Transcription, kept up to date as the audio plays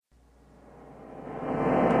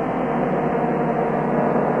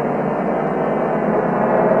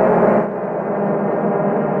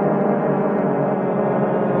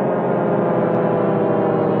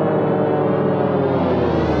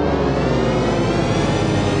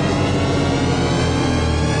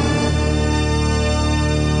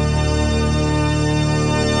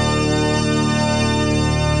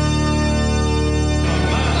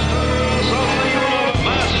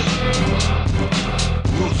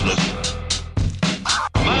Masters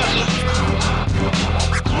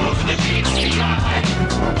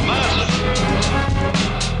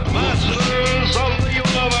of the universe.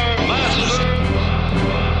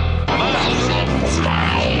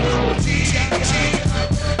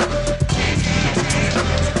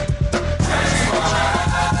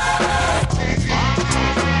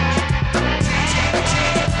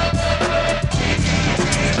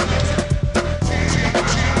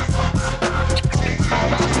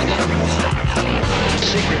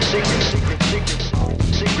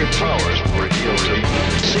 Secret powers were revealed to you.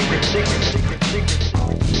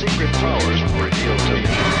 Secret powers were revealed to you.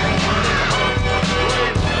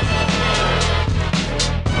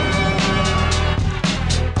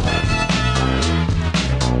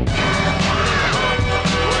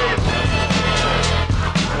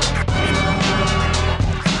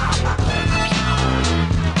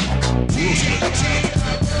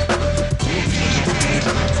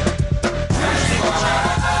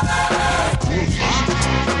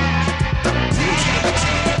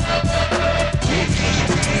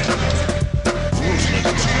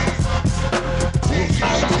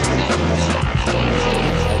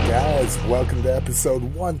 Welcome to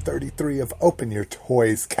episode 133 of Open Your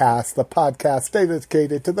Toys Cast, the podcast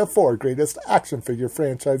dedicated to the four greatest action figure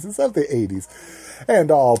franchises of the 80s and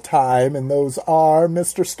all time, and those are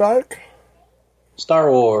Mr. Stark,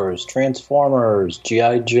 Star Wars, Transformers,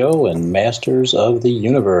 G.I. Joe, and Masters of the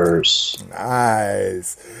Universe.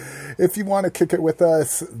 Nice. If you want to kick it with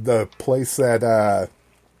us, the place that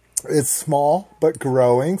it's small but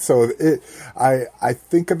growing, so I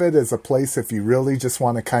think of it as a place if you really just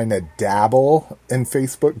want to kind of dabble in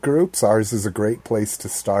Facebook groups. Ours is a great place to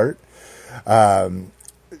start.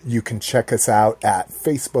 You can check us out at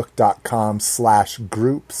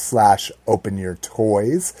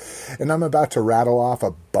facebook.com/group/openyourtoys. And I'm about to rattle off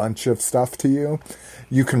a bunch of stuff to you.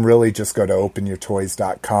 You can really just go to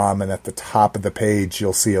openyourtoys.com, and at the top of the page,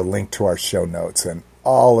 you'll see a link to our show notes. And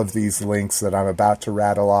all of these links that I'm about to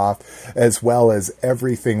rattle off, as well as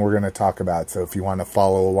everything we're going to talk about. So if you want to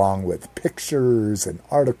follow along with pictures and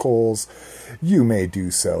articles, you may do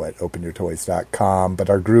so at openyourtoys.com. But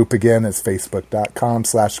our group, again, is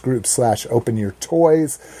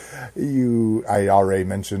facebook.com/group/openyourtoys. I already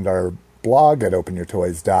mentioned our blog at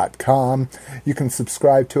openyourtoys.com. You can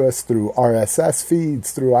subscribe to us through RSS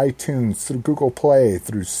feeds, through iTunes, through Google Play,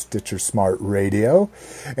 through Stitcher Smart Radio.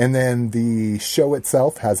 And then the show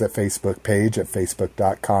itself has a Facebook page at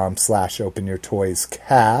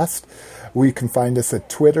facebook.com/openyourtoyscast. We can find us at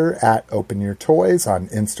Twitter at openyourtoys, on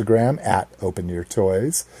Instagram at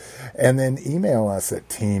openyourtoys, and then email us at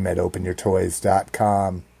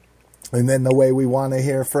team@openyourtoys.com. And then the way we want to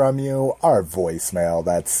hear from you, our voicemail,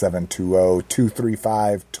 that's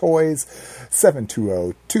 720-235-TOYS,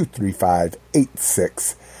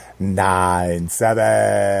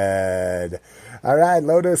 720-235-8697. All right,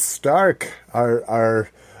 Lotus Stark, our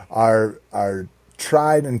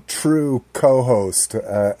tried and true co-host.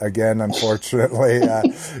 Again, unfortunately,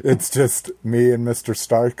 it's just me and Mr.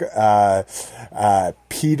 Stark.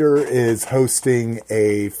 Peter is hosting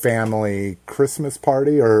a family Christmas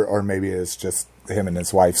party, or maybe it's just him and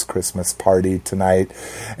his wife's Christmas party tonight.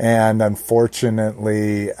 And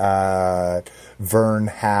unfortunately, Vern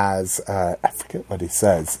has, I forget what he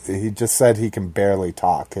says. He just said he can barely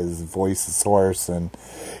talk. His voice is hoarse, and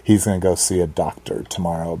he's going to go see a doctor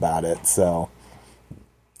tomorrow about it. So,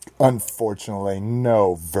 unfortunately,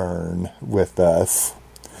 no Vern with us.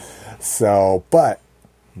 So, but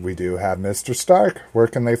we do have Mr. Stark. Where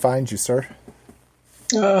can they find you, sir?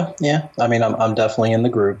 Yeah, I mean, I'm definitely in the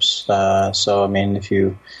groups. So, I mean, if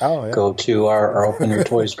you go to our Open Your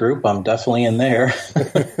Toys group, I'm definitely in there.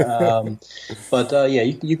 But yeah,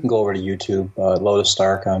 you can go over to YouTube, Lotus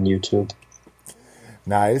Stark on YouTube.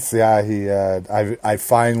 Nice. Yeah, I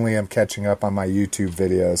finally am catching up on my YouTube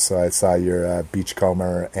videos, so I saw your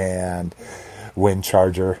Beachcomber and Wind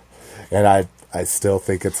Charger, and I still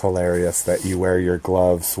think it's hilarious that you wear your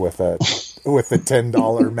gloves with a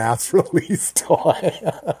 $10 mass release toy.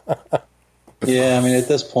 Yeah, I mean, at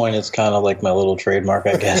this point, it's kind of like my little trademark,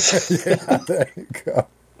 I guess. Yeah, there you go.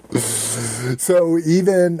 So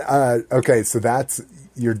even okay, so that's.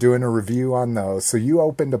 You're doing a review on those. So you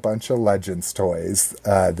opened a bunch of Legends toys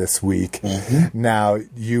this week. Mm-hmm. Now,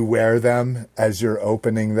 you wear them as you're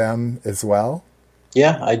opening them as well?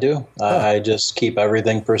 Yeah, I do. I just keep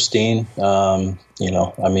everything pristine. I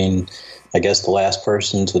mean, I guess the last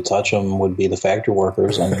person to touch them would be the factory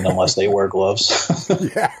workers, unless they wear gloves.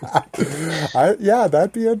 Yeah,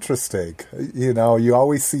 that'd be interesting. You know, you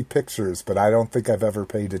always see pictures, but I don't think I've ever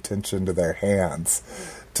paid attention to their hands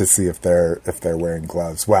to see if they're wearing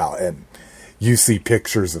gloves. Well, and you see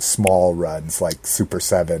pictures of small runs like Super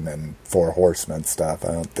 7 and Four Horsemen stuff.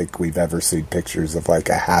 I don't think we've ever seen pictures of like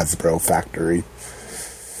a Hasbro factory.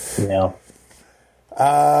 Yeah.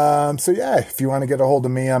 So yeah, if you want to get a hold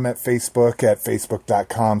of me, I'm at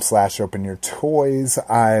facebook.com/openyourtoys.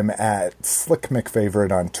 I'm at Slick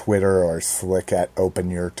McFavorite on Twitter, or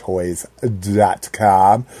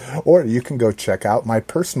slick@openyourtoys.com. Or you can go check out my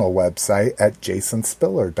personal website at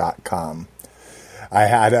jasonspiller.com. I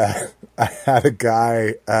had a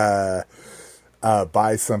guy,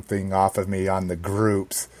 buy something off of me on the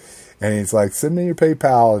groups, and he's like, send me your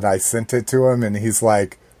PayPal, and I sent it to him, and he's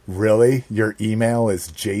like, really? Your email is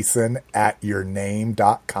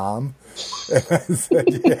jason@yourname.com? And I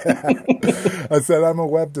said, yeah. I said, I'm a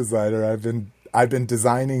web designer. I've been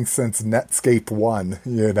designing since Netscape 1,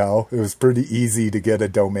 you know. It was pretty easy to get a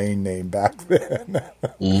domain name back then.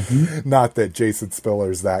 Mm-hmm. Not that Jason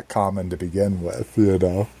Spiller's that common to begin with, you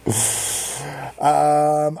know.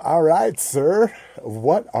 All right, sir.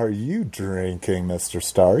 What are you drinking, Mr.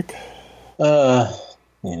 Stark?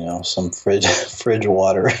 You know, some fridge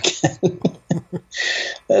water again.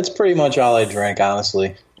 That's pretty much all I drink,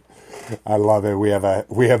 honestly. I love it. We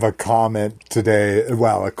have a comment today.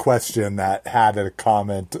 Well, a question that had a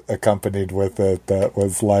comment accompanied with it that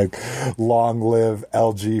was like, "Long live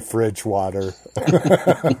LG fridge water."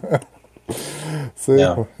 See,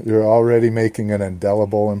 yeah. You're already making an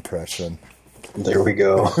indelible impression. There we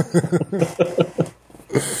go.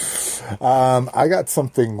 I got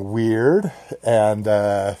something weird, and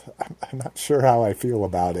I'm not sure how I feel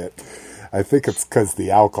about it. I think it's because the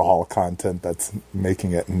alcohol content that's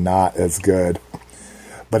making it not as good.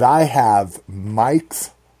 But I have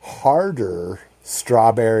Mike's Harder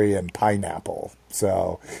Strawberry and Pineapple.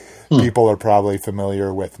 So people are probably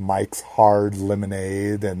familiar with Mike's Hard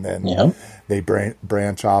Lemonade, and then they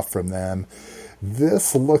branch off from them.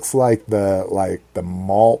 This looks like the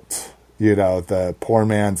malt, you know, the poor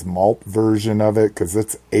man's malt version of it, because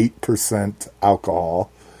it's 8% alcohol.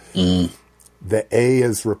 The A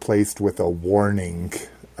is replaced with a warning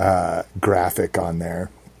graphic on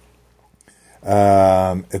there.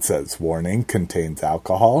 It says, warning, contains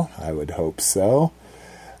alcohol. I would hope so.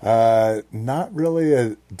 Not really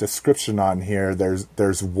a description on here.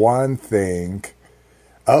 There's one thing.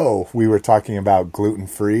 Oh, we were talking about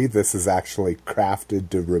gluten-free. This is actually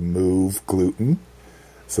crafted to remove gluten.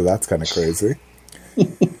 So that's kind of crazy.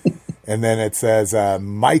 And then it says,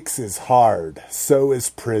 Mike's is hard. So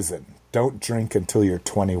is prison. Don't drink until you're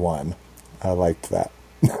 21. I liked that.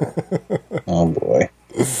 Oh, boy.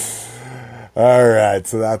 All right,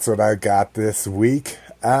 so that's what I got this week.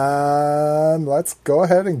 Let's go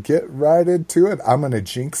ahead and get right into it. I'm going to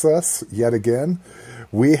jinx us yet again.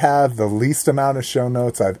 We have the least amount of show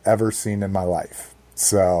notes I've ever seen in my life.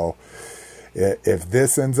 So if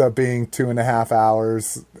this ends up being 2.5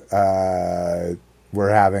 hours, we're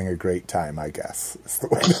having a great time, I guess. That's the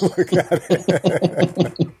way to look at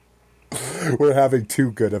it. We're having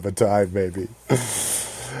too good of a time, maybe.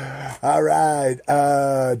 All right.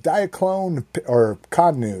 Diaclone, or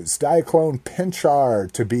Con News. Diaclone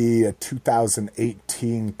Pinchar to be a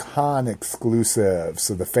 2018 Con exclusive.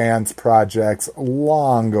 So the fans project's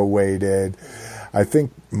long awaited. I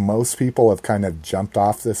think most people have kind of jumped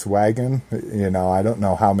off this wagon. You know, I don't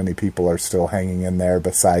know how many people are still hanging in there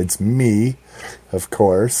besides me, of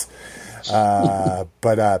course. But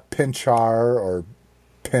Pinchar, or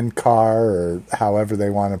Pincar, or however they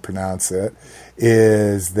want to pronounce it,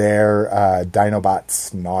 is their Dinobot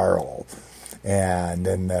Snarl. And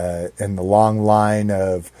in the long line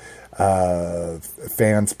of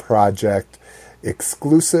fans project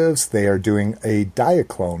exclusives, they are doing a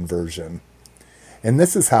Diaclone version. And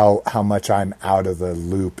this is how much I'm out of the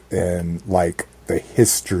loop in, like, the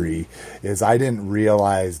history, is I didn't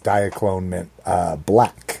realize Diaclone meant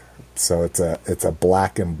black. So it's a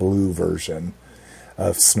black and blue version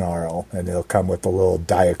of Snarl, and it'll come with a little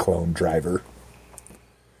Diaclone driver.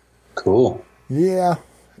 Cool. Yeah,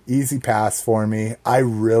 easy pass for me. I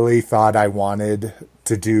really thought I wanted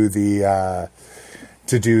to do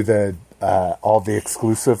all the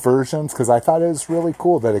exclusive versions, because I thought it was really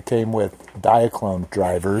cool that it came with Diaclone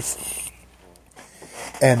drivers.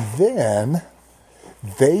 And then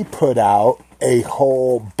they put out a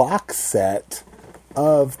whole box set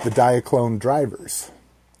of the Diaclone drivers.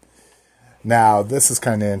 Now, this is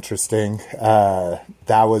kind of interesting.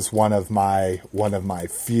 That was one of my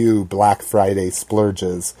few Black Friday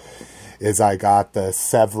splurges. Is I got the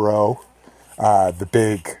Severo, the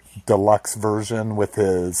big deluxe version with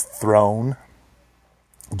his throne.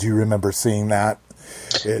 Do you remember seeing that?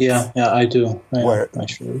 Yeah, I do. Yeah, where, I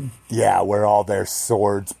sure. Yeah, where all their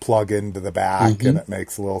swords plug into the back and it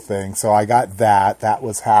makes a little thing. So I got that. That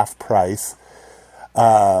was half price.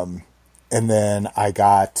 And then I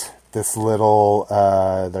got this little,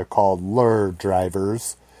 they're called lure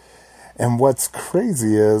drivers. And what's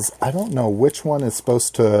crazy is, I don't know which one is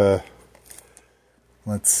supposed to,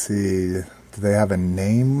 let's see, do they have a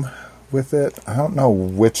name with it? I don't know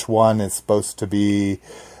which one is supposed to be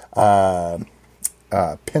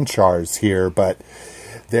Pinchars here, but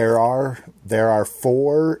there are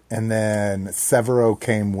 4, and then Severo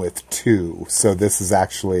came with 2. So this is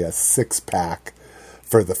actually a 6-pack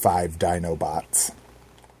for the 5 Dinobots.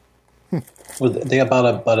 Were they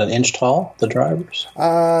about an inch tall, the drivers?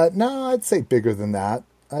 No, I'd say bigger than that.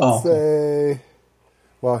 I'd say...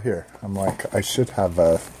 Well, here. I should have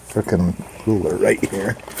a frickin' ruler right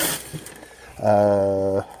here.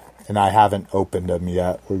 And I haven't opened them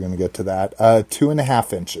yet. We're going to get to that.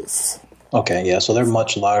 2.5 inches. Okay, yeah, so they're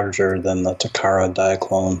much larger than the Takara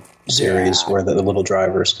Diaclone series, where the little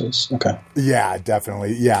drivers. Okay. Yeah,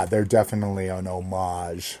 definitely. Yeah, they're definitely an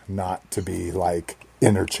homage, not to be,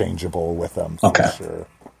 interchangeable with them, for sure.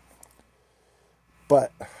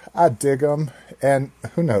 But I dig them, and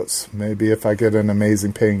who knows? Maybe if I get an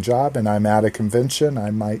amazing paying job and I'm at a convention, I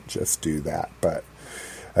might just do that. But,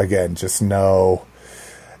 again, just no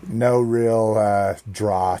real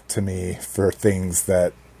draw to me for things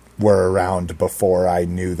that were around before I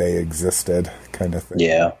knew they existed, kind of thing.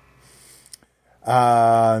 Yeah.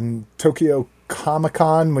 Tokyo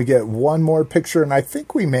Comic-Con, we get one more picture, and I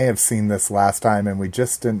think we may have seen this last time, and we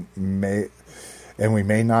just didn't and we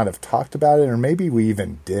may not have talked about it, or maybe we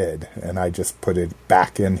even did, and I just put it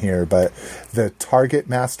back in here. But the Target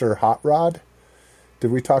Master Hot Rod,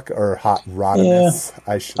 did we talk, or Hot Rodimus?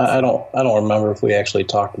 Yeah. I don't remember if we actually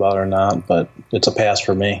talked about it or not, but it's a pass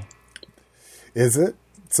for me. Is it?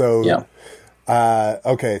 So yeah.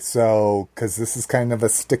 Okay, so because this is kind of a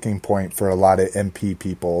sticking point for a lot of MP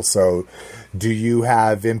people. So, do you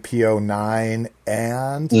have MP09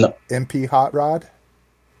 and MP Hot Rod?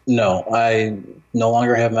 No, I no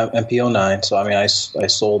longer have my MP09. So, I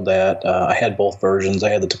sold that. I had both versions. I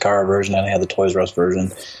had the Takara version and I had the Toys R Us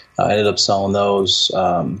version. I ended up selling those.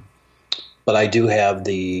 But I do have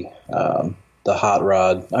the Hot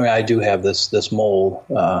Rod. I do have this mold.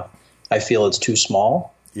 I feel it's too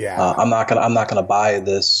small. Yeah, I'm not gonna buy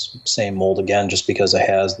this same mold again just because it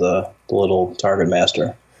has the little Target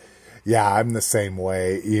Master. Yeah, I'm the same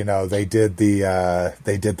way. They did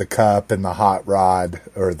the cup and the hot rod,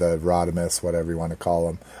 or the Rodimus, whatever you want to call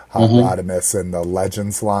them, hot Rodimus and the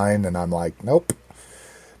Legends line, and I'm like, nope,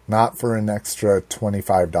 not for an extra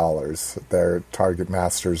 $25. Their Target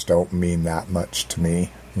Masters don't mean that much to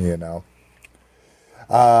me,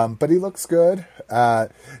 But he looks good.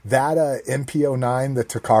 That MPO9, the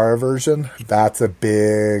Takara version, that's a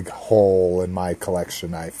big hole in my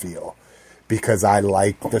collection, I feel. Because I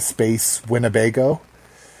like the Space Winnebago.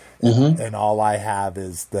 And all I have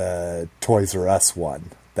is the Toys R Us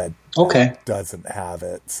one that doesn't have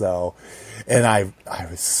it. So, and I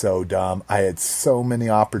was so dumb. I had so many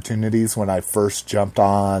opportunities when I first jumped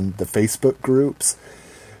on the Facebook groups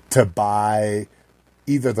to buy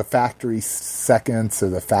either the factory seconds or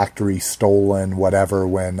the factory stolen, whatever,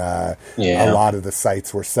 when a lot of the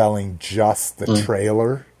sites were selling just the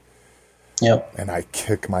trailer. Yep. And I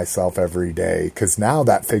kick myself every day, because now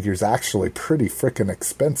that figure's actually pretty freaking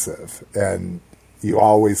expensive. And you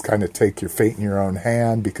always kind of take your fate in your own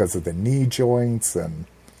hand because of the knee joints. And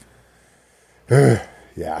that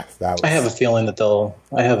was... I have a feeling they'll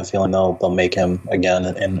make him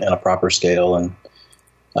again in a proper scale, and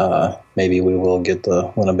maybe we will get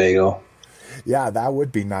the Winnebago. Yeah, that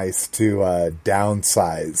would be nice to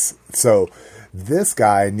downsize. So this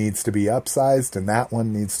guy needs to be upsized, and that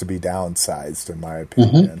one needs to be downsized, in my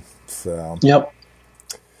opinion. So, yep.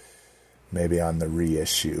 Maybe on the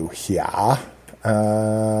reissue. Yeah.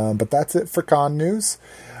 But that's it for con news.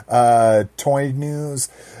 Toy news.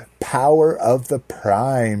 Power of the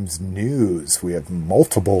Primes news. We have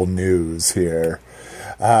multiple news here.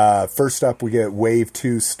 First up, we get Wave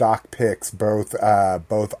 2 stock picks, both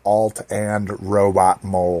alt and robot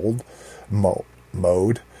mode.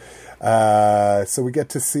 So we get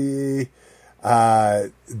to see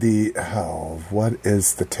what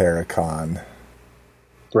is the Terracon?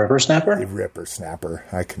 Ripper Snapper? The Ripper Snapper.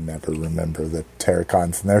 I can never remember the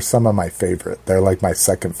Terracons, and they're some of my favorite. They're like my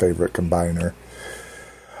second favorite combiner.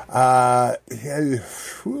 I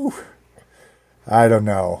don't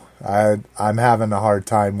know. I'm having a hard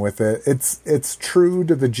time with it. It's true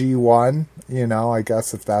to the G1, I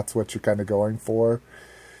guess, if that's what you're kind of going for.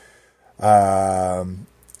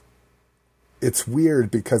 it's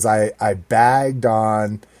weird because I bagged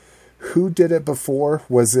on, who did it before?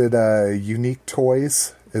 Was it Unique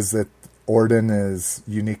Toys? Is it Orden is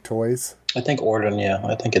Unique Toys? I think Orden, yeah.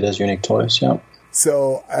 I think it is Unique Toys, yeah.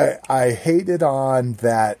 So I hated on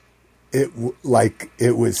that it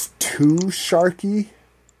was too sharky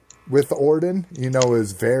with Orden. You know, it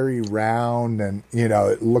was very round and, you know,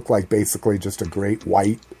 it looked like basically just a great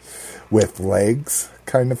white with legs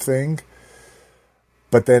kind of thing.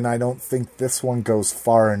 But then I don't think this one goes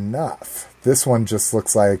far enough. This one just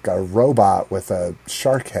looks like a robot with a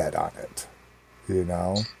shark head on it, you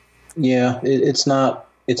know? Yeah, it's not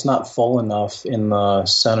full enough in the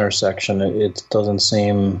center section. It doesn't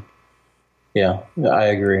seem... Yeah, I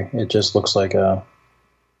agree. It just looks like a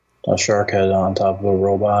shark head on top of a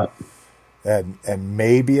robot. And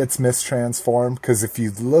maybe it's mistransformed, because if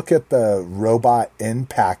you look at the robot in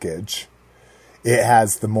package, it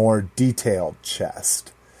has the more detailed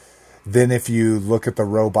chest. Then if you look at the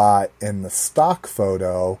robot in the stock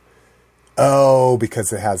photo,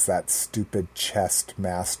 because it has that stupid chest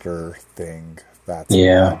master thing.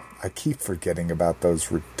 I keep forgetting about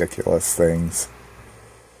those ridiculous things.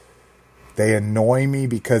 They annoy me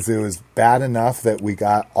because it was bad enough that we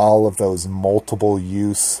got all of those multiple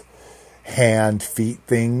use hand feet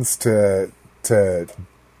things to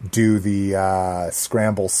do the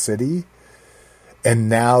Scramble City. And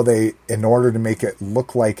now in order to make it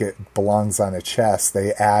look like it belongs on a chest,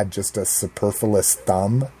 they add just a superfluous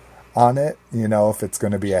thumb on it, you know, if it's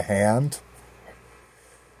going to be a hand.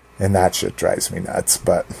 And that shit drives me nuts,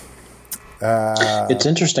 but... it's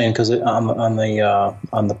interesting because on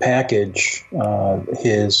the package,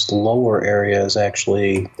 his lower area is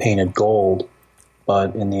actually painted gold,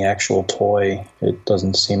 but in the actual toy, it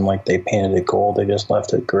doesn't seem like they painted it gold. They just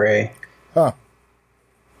left it gray. Huh.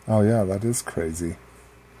 Oh yeah, that is crazy.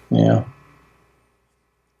 Yeah.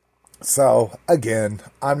 So again,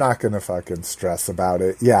 I'm not gonna fucking stress about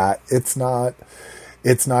it. Yeah, it's not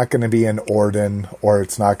going to be an Orden, or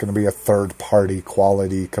it's not going to be a third-party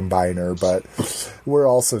quality combiner, but we're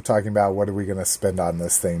also talking about what are we going to spend on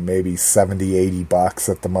this thing? Maybe $70-$80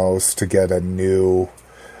 at the most to get a new...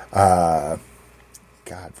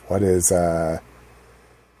 what is...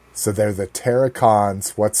 So they're the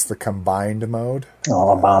Terracons. What's the combined mode?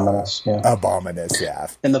 Oh, Abominus, yeah. Abominus, yeah.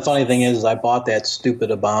 And the funny thing is, I bought that stupid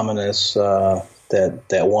Abominus,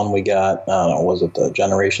 that one we got, I don't know, was it the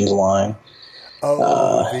Generations line?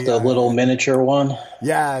 The little miniature one.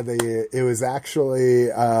 Yeah, it was actually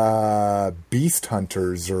Beast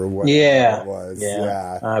Hunters or whatever it was.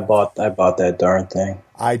 Yeah. I bought that darn thing.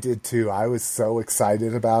 I did too. I was so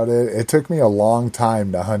excited about it. It took me a long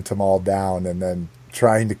time to hunt them all down, and then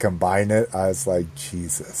trying to combine it, I was like,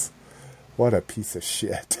 Jesus, what a piece of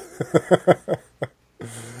shit.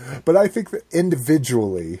 But I think that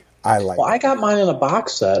individually, I like it. I got mine in a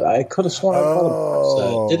box set. I could have sworn I bought a box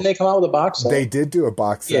set. Didn't they come out with a box set? They did do a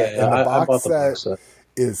box set. Yeah, and the I bought the box set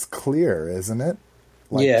is clear, isn't it?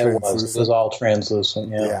 Like it was. It was all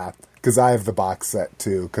translucent, Yeah, because I have the box set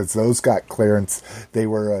too, because those got clearance. They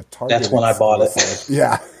were a Target. That's when I bought it.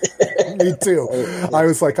 Yeah, me too. I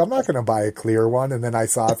was like, I'm not going to buy a clear one, and then I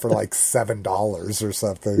saw it for like $7 or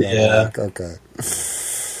something. Yeah. Like, okay.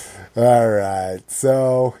 All right.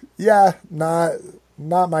 So, yeah, not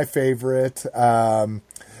my favorite.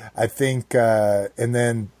 I think, and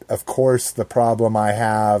then, of course, the problem I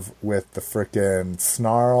have with the frickin'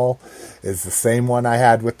 snarl is the same one I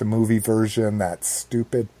had with the movie version, that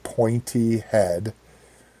stupid pointy head.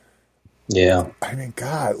 Yeah. I mean,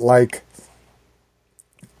 God, like,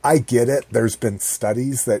 I get it. There's been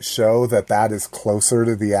studies that show that is closer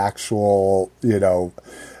to the actual,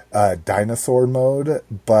 dinosaur mode,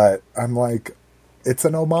 but I'm like, it's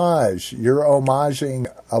an homage. You're homaging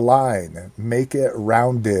a line. Make it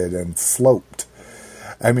rounded and sloped.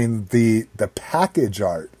 I mean, the package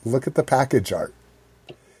art, look at the package art.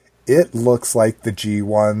 It looks like the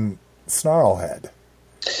G1 Snarlhead.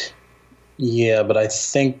 Yeah, but I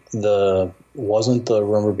think wasn't the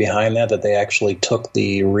rumor behind that they actually took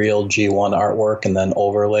the real G1 artwork and then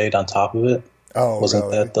overlaid on top of it? Oh, wasn't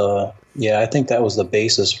really? that Yeah, I think that was the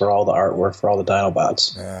basis for all the artwork for all the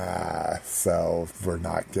Dinobots. So we're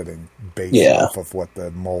not getting based off of what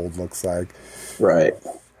the mold looks like. Right.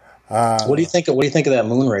 What do you think? What do you think of that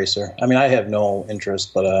Moon Racer? I mean, I have no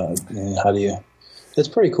interest, but how do you? It's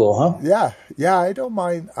pretty cool, huh? Yeah. I don't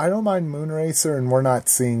mind. Moon Racer, and we're not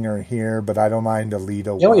seeing her here, but I don't mind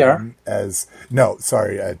Alita 1. We are. No,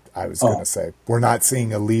 sorry, I was going to say we're not seeing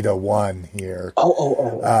Alita 1 here.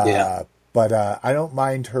 Yeah. But I don't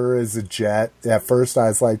mind her as a jet. At first, I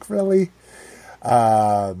was like, really?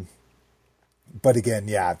 But again,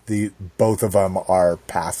 yeah, both of them are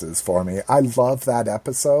passes for me. I love that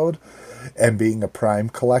episode, and being a Prime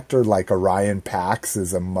collector, like Orion Pax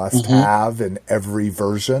is a must-have in every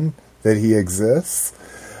version that he exists.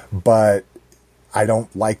 But I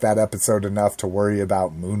don't like that episode enough to worry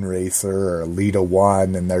about Moonracer or Alita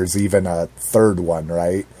 1, and there's even a third one,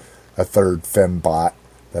 right? A third Fembot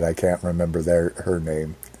that I can't remember her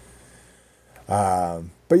name.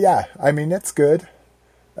 But yeah, I mean, it's good.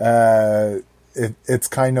 It's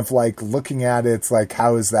kind of like looking at it, it's like,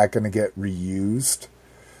 how is that going to get reused?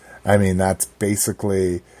 I mean, that's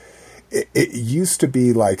basically, it used to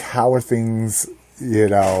be like, how are things,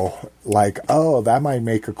 like, oh, that might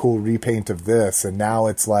make a cool repaint of this. And now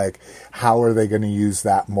it's like, how are they going to use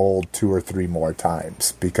that mold 2 or 3 more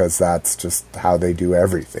times? Because that's just how they do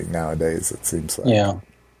everything nowadays, it seems like. Yeah.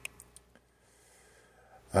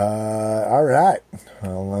 All right.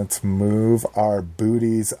 Well, let's move our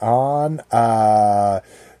booties on.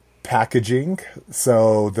 Packaging.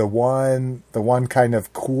 So the one kind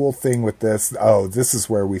of cool thing with this, this is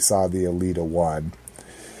where we saw the Alita 1,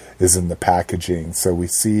 is in the packaging. So we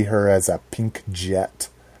see her as a pink jet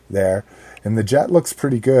there. And the jet looks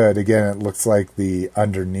pretty good. Again, it looks like the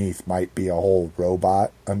underneath might be a whole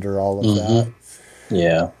robot under all of that.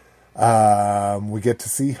 Yeah. We get to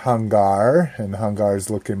see Hungar, and Hungar's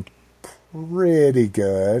looking pretty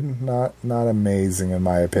good. Not amazing in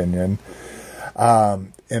my opinion.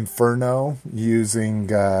 Inferno using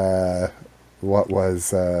what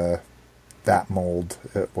was that mold?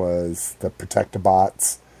 It was the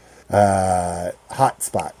Protectobots.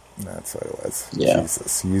 Hotspot. That's what it was. Yeah.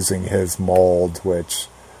 Jesus. Using his mold, which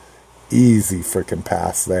easy freaking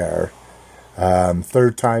pass there.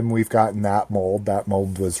 Third time we've gotten that mold. That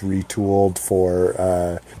mold was retooled for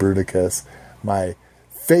Bruticus. My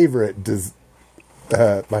favorite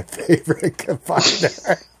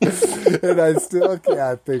combiner. And I still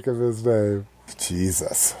can't think of his name.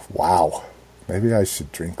 Jesus. Wow. Maybe I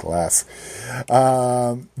should drink less.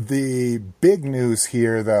 The big news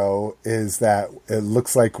here, though, is that it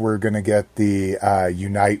looks like we're going to get the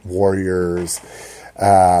Unite Warriors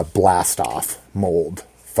Blast-Off mold,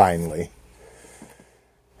 finally.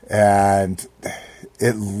 And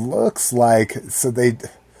it looks like,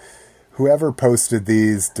 whoever posted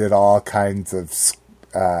these did all kinds of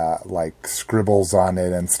like scribbles on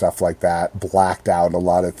it and stuff like that, blacked out a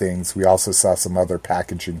lot of things. We also saw some other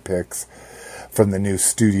packaging pics from the new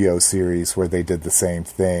Studio series where they did the same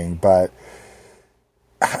thing, but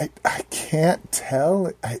I can't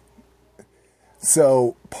tell.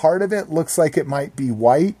 So part of it looks like it might be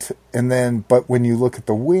white, but when you look at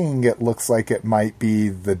the wing, it looks like it might be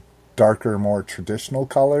the darker, more traditional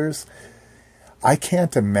colors. I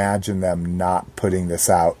can't imagine them not putting this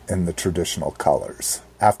out in the traditional colors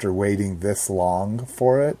after waiting this long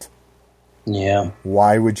for it. Yeah.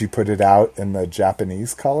 Why would you put it out in the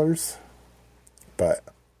Japanese colors? But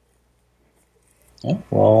yeah,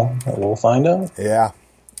 well, we'll find out. Yeah.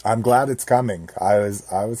 I'm glad it's coming. I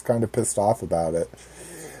was kind of pissed off about it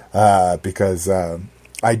because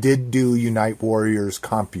I did do Unite Warriors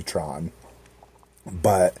Computron,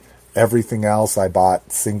 but everything else I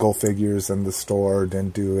bought single figures in the store,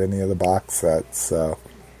 didn't do any of the box sets, so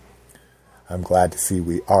I'm glad to see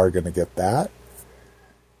we are going to get that.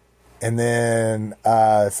 And then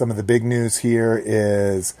some of the big news here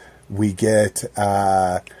is we get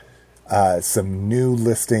some new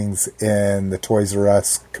listings in the Toys R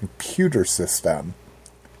Us computer system,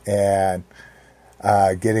 and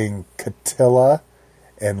getting Catilla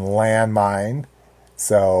and Landmine.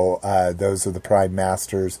 So those are the Prime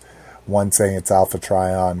Masters. One saying it's Alpha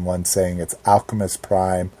Trion, one saying it's Alchemist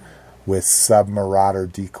Prime with Sub-Marauder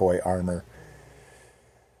decoy armor.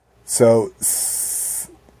 So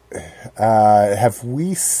have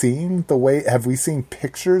we seen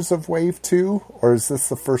pictures of Wave 2, or is this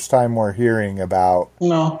the first time we're hearing about?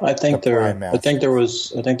 No, I think there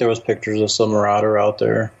was pictures of some Marauder out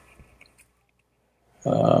there. I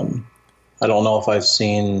don't know if I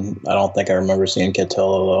don't think I remember seeing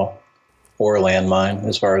Catilla though, or Landmine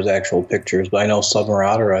as far as actual pictures, but I know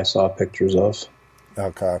Sub-Marauder I saw pictures of.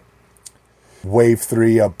 Okay. Wave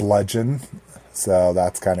 3 a Bludgeon, so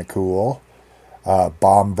that's kind of cool.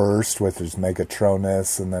 Bomb Burst with his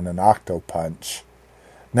Megatronus, and then an Octopunch.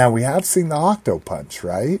 Now, we have seen the Octopunch,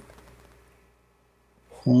 right?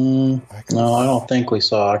 No, I don't think we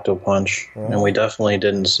saw Octopunch, and we definitely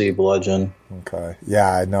didn't see Bludgeon. Okay.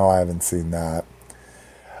 Yeah, I know I haven't seen that.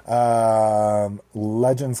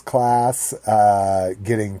 Legends class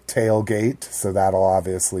getting Tailgate, so that'll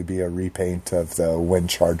obviously be a repaint of the Wind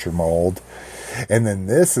Charger mold. And then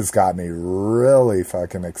this has got me really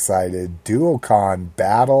fucking excited. Duocon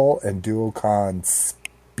Battle and Duocon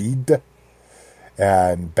Speed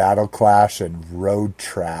and Battle Clash and Road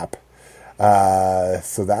Trap.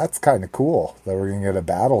 So that's kind of cool that we're going to get a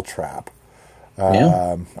Battle Trap.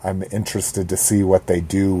 I'm interested to see what they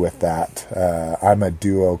do with that. I'm a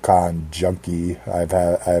Duocon junkie. I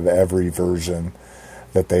have every version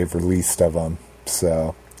that they've released of them.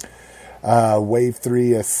 So, Wave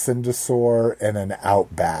 3, a Cindersaur and an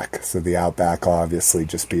Outback. So the Outback will obviously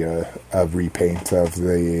just be a repaint of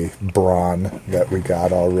the Brawn that we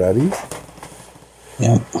got already.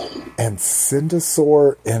 Yeah. And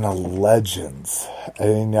Cindersaur in a Legends. I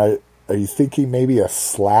mean, are you thinking maybe a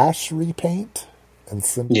Slash repaint? And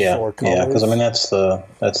Cindersaur colors? Yeah, because I mean that's the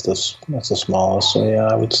smallest. So yeah,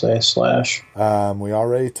 I would say Slash. We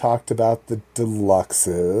already talked about the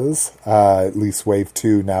deluxes, at least Wave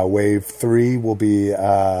 2. Now Wave 3 will be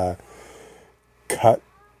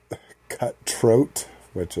Cutthroat,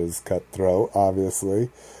 which is Cutthroat, obviously.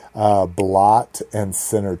 Blot and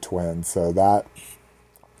Center Twin. So that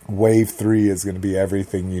Wave 3 is going to be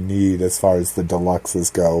everything you need as far as the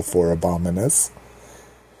deluxes go for Abominus.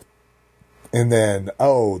 And then,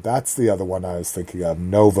 that's the other one I was thinking of,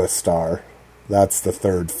 Nova Star. That's the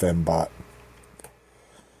third Fembot.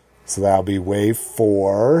 So that'll be Wave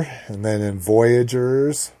 4. And then in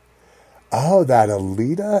Voyagers, that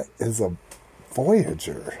Alita is a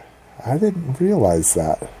Voyager. I didn't realize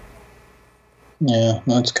that. Yeah,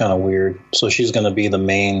 that's kind of weird. So she's going to be the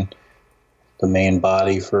main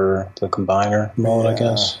body for the combiner mode, I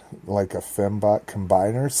guess. Like a Fembot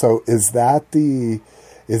combiner. So is that the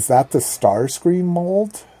Starscream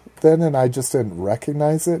mold then? And I just didn't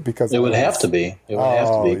recognize it because it would have to be. It would have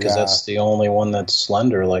to be because that's the only one that's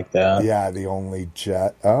slender like that. Yeah, the only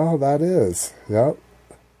jet. Oh, that is. Yep.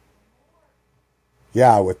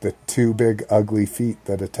 Yeah, with the two big ugly feet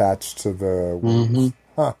that attach to the wings. Mm-hmm.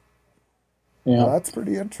 Huh. Yeah. Well, that's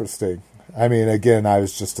pretty interesting. I mean, again, I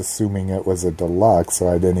was just assuming it was a deluxe, so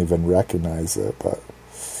I didn't even recognize it, but...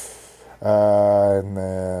 and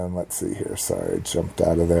then, let's see here. Sorry, I jumped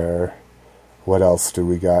out of there. What else do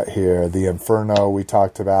we got here? The Inferno we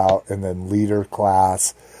talked about, and then Leader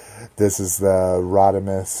Class. This is the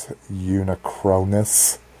Rodimus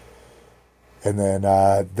Unicronus. And then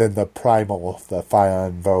the Primal, the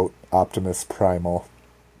Fion Vote Optimus Primal.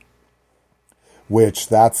 Which,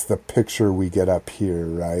 that's the picture we get up here,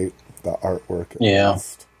 right? The artwork.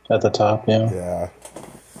 At the top, yeah. Yeah.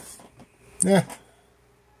 Yeah.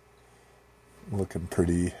 Looking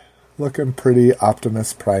pretty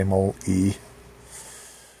Optimus Primal E.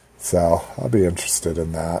 So I'll be interested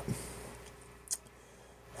in that.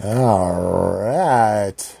 All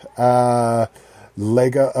right.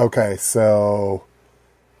 Lego. Okay, so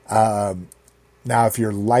now if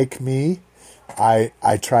you're like me, I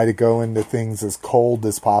try to go into things as cold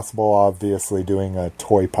as possible. Obviously, doing a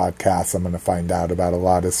toy podcast, I'm going to find out about a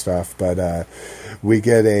lot of stuff. But we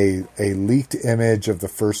get a leaked image of the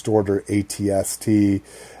First Order ATST.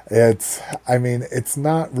 It's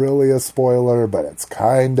not really a spoiler, but it's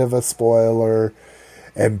kind of a spoiler.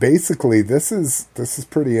 And basically, this is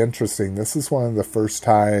pretty interesting. This is one of the first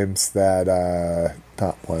times that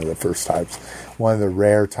not one of the first times, one of the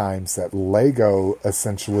rare times that Lego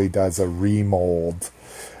essentially does a remold.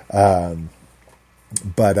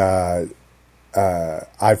 But I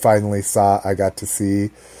finally I got to see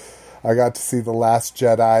The Last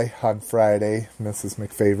Jedi on Friday. Mrs.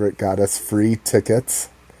 McFavorite got us free tickets.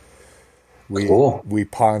 Cool. We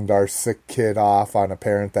pawned our sick kid off on a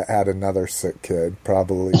parent that had another sick kid.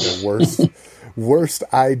 Probably the worst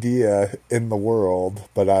idea in the world.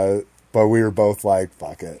 But we were both like,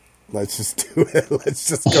 fuck it. Let's just do it. Let's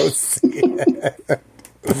just go see it.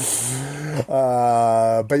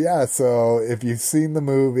 But yeah, so if you've seen the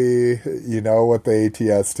movie, you know what the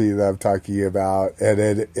ATST that I'm talking about,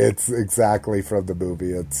 and it's exactly from the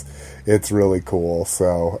movie. It's really cool.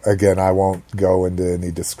 So again, I won't go into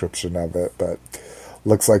any description of it, but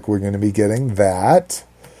looks like we're going to be getting that.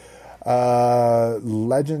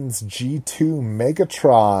 Legends G2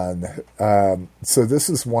 Megatron. So this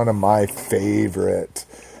is one of my favorite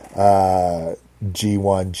G1,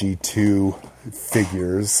 G2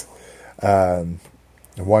 figures.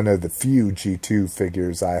 One of the few G2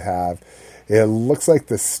 figures I have. It looks like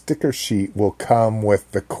the sticker sheet will come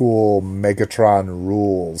with the cool Megatron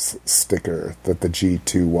Rules sticker that the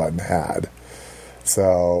G2 one had.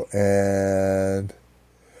 So, and...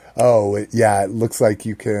 it looks like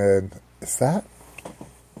you can... Is that...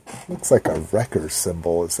 Looks like a wrecker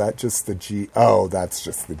symbol. Is that just the G... Oh, that's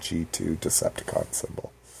just the G2 Decepticon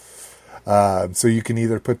symbol. So you can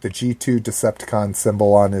either put the G2 Decepticon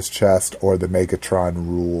symbol on his chest or the Megatron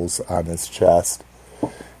Rules on his chest.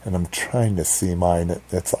 And I'm trying to see mine.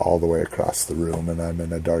 It's all the way across the room, and I'm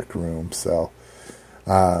in a dark room. So,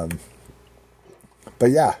 but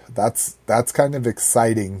yeah, that's kind of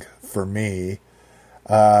exciting for me.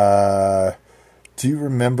 Do you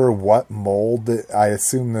remember what mold? I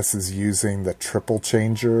assume this is using the triple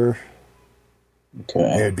changer.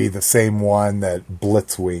 Okay. It'd be the same one that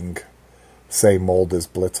Blitzwing, same mold as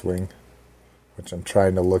Blitzwing. Which I'm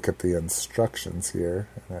trying to look at the instructions here,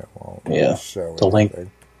 and it won't show the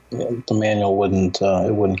anything. link. The manual wouldn't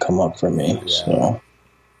come up for me. Yeah. So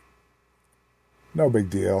no big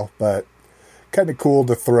deal, but kind of cool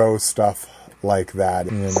to throw stuff like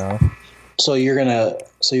that, you know. So you're gonna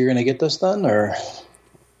get this then, or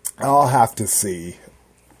I'll have to see,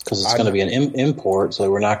 because it's going to be an import, so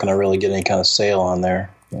we're not going to really get any kind of sale on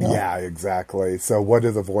there. You know? Yeah, exactly. So what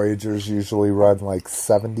do the Voyagers usually run, like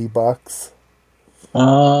 $70?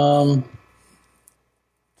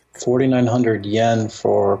 4,900 yen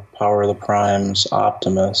for Power of the Primes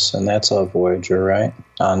Optimus, and that's a Voyager, right?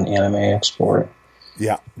 On Anime Export.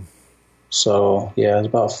 Yeah. So, yeah, it's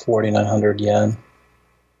about 4,900 yen.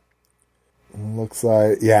 Looks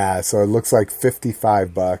like, yeah, so it looks like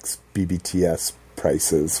 $55 BBTS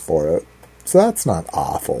prices for it. So that's not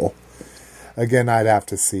awful. Again, I'd have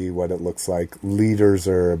to see what it looks like. Liters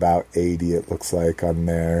are about 80, it looks like, on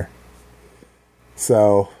there.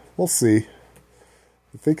 So, we'll see.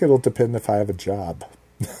 I think it'll depend if I have a job.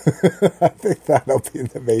 I think that'll be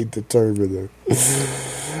the main determiner.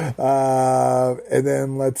 And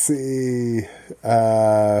then, let's see.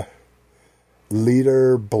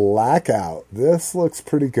 Leader Blackout. This looks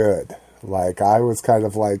pretty good. Like, I was kind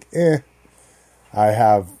of like, I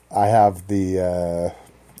have the,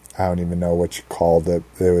 I don't even know what you called it.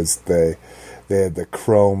 It was they had the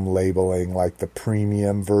chrome labeling, like the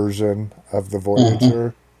premium version of the Voyager.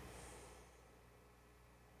 Mm-hmm.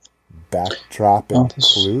 Backdrop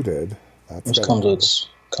included. This comes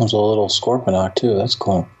with a little Scorponok too. That's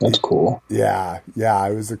cool. That's cool. Yeah,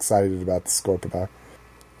 I was excited about the Scorponok.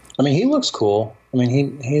 I mean, he looks cool. I mean,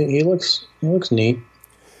 he looks neat.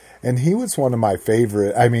 And he was one of my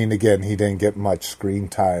favorite. I mean, again, he didn't get much screen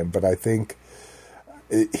time, but I think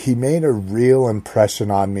he made a real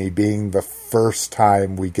impression on me, being the first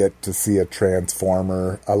time we get to see a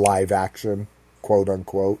Transformer, a live action, quote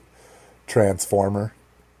unquote, Transformer.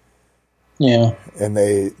 Yeah. And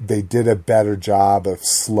they did a better job of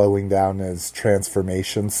slowing down his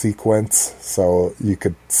transformation sequence so you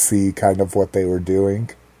could see kind of what they were doing.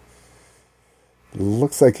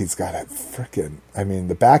 Looks like he's got a freaking... I mean,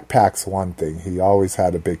 the backpack's one thing. He always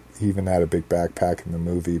had he even had a big backpack in the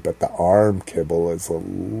movie, but the arm kibble is a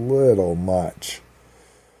little much.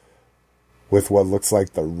 With what looks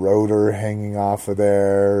like the rotor hanging off of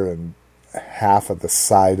there and half of the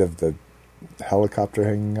side of the helicopter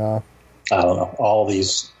hanging off. I don't know. All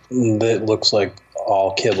these... It looks like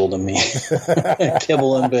all kibble to me.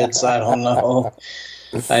 Kibble and bits, I don't know.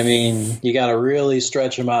 I mean, you got to really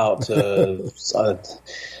stretch him out to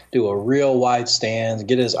do a real wide stance,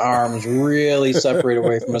 get his arms really separated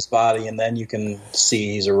away from his body, and then you can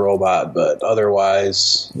see he's a robot. But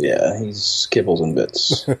otherwise, yeah, he's kibbles and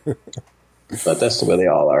bits. But that's the way they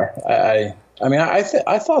all are. I mean, I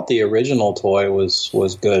thought the original toy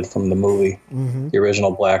was good from the movie, the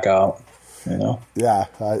original Blackout. You know? Yeah,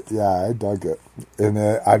 I dug it, and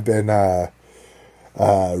I've been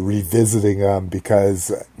revisiting them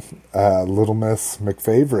because Little Miss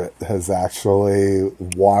McFavorite has actually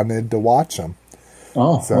wanted to watch them.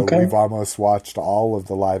 Oh, so okay. We've almost watched all of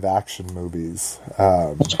the live action movies.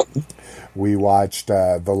 We watched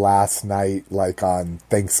the last night, like on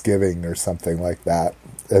Thanksgiving or something like that,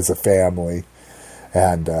 as a family,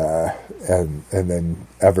 and then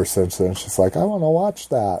ever since then, she's like, I want to watch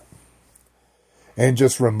that. And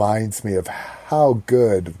just reminds me of how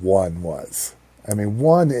good One was. I mean,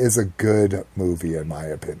 One is a good movie in my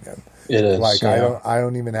opinion. It is. Like, yeah. I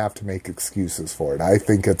don't even have to make excuses for it. I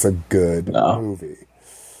think it's a good movie.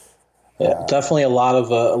 Yeah, definitely a lot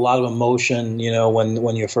of emotion. You know,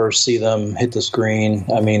 when you first see them hit the screen.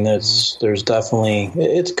 I mean, there's definitely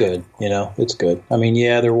it's good. You know, it's good. I mean,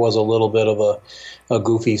 yeah, there was a little bit of a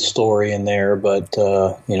goofy story in there, but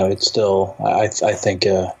you know, it's still. I think.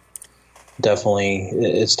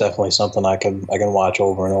 It's definitely something I can watch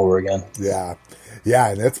over and over again. Yeah,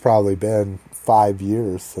 and it's probably been 5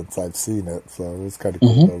 years since I've seen it, so it was kind of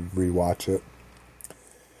cool to rewatch it.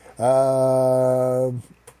 I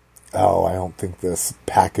don't think this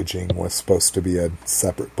packaging was supposed to be a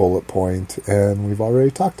separate bullet point, and we've already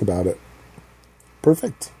talked about it.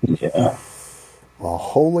 Perfect. Yeah. Well,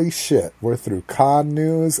 holy shit. We're through con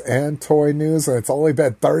news and toy news, and it's only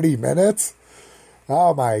been 30 minutes?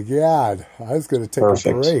 Oh, my God. I was going to take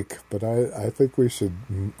a break, but I think we should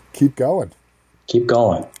keep going. Keep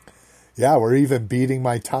going. Yeah, we're even beating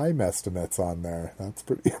my time estimates on there. That's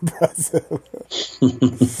pretty impressive.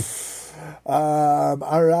 All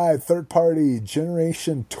right, third-party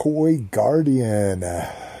Generation Toy Guardian.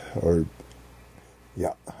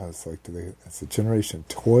 Yeah, I was like, is it Generation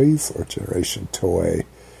Toys or Generation Toy?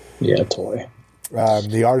 Yeah, Toy.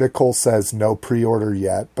 The article says no pre-order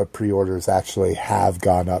yet, but pre-orders actually have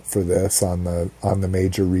gone up for this on the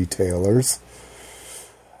major retailers.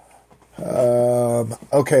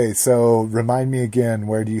 Okay, so remind me again,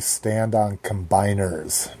 where do you stand on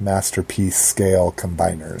combiners, masterpiece scale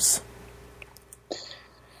combiners?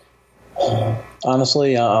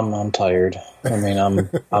 Honestly, I'm tired. I mean,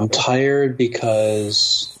 I'm tired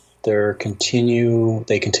because they continue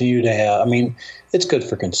to have. I mean, it's good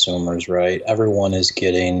for consumers, right? Everyone is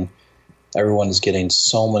getting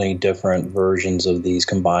so many different versions of these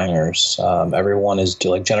combiners. Everyone is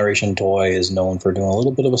like Generation Toy is known for doing a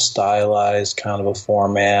little bit of a stylized kind of a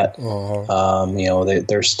format. Uh-huh.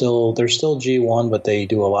 They're still G1, but they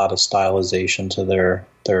do a lot of stylization to their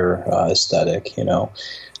aesthetic.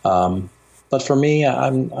 But for me,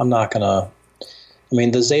 I'm not gonna. I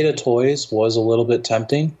mean, the Zeta Toys was a little bit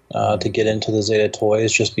tempting to get into the Zeta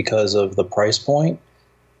Toys just because of the price point.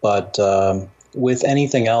 But with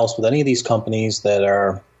anything else, with any of these companies that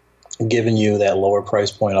are giving you that lower price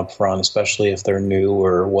point up front, especially if they're new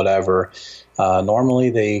or whatever, normally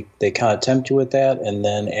they kind of tempt you with that, and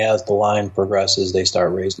then as the line progresses, they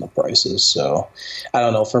start raising the prices. So I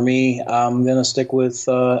don't know. For me, I'm going to stick with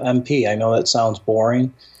MP. I know that sounds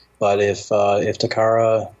boring. But if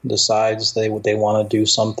Takara decides they want to do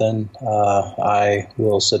something, I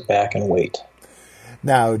will sit back and wait.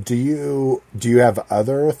 Now, do you have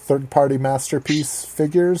other third-party masterpiece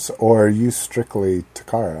figures, or are you strictly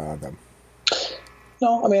Takara on them?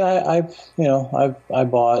 No, I mean I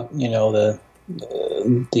bought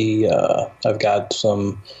I've got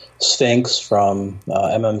some Sphinx from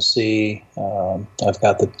MMC. I've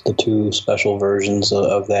got the two special versions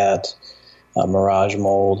of that. Mirage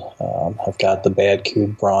mold. I've got the Bad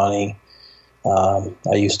Cube Brawny. I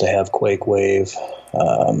used to have Quake Wave.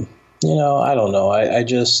 I don't know. I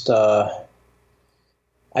just I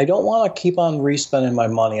don't want to keep on re-spending my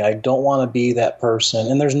money. I don't want to be that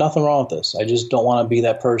person, and there's nothing wrong with this. I just don't want to be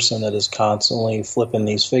that person that is constantly flipping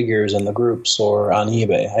these figures in the groups or on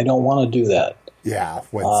eBay. I don't want to do that. Yeah,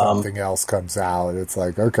 when something else comes out, it's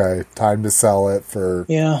like, okay, time to sell it for...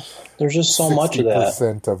 Yeah, there's just so much of that.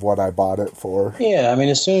 60% of what I bought it for. Yeah, I mean,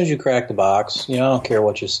 as soon as you crack the box, I don't care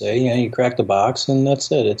what you say. You crack the box, and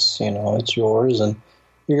that's it. It's, it's yours, and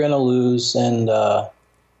you're going to lose. And a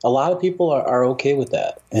lot of people are okay with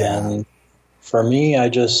that. Yeah. And for me,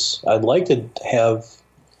 I'd like to have...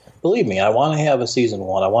 Believe me, I want to have a Season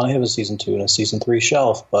 1. I want to have a Season 2 and a Season 3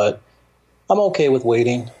 shelf, but I'm okay with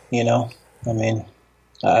waiting, I mean,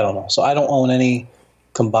 I don't know. So I don't own any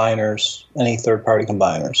combiners, any third-party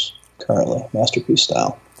combiners currently, Masterpiece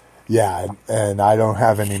style. Yeah, and I don't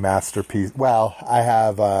have any Masterpiece. Well, I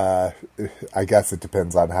have, I guess it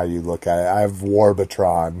depends on how you look at it. I have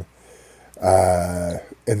Warbatron, and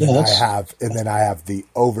then I have the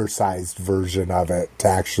oversized version of it to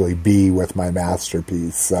actually be with my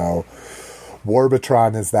Masterpiece. So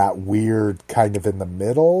Warbatron is that weird kind of in the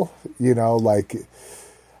middle, like...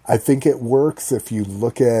 I think it works if you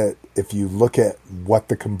look at what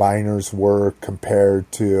the combiners were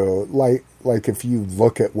compared to like if you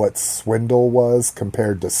look at what Swindle was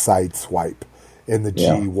compared to Sideswipe in the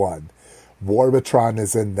G1. Warbatron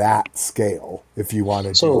is in that scale if you want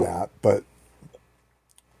to do that, but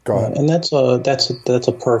go ahead. And that's a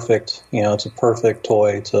perfect it's a perfect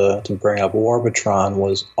toy to bring up. Warbatron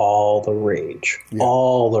was all the rage. Yeah.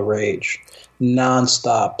 All the rage.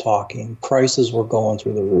 Non-stop talking. Prices were going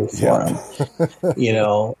through the roof for him,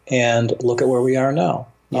 and look at where we are now,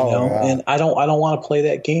 and I don't want to play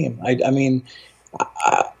that game. I mean,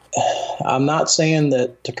 I'm not saying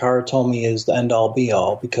that Takara Tomy is the end all be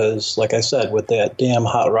all, because like I said, with that damn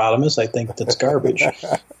Hot Rodimus, I think that's garbage,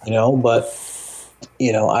 but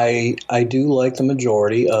I do like the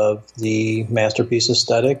majority of the Masterpiece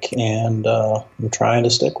aesthetic, and I'm trying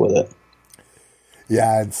to stick with it.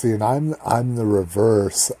 Yeah, and see, and I'm the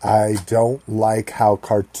reverse. I don't like how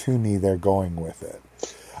cartoony they're going with it.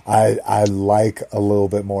 I like a little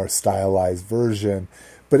bit more stylized version.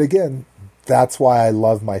 But again, that's why I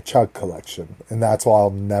love my Chug collection. And that's why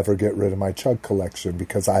I'll never get rid of my Chug collection,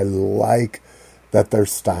 because I like that they're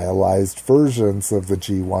stylized versions of the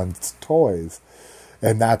G1's toys.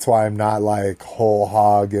 And that's why I'm not like whole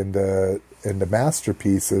hog into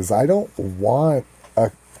masterpieces. I don't want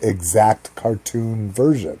a exact cartoon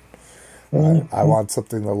version. I want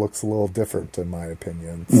something that looks a little different, in my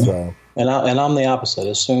opinion. So, and I'm the opposite.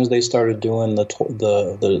 As soon as they started doing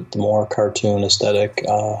the more cartoon aesthetic,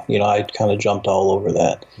 I kind of jumped all over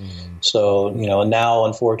that. So, now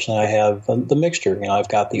unfortunately I have the mixture. I've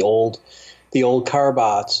got the old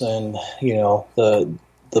Carbots and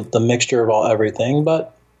the mixture of everything,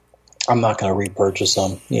 but I'm not going to repurchase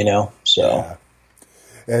them. So. Yeah.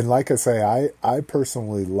 And like I say, I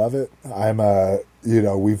personally love it.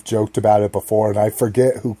 We've joked about it before, and I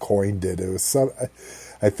forget who coined it. It was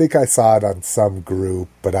I think I saw it on some group,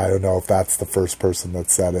 but I don't know if that's the first person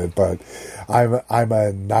that said it. But I'm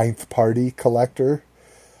a ninth party collector.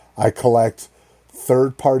 I collect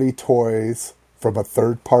third party toys from a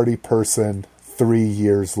third party person 3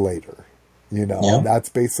 years later. And that's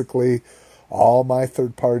basically all my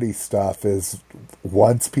third party stuff is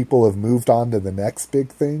once people have moved on to the next big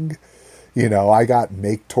thing. I got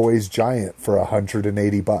Make Toys Giant for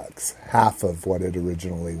 $180, half of what it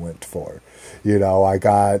originally went for. I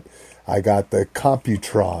got the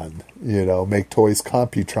Computron, Make Toys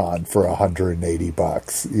Computron for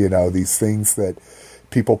 $180. These things that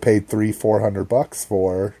people paid $300-$400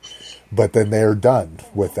 for, but then they're done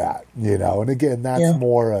with that. And again, that's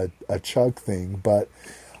more a chug thing, but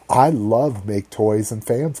I love Make Toys and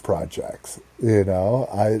Fans projects.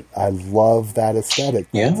 I love that aesthetic.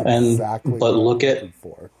 Yeah, That's but look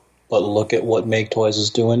at what Make Toys is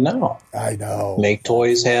doing now. I know. Make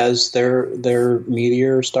Toys has their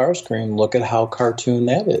Meteor Starscream. Look at how cartoon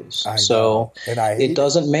that is. So it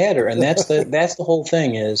doesn't matter, and that's the whole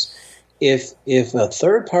thing is if a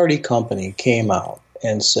third party company came out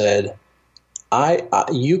and said,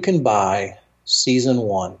 you can buy season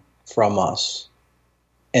 1 from us.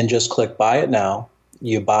 And just click buy it now.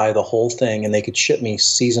 You buy the whole thing, and they could ship me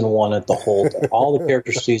season 1 at all the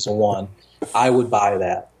characters season 1. I would buy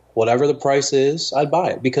that. Whatever the price is, I'd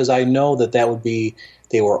buy it because I know that would be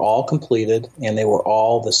they were all completed and they were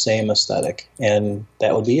all the same aesthetic, and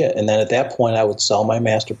that would be it. And then at that point, I would sell my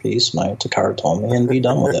masterpiece, my Takara Tomy, and be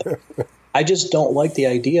done with it. I just don't like the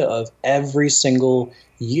idea of every single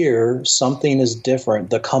year something is different.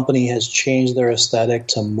 The company has changed their aesthetic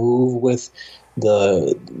to move with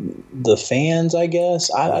the fans, I guess.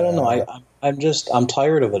 I don't know. I'm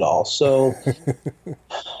tired of it all. So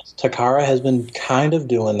Takara has been kind of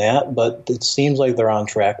doing that, but it seems like they're on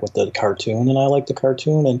track with the cartoon, and I like the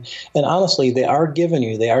cartoon. And honestly, they are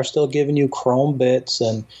still giving you chrome bits,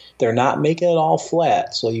 and they're not making it all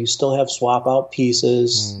flat. So you still have swap out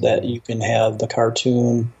pieces that you can have the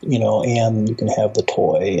cartoon, and you can have the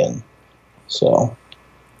toy, and so.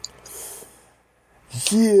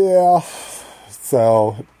 Yeah.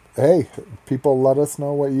 So, hey, people, let us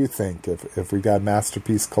know what you think. If we got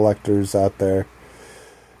masterpiece collectors out there,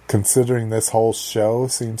 considering this whole show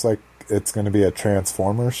seems like it's going to be a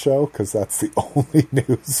Transformers show, because that's the only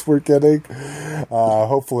news we're getting.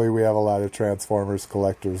 Hopefully we have a lot of Transformers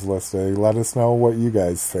collectors listening. Let us know what you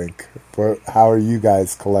guys think. How are you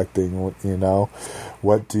guys collecting? What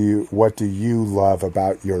do you love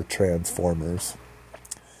about your Transformers?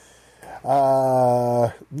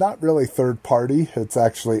 Not really third party. It's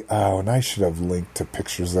actually, and I should have linked to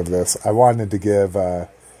pictures of this. I wanted to give Pixel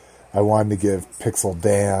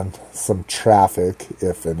Dan some traffic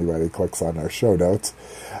if anybody clicks on our show notes.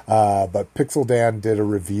 But Pixel Dan did a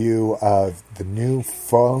review of the new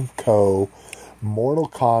Funko Mortal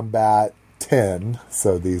Kombat 10.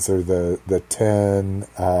 So these are the 10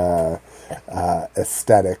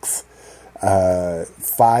 aesthetics.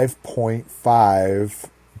 5.5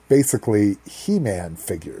 basically He-Man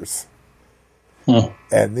figures.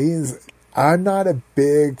 And these, I'm not a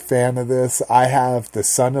big fan of this. I have the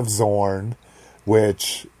Son of Zorn,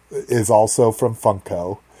 which is also from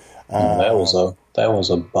Funko. That was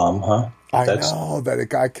a bum, huh? I know that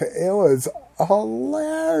it was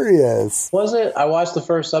hilarious. Was it? I watched the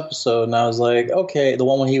first episode and I was like, okay, the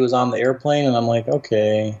one when he was on the airplane, and I'm like,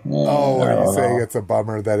 okay. Are you saying it's a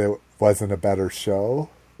bummer that it wasn't a better show?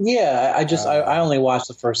 Yeah, I only watched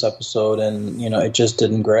the first episode, and it just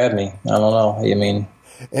didn't grab me. I don't know. I mean,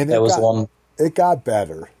 and that was the one. It got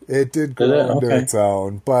better. It did grow into its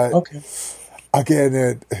own, but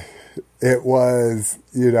again, it was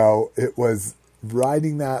it was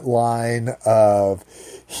riding that line of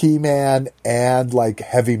He-Man and like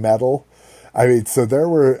heavy metal. I mean, so there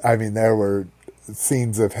were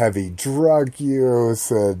scenes of heavy drug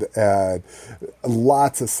use and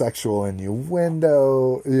lots of sexual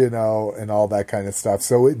innuendo, and all that kind of stuff.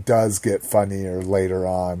 So it does get funnier later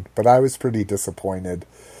on, but I was pretty disappointed.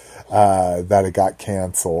 that it got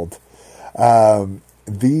canceled.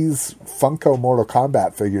 These Funko Mortal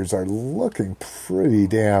Kombat figures are looking pretty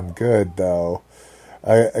damn good, though.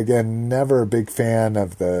 Again, never a big fan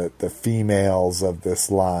of the females of this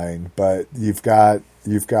line, but you've got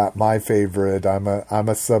my favorite. I'm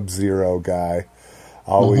a Sub-Zero guy,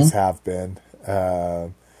 always have been.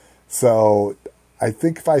 So I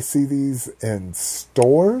think if I see these in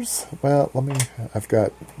stores, well, I've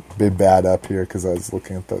got Big Bad up here because I was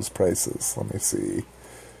looking at those prices. Let me see.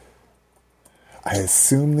 I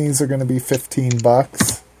assume these are going to be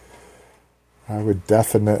 $15. I would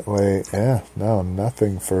definitely,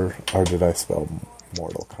 nothing for, or did I spell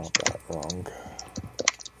Mortal Kombat wrong?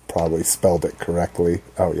 Probably spelled it correctly.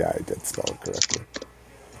 Oh yeah, I did spell it correctly.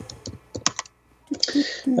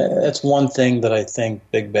 That's one thing that I think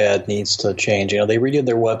Big Bad needs to change. They redid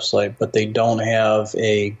their website, but they don't have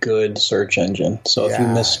a good search engine. So if you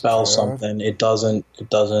misspell something, it doesn't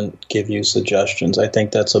give you suggestions. I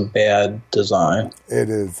think that's a bad design. It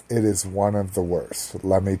is one of the worst.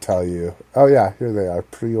 Let me tell you. Oh yeah, here they are.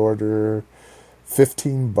 Pre-order,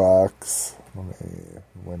 $15.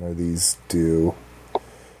 When are these due?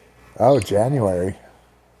 Oh, January.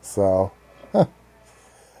 So,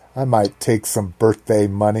 I might take some birthday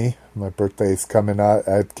money. My birthday's coming up.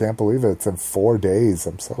 I can't believe it. It's in 4 days.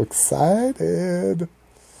 I'm so excited.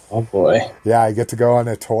 Oh, boy. Yeah, I get to go on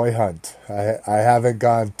a toy hunt. I haven't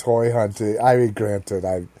gone toy hunting. I mean, granted,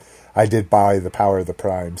 I did buy the Power of the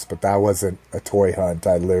Primes, but that wasn't a toy hunt.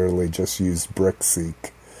 I literally just used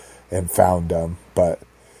BrickSeek and found them. But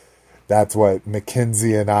that's what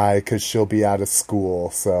Mackenzie and I, because she'll be out of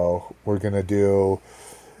school, so we're going to do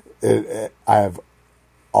it. I have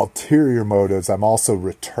ulterior motives. I'm also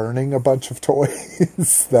returning a bunch of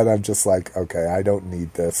toys that I'm just like, okay, I don't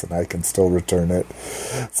need this and I can still return it.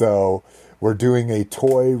 So we're doing a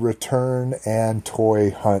toy return and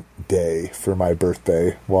toy hunt day for my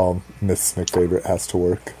birthday while Miss McFavorite has to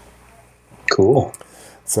work. Cool.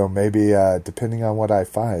 So maybe, depending on what I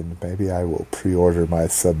find, maybe I will pre-order my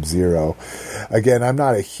Sub-Zero. Again, I'm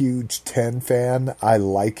not a huge 10 fan. I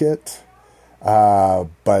like it.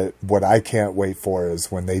 But what I can't wait for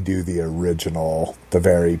is when they do the original, the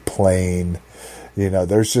very plain,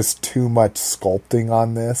 there's just too much sculpting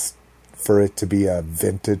on this for it to be a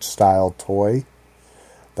vintage style toy.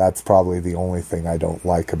 That's probably the only thing I don't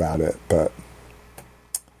like about it, but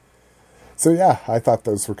so yeah, I thought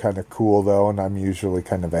those were kind of cool though, and I'm usually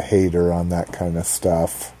kind of a hater on that kind of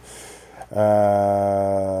stuff.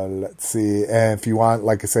 Let's see. And if you want,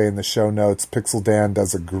 like I say in the show notes, Pixel Dan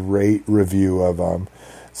does a great review of them.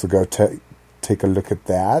 So go take a look at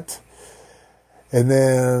that. And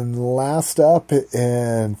then last up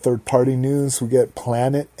in third-party news, we get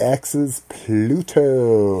Planet X's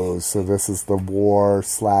Pluto. So this is the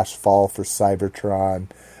war/fall for Cybertron,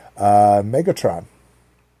 Megatron.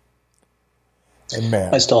 And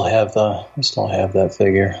man, I still have that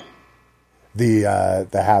figure. The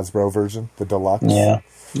Hasbro version, the deluxe.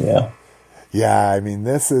 Yeah. I mean,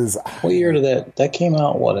 this is. What year did that came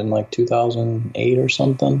out? What, in like 2008 or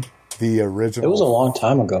something? The original. It was a long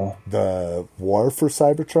time ago. The War for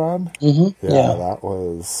Cybertron. Mm-hmm. Yeah, that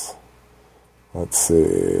was. Let's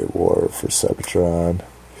see, War for Cybertron.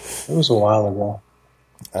 It was a while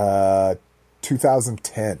ago.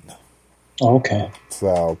 2010. Okay.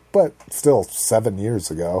 So, but still 7 years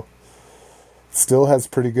ago. Still has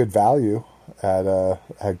pretty good value at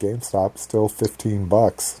GameStop. Still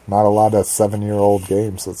 $15. Not a lot of 7-year-old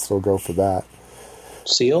games that still go for that.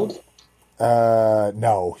 Sealed?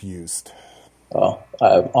 No, used. Oh,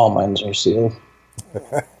 all mine are sealed.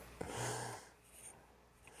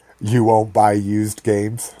 You won't buy used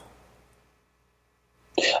games?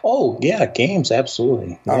 Oh, yeah, games,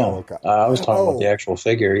 absolutely. Yeah. Oh, okay. I was talking about the actual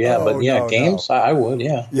figure, games, no. I would,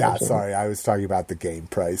 yeah. Yeah, absolutely. Sorry, I was talking about the game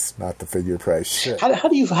price, not the figure price. Shit. How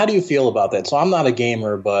do you feel about that? So I'm not a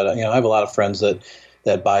gamer, but I have a lot of friends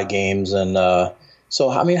that buy games, and so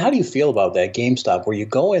I mean, how do you feel about that GameStop where you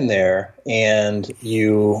go in there and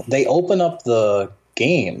they open up the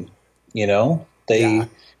game,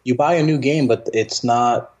 you buy a new game, but it's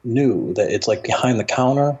not new. That it's like behind the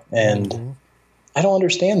counter, and I don't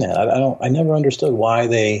understand that. I never understood why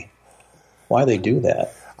they do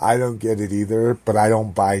that. I don't get it either, but I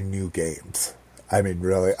don't buy new games. I mean,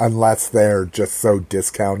 really, unless they're just so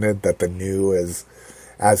discounted that the new is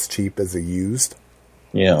as cheap as a used.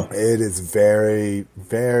 Yeah. It is very,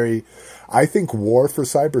 very... I think War for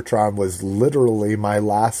Cybertron was literally my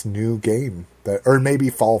last new game. Or maybe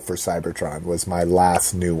Fall for Cybertron was my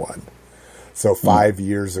last new one. So 5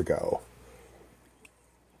 years ago.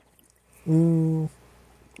 Maybe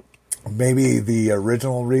the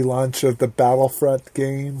original relaunch of the Battlefront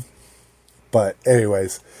game. But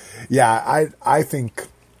anyways, yeah, I think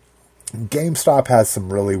GameStop has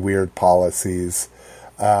some really weird policies.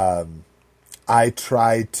 I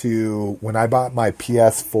tried to, when I bought my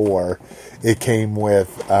PS4, it came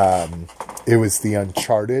with, it was the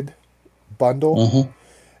Uncharted bundle. Mm-hmm.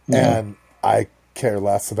 Yeah. And I care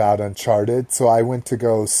less about Uncharted. So I went to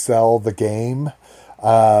go sell the game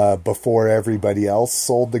before everybody else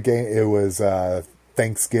sold the game. It was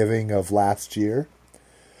Thanksgiving of last year.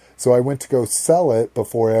 So I went to go sell it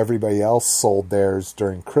before everybody else sold theirs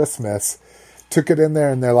during Christmas. Took it in there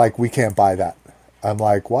and they're like, we can't buy that. I'm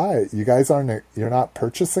like, why? You guys you're not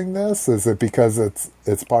purchasing this? Is it because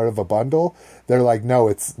it's part of a bundle? They're like, no,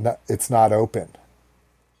 it's not open.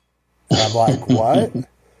 And I'm like, what?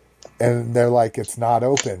 And they're like, it's not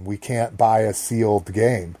open. We can't buy a sealed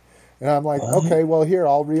game. And I'm like, okay, well, here,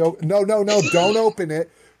 I'll reopen. No, don't open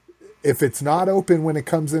it. If it's not open when it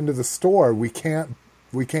comes into the store, we can't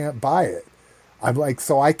buy it. I'm like,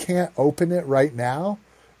 so I can't open it right now?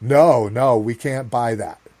 No, we can't buy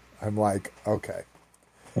that. I'm like, okay.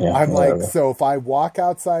 Yeah, I'm whatever. Like, so if I walk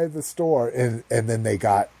outside the store and then they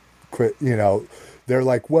got quit, they're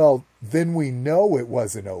like, well, then we know it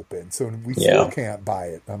wasn't open, so we still can't buy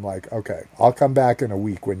it. I'm like, okay, I'll come back in a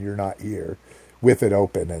week when you're not here with it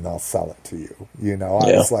open and I'll sell it to you.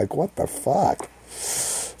 I was like, what the fuck?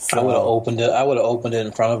 So, I would have opened it. I would have opened it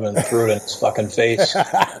in front of him and threw it in his fucking face.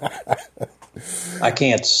 I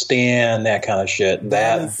can't stand that kind of shit.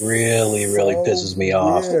 That really, really pisses me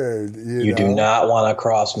off. You do not want to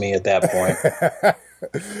cross me at that point.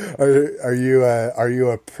 Are you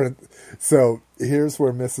a print? So here's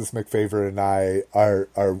where Mrs. McFavorite and I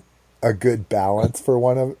are a good balance for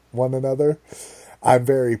one another. I'm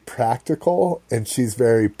very practical and she's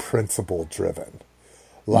very principle driven.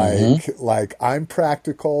 Like I'm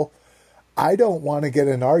practical. I don't want to get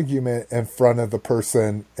an argument in front of the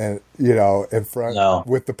person and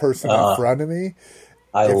with the person in front of me.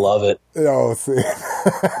 I love it. Oh, see.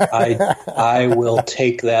 I will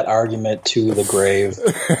take that argument to the grave.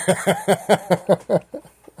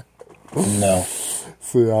 No.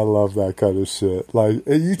 See, I love that kind of shit. Like,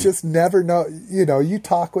 you just never know. You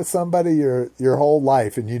talk with somebody your whole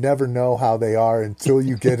life, and you never know how they are until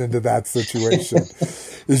you get into that situation.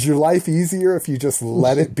 Is your life easier if you just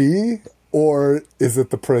let it be, or is it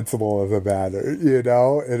the principle of the matter?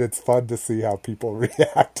 And it's fun to see how people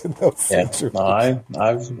react in those situations. No,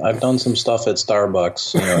 I've done some stuff at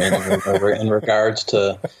Starbucks, in regards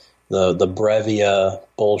to the Brevia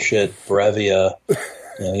bullshit. Brevia.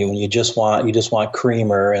 When you just want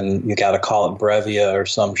creamer and you got to call it Brevia or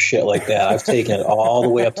some shit like that. I've taken it all the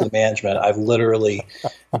way up to the management. I've literally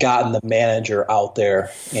gotten the manager out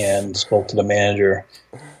there and spoke to the manager.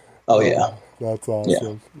 Oh yeah, that's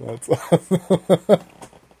awesome. Yeah. That's awesome.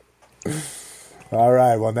 All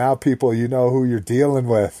right, well now people, you know who you're dealing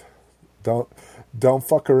with. Don't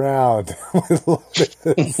fuck around with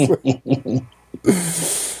this.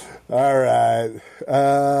 All right.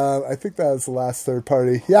 I think that was the last third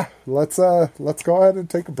party. Yeah, let's go ahead and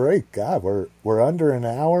take a break. God, we're under an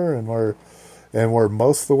hour and we're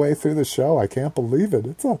most of the way through the show. I can't believe it.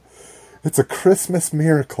 It's a Christmas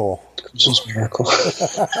miracle. Christmas miracle.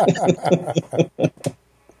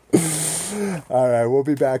 All right, we'll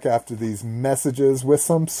be back after these messages with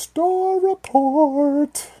some store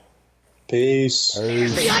report. Peace. The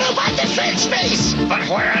Autobot defense base! But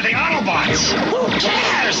where are the Autobots? Who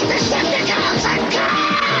cares? The Decepticons are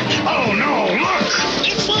gone! Oh no, look!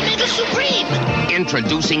 It's Omega Supreme!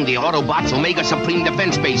 Introducing the Autobots Omega Supreme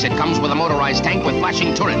Defense Base. It comes with a motorized tank with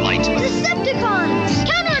flashing turret lights. Decepticons!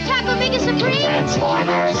 Counterattack Omega Supreme!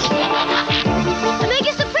 Transformers!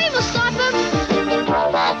 Omega Supreme will stop them!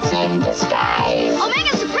 Robots in disguise!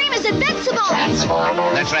 Omega Supreme is invincible!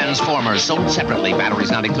 Transformers! The Transformers, sold separately,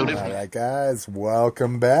 batteries not included. All right, guys,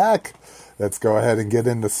 welcome back. Let's go ahead and get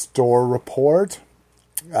into store report.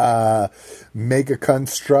 Mega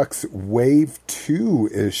Construx Wave 2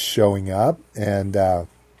 is showing up, and at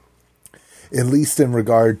least in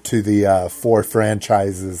regard to the 4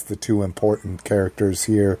 franchises, the 2 important characters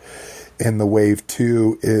here in the Wave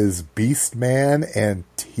 2 is Beastman and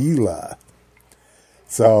Teela.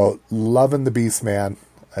 So, loving the Beastman.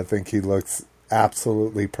 I think he looks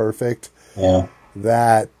absolutely perfect. Yeah.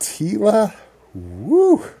 That Teela,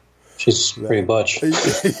 woo! She's pretty butch.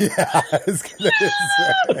 Yeah, I was gonna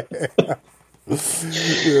say.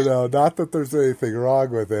 Not that there's anything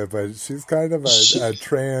wrong with it, but she's kind of a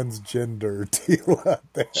transgender Teela.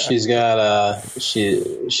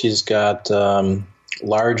 She's got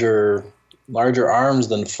larger arms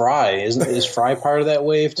than Fry. Is Fry part of that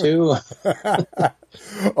wave too?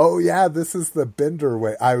 Oh yeah, this is the Bender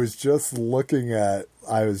wave. I was just looking at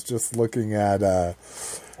I was just looking at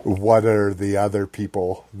what are the other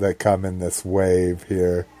people that come in this wave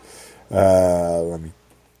here. Let me.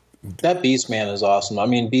 That Beastman is awesome. I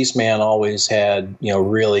mean, Beastman always had,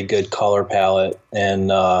 really good color palette, and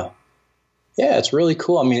yeah, it's really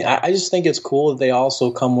cool. I mean, I just think it's cool that they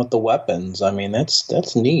also come with the weapons. I mean,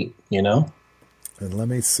 that's neat, And let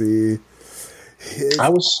me see. His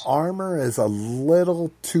armor is a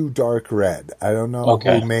little too dark red. I don't know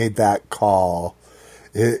who made that call.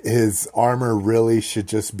 His armor really should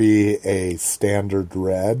just be a standard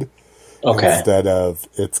red. Okay. Instead of,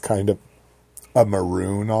 it's kind of a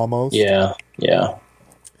maroon almost. Yeah, yeah.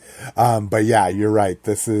 But yeah, you're right.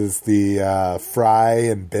 This is the Fry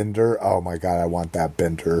and Bender. Oh my god, I want that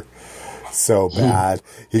Bender so bad.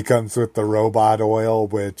 He comes with the robot oil,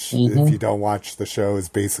 which if you don't watch the show is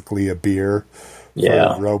basically a beer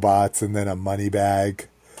for robots, and then a money bag.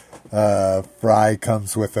 Fry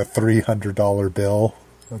comes with a $300 bill.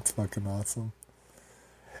 That's fucking awesome.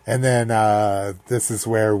 And then this is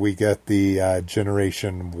where we get the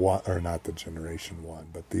Generation 1, or not the Generation 1,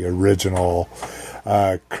 but the original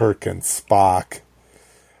Kirk and Spock.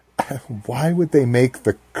 Why would they make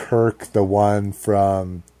the Kirk the one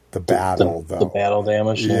from the battle, though? The battle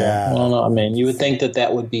damage? Yeah. I don't know. I mean, you would think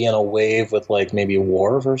that would be in a wave with, like, maybe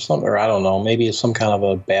Worf or something, or I don't know, maybe some kind of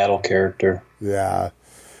a battle character. Yeah,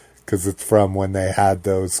 because it's from when they had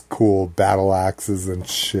those cool battle axes and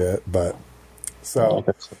shit, but... So, like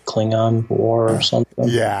a Klingon war or something.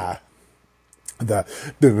 Yeah. I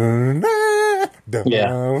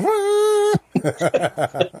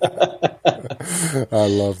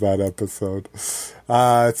love that episode.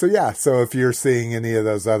 So if you're seeing any of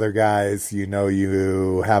those other guys,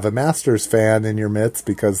 you have a Masters fan in your midst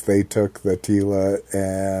because they took the Tila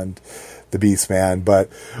and the Beastman. But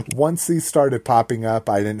once these started popping up,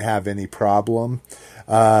 I didn't have any problem.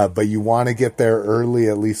 But you want to get there early,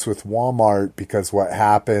 at least with Walmart, because what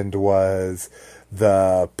happened was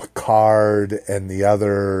the Picard and the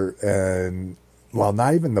other,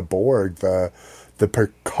 not even the Borg, the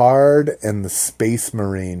Picard and the Space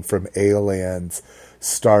Marine from Aliens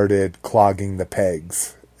started clogging the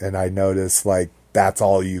pegs. And I noticed, that's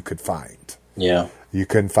all you could find. Yeah. You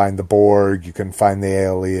couldn't find the Borg, you couldn't find the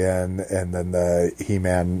Alien, and then the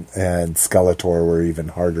He-Man and Skeletor were even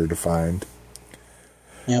harder to find.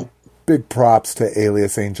 Yep. Big props to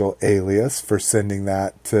AliasAngelAlias for sending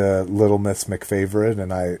that to Little Miss McFavorite,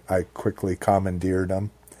 and I quickly commandeered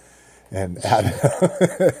them. And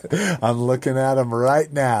I'm looking at them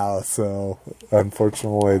right now, so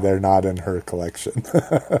unfortunately they're not in her collection.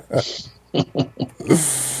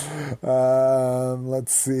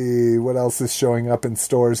 Let's see, what else is showing up in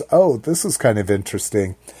stores? Oh, this is kind of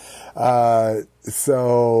interesting. The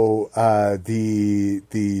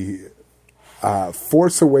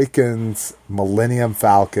Force Awakens Millennium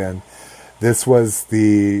Falcon. This was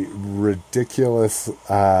the ridiculous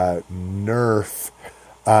Nerf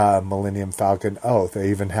Millennium Falcon. Oh,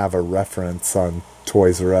 they even have a reference on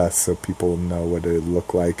Toys R Us so people know what it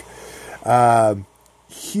looked like.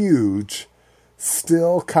 Huge.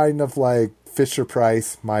 Still kind of like Fisher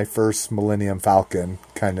Price, my first Millennium Falcon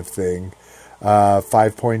kind of thing.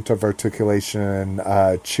 5-point of articulation,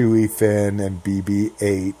 Chewie fin, and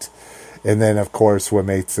BB-8. And then, of course, what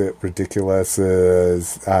makes it ridiculous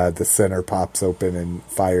is the center pops open and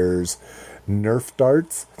fires Nerf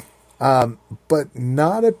darts. But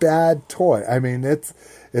not a bad toy. I mean, it's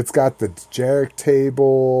got the Jarek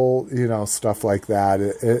table, stuff like that.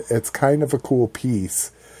 It's kind of a cool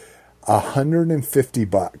piece.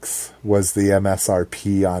 $150 was the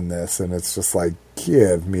MSRP on this, and it's just like,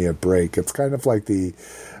 give me a break. It's kind of like the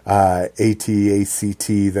AT-ACT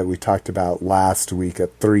that we talked about last week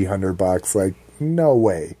at $300. Like, no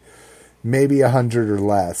way. Maybe $100 or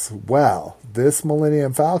less. Well, this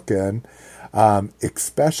Millennium Falcon,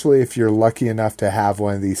 especially if you're lucky enough to have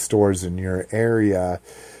one of these stores in your area,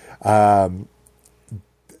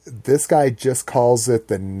 this guy just calls it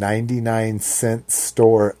the 99-cent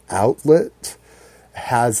store outlet.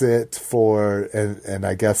 Has it for, and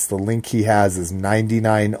I guess the link he has is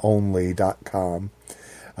 99only.com.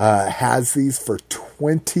 Has these for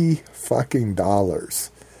 $20 fucking dollars.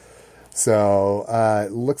 So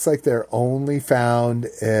it looks like they're only found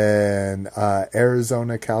in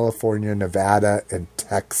Arizona, California, Nevada, and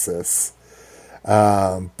Texas.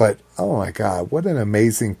 But oh my god, what an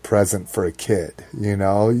amazing present for a kid, you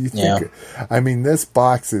think, I mean, this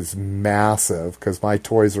box is massive because my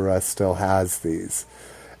Toys R Us still has these,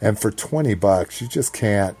 and for $20 you just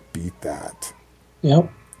can't beat that.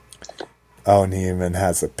 Yep. Oh, and he even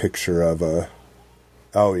has a picture of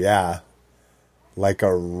like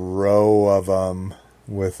a row of them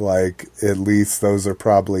with like at least those are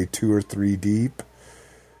probably 2 or 3 deep.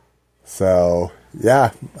 So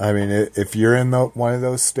yeah, I mean, if you're in one of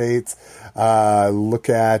those states, look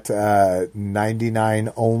at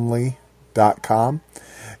 99only.com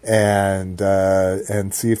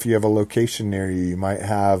and see if you have a location near you. You might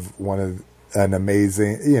have an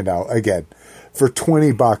amazing, again, for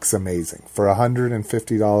 $20, amazing. For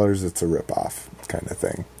 $150, it's a ripoff kind of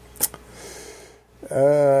thing.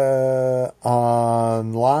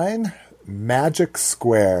 Online, Magic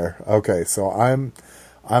Square. Okay, so I'm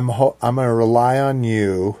gonna rely on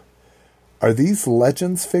you. Are these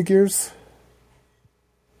Legends figures?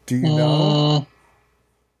 Do you know?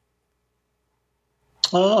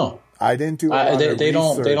 Oh, I didn't do. They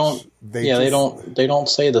don't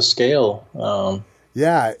say the scale.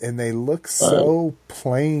 Yeah, and they look so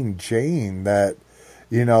plain Jane that,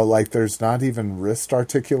 like there's not even wrist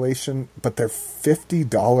articulation, but they're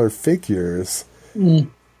 $50 figures. Mm.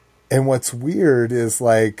 And what's weird is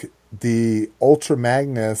like the Ultra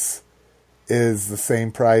Magnus is the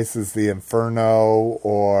same price as the Inferno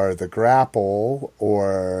or the Grapple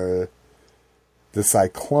or the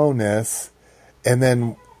Cyclonus. And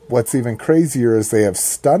then what's even crazier is they have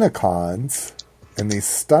Stunicons. And these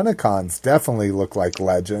Stunicons definitely look like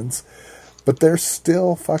Legends, but they're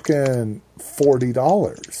still fucking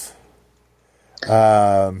 $40.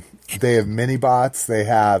 They have Mini-Bots, they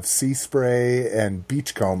have Sea Spray and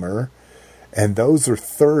Beachcomber, and those are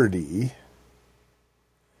 $30.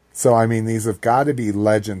 So, I mean, these have got to be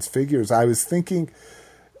Legends figures. I was thinking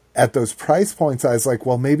at those price points, I was like,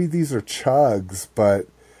 well, maybe these are Chugs, but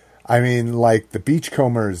I mean, like, the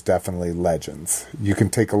Beachcomber is definitely Legends. You can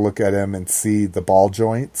take a look at him and see the ball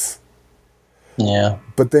joints. Yeah.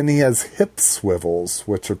 But then he has hip swivels,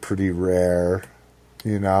 which are pretty rare,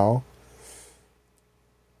 The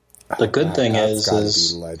good thing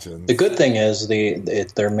is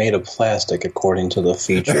they're made of plastic according to the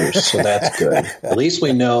features, so that's good. At least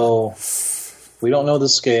we know. We don't know the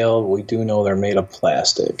scale, but we do know they're made of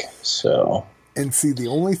plastic, so... And see, the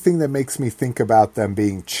only thing that makes me think about them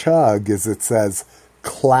being Chug is it says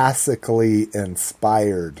classically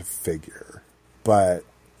inspired figure. But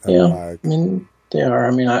I mean, they are.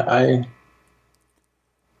 I mean, I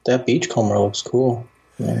that Beachcomber looks cool.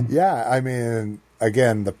 Yeah, I mean,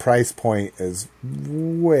 again, the price point is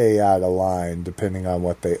way out of line depending on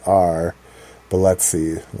what they are. But let's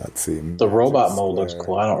see. The robot mode looks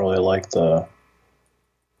cool. I don't really like the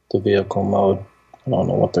vehicle mode. I don't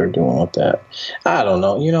know what they're doing with that. I don't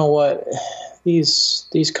know. You know what?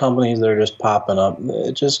 These companies that are just popping up,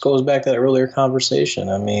 it just goes back to that earlier conversation.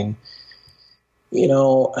 I mean,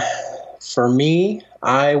 for me,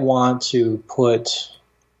 I want to put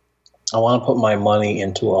my money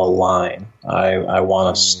into a line. I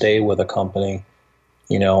want to stay with a company.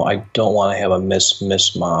 I don't want to have a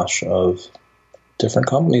mishmash of different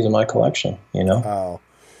companies in my collection. Oh.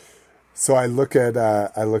 So I look at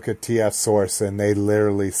TF Source and they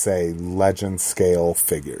literally say Legend scale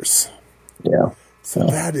figures. Yeah. So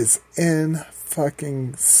that is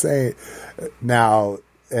insane. Now,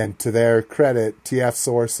 and to their credit, TF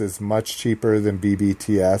Source is much cheaper than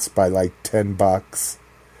BBTS by like $10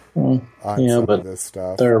 on some of this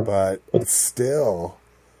stuff. But still,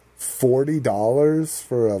 $40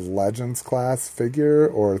 for a Legends class figure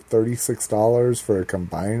or $36 for a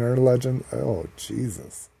Combiner Legend. Oh,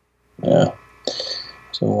 Jesus. Yeah,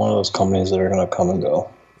 so one of those companies that are going to come and go.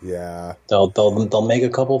 Yeah, they'll make a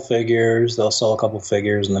couple figures, they'll sell a couple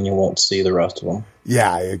figures, and then you won't see the rest of them.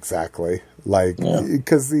 Yeah, exactly. Like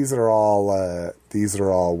because these are all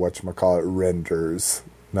whatchamacallit renders.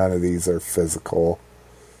 None of these are physical.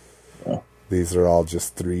 Yeah. These are all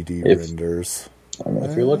just 3D renders. I mean,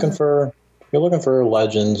 if you're looking for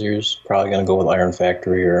Legends, you're just probably going to go with Iron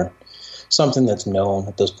Factory or something that's known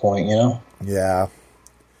at this point. Yeah.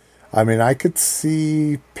 I mean, I could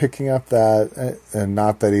see picking up that, and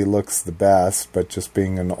not that he looks the best, but just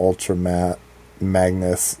being an Ultra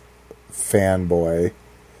Magnus fanboy,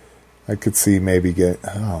 I could see maybe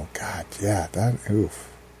oh, God, yeah,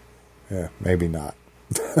 yeah, maybe not.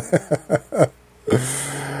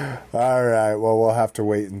 All right, well, we'll have to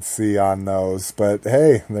wait and see on those, but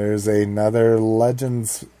hey, there's another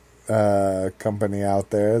Legends company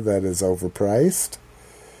out there that is overpriced.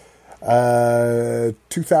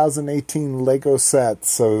 2018 Lego sets.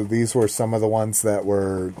 So these were some of the ones that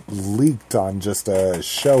were leaked on just a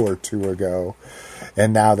show or two ago,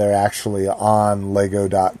 and now they're actually on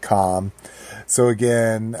Lego.com. So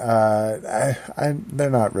again, they're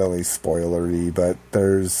not really spoilery, but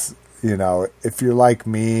there's, if you're like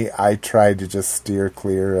me, I try to just steer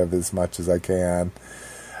clear of as much as I can.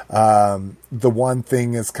 The one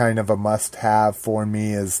thing is kind of a must-have for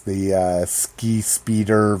me is the Ski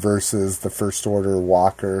Speeder versus the First Order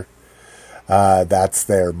Walker. That's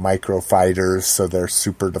their micro fighters, so they're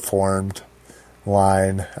super deformed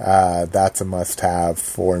line. That's a must-have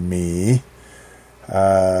for me. Who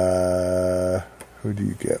do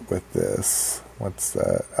you get with this? What's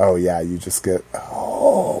that? Oh, yeah, you just get...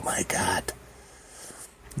 Oh, my God.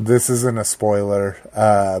 This isn't a spoiler,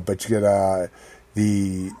 but you get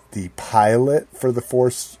the pilot for the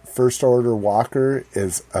First Order Walker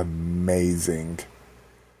is amazing.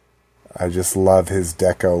 I just love his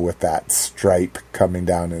deco with that stripe coming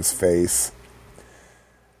down his face.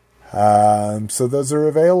 So those are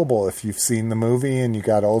available. If you've seen the movie and you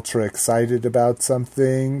got ultra excited about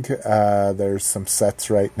something, there's some sets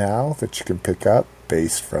right now that you can pick up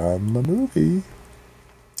based from the movie.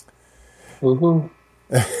 Woohoo.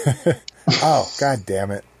 Oh, God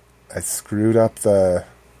damn it. I screwed up the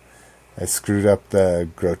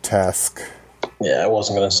grotesque. Yeah, I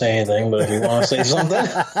wasn't going to say anything, but if you want to say something.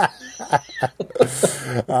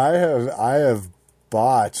 I have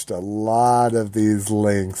botched a lot of these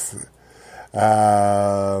links.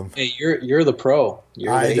 Hey, you're the pro.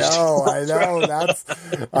 I know.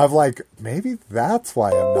 I'm like, maybe that's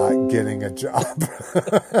why I'm not getting a job.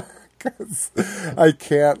 Because I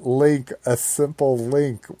can't link a simple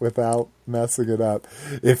link without messing it up.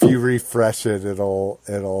 If you refresh it,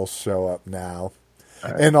 it'll show up now.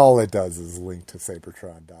 All right. And all it does is link to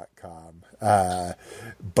Sabertron.com.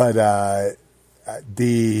 But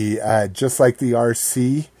just like the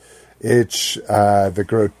RC, it's the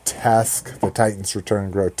Grotesque, the Titans Return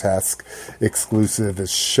Grotesque exclusive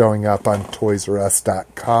is showing up on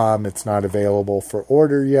ToysRUs.com. It's not available for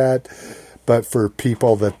order yet. But for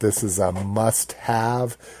people that this is a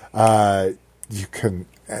must-have, you can...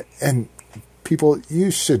 And people, you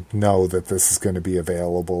should know that this is going to be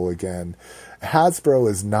available again. Hasbro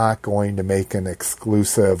is not going to make an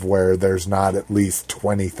exclusive where there's not at least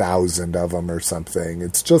 20,000 of them or something.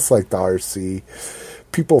 It's just like the RC.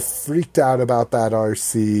 People freaked out about that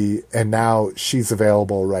RC, and now she's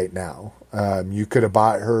available right now. You could have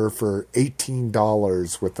bought her for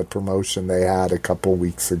 $18 with the promotion they had a couple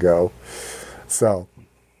weeks ago. So,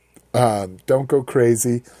 don't go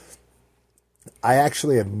crazy. I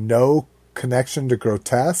actually have no connection to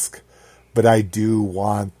Grotesque, but I do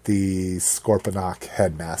want the Scorponok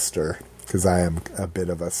Headmaster, because I am a bit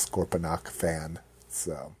of a Scorponok fan.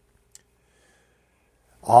 So,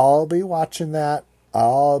 I'll be watching that.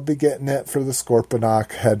 I'll be getting it for the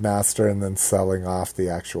Scorponok Headmaster and then selling off the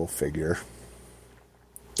actual figure.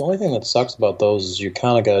 The only thing that sucks about those is you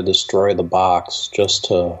kind of got to destroy the box just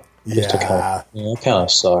to kind of, it kind of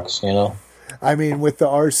sucks, I mean, with the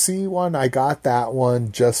RC one, I got that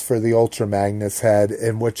one just for the Ultra Magnus head,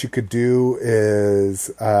 and what you could do is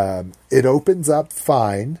it opens up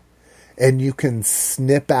fine, and you can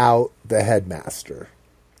snip out the Headmaster.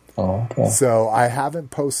 Oh, okay. So I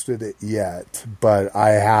haven't posted it yet, but I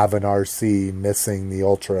have an RC missing the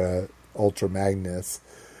Ultra Magnus,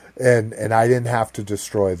 and I didn't have to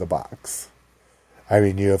destroy the box. I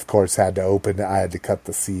mean, you of course had to open it. I had to cut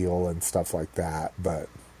the seal and stuff like that, but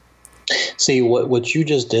see what you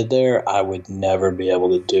just did there, I would never be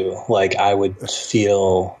able to do. Like, I would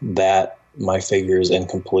feel that my figure is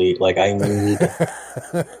incomplete. Like, I need,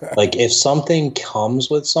 like, if something comes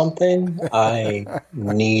with something, I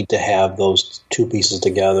need to have those two pieces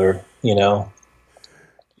together,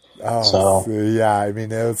 Oh, so yeah, I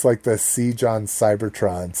mean, it was like the Siege on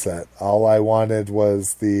Cybertron set. All I wanted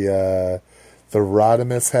was the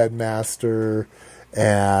Rodimus Headmaster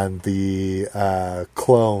and the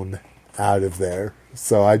clone out of there.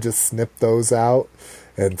 So I just snipped those out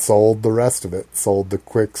and sold the rest of it. Sold the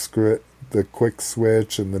quick switch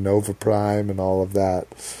and the Nova Prime and all of that,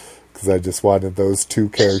 because I just wanted those two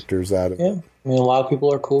characters out of it. Yeah, I mean, a lot of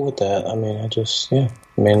people are cool with that. I mean,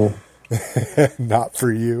 not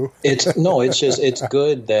for you. It's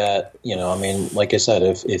good that, I mean, like I said,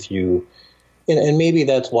 if you, and maybe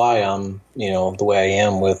that's why I'm, the way I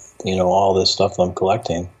am with, all this stuff I'm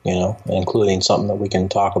collecting, including something that we can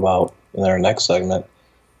talk about in our next segment.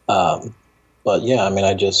 But yeah, I mean,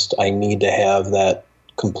 I need to have that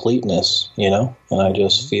completeness, and I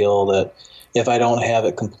just feel that if I don't have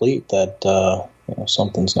it complete, that,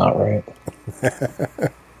 something's not right.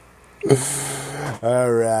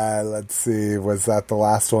 All right, let's see. Was that the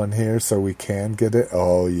last one here so we can get it?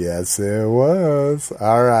 Oh, yes, it was.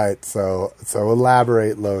 All right, so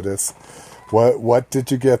elaborate, Lotus. What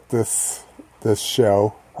did you get this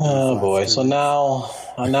show? Oh, boy. So now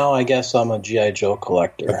I guess I'm a G.I. Joe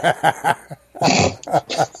collector.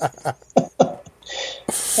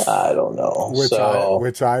 I don't know.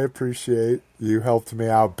 Which I appreciate. You helped me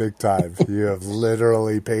out big time. You have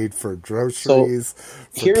literally paid for groceries.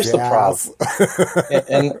 Here's gas. the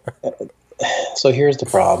problem. So here's the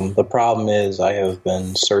problem. The problem is I have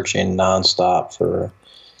been searching nonstop for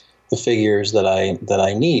the figures that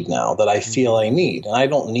I need now, that I feel I need. And I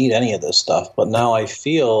don't need any of this stuff, but now I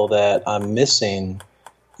feel that I'm missing,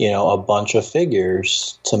 a bunch of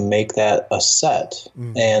figures to make that a set.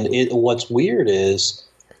 And what's weird is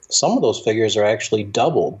some of those figures are actually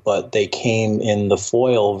doubled, but they came in the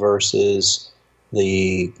foil versus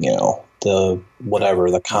the, the whatever,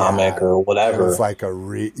 the comic or whatever. It's like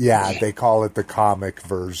they call it the comic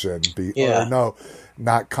version. Or no,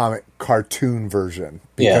 not comic, cartoon version,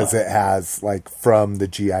 because it has like from the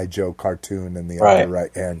G.I. Joe cartoon in the upper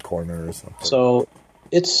right hand corner or something. So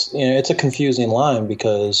it's a confusing line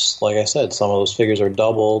because, like I said, some of those figures are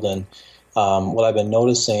doubled, and what I've been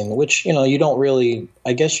noticing, which you don't really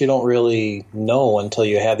know until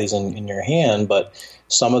you have these in your hand, but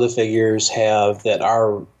some of the figures that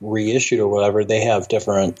are reissued or whatever, they have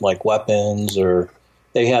different like weapons, or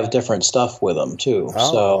they have different stuff with them too.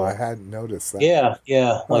 Oh, so I hadn't noticed that. Yeah.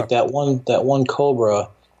 Huh. Like that one Cobra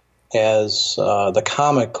has the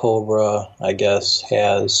comic Cobra, I guess,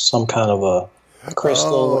 has some kind of a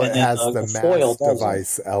crystal, and it has the mass foil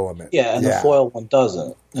device element. Yeah, and the foil one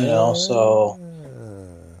doesn't. So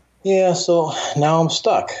so now I'm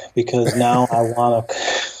stuck because now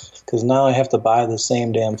now I have to buy the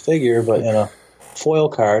same damn figure, but in a foil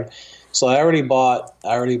card. So I already bought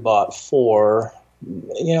 4,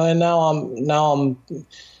 and now I'm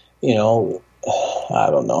I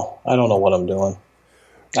don't know what I'm doing.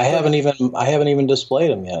 I haven't even displayed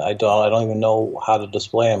them yet. I don't even know how to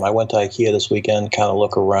display them. I went to IKEA this weekend, kind of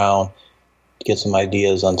look around, get some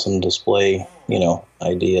ideas on some display,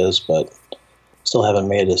 ideas, but still haven't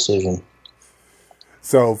made a decision.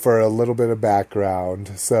 So for a little bit of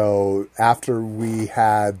background, so after we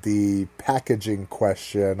had the packaging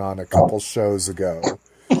question on a couple shows ago.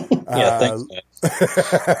 Thanks, man.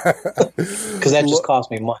 Because that just cost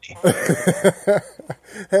me money.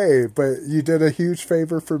 Hey, but you did a huge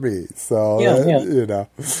favor for me, so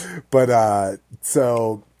But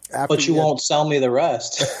so after, but you won't sell me the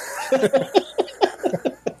rest.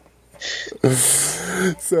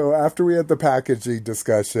 So after we had the packaging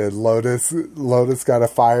discussion, Lotus got a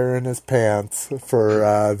fire in his pants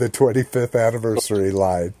for the 25th anniversary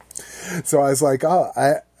line. So I was like,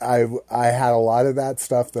 I had a lot of that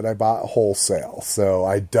stuff that I bought wholesale. So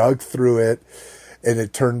I dug through it, and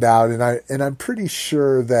it turned out, and I'm pretty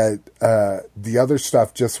sure that the other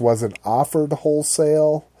stuff just wasn't offered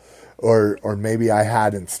wholesale, or maybe I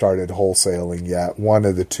hadn't started wholesaling yet. One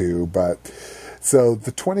of the two, but. So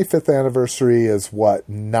the 25th anniversary is what,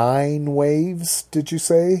 9 waves, did you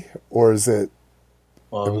say? Or is it...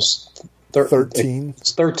 Well, it was 13?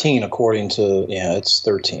 It's 13 according to... Yeah, it's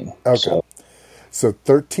 13. Okay. So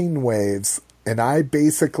 13 waves, and I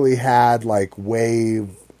basically had like wave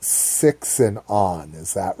 6 and on.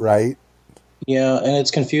 Is that right? Yeah, and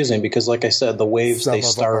it's confusing because, like I said, the waves, they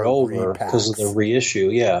start over because of the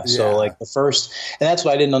reissue. Yeah, so like the first, and that's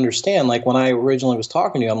what I didn't understand. Like when I originally was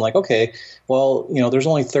talking to you, I'm like, okay, well, there's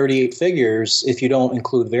only 38 figures if you don't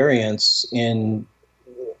include variants in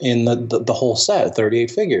the whole set,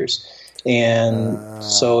 38 figures. And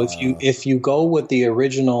so if you go with the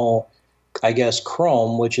original, I guess,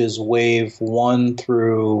 Chrome, which is wave 1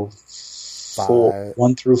 through 4,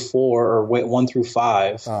 1 through 4, or 1 through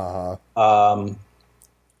 5.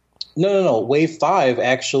 No. Wave 5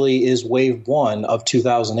 actually is wave 1 of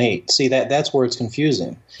 2008. See, that's where it's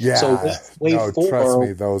confusing. Yeah. So wave 4. Trust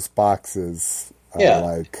me, those boxes.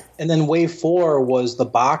 And then wave 4 was the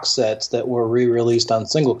box sets that were re-released on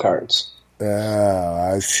single cards.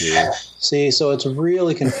 Oh, I see. See, so it's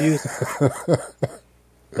really confusing.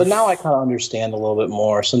 But now I kind of understand a little bit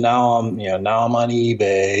more. So now I'm on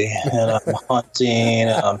eBay and I'm hunting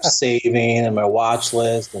and I'm saving and my watch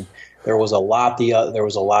list. And there was a lot the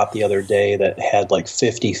other day that had like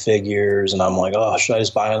 50 figures, and I'm like, oh, should I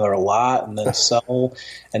just buy another lot and then sell?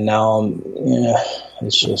 And now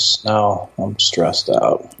it's just now I'm stressed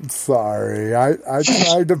out. Sorry, I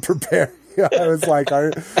tried to prepare. I was like,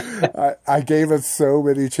 I gave it so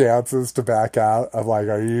many chances to back out. I'm like,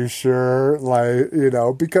 are you sure? Like,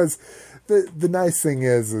 because the nice thing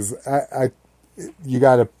is you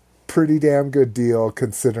got to pretty damn good deal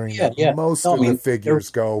considering that most of the figures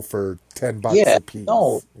go for $10 a piece.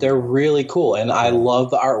 No, they're really cool, and I love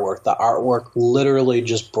the artwork. The artwork literally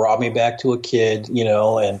just brought me back to a kid,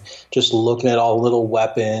 and just looking at all the little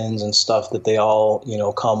weapons and stuff that they all,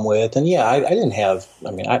 come with. And I didn't have.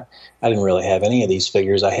 I didn't really have any of these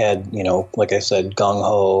figures. I had, like I said, Gung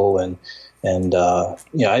Ho and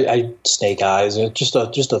I Snake Eyes, and just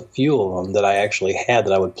a few of them that I actually had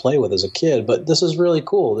that I would play with as a kid. But this is really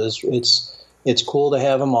cool. It's cool to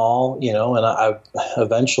have them all, and I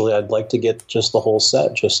eventually I'd like to get just the whole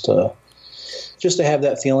set just to have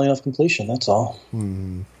that feeling of completion. That's all.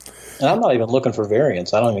 Mm-hmm. And I'm not even looking for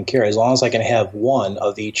variants. I don't even care as long as I can have one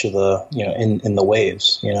of each of the in the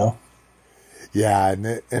waves. Yeah,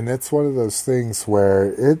 and it's one of those things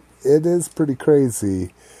where it is pretty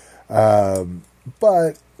crazy.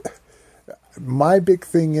 But my big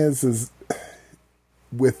thing is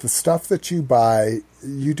with the stuff that you buy,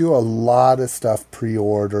 you do a lot of stuff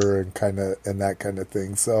pre-order and that kind of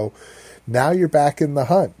thing. So now you're back in the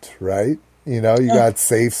hunt, right? You got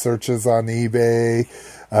safe searches on eBay.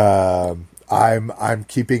 I'm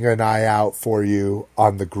keeping an eye out for you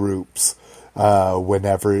on the groups.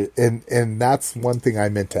 Whenever, and that's one thing I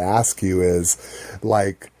meant to ask you is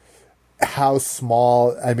like, how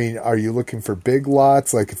small, are you looking for big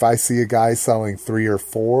lots? Like if I see a guy selling 3 or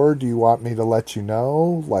 4, do you want me to let you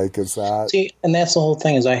know? Like, is that... See, and that's the whole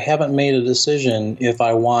thing is I haven't made a decision if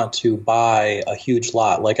I want to buy a huge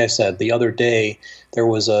lot. Like I said, the other day, there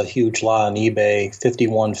was a huge lot on eBay,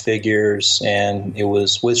 51 figures, and it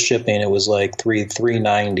was with shipping. It was like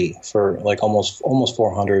 $390 for like almost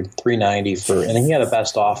 400, $390 for, and he had a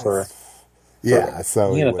best offer.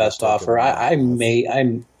 So he had a best offer.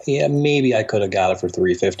 Maybe I could have got it for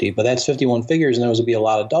 $350, but that's 51 figures, and there would be a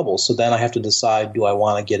lot of doubles. So then I have to decide: do I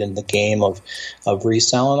want to get in the game of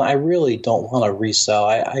reselling? I really don't want to resell.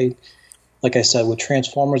 I like I said, with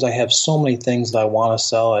Transformers, I have so many things that I want to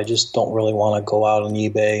sell. I just don't really want to go out on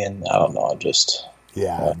eBay and I don't know, and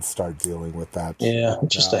start dealing with that. Yeah,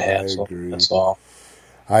 just a hassle. That's all.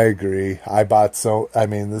 I agree. This is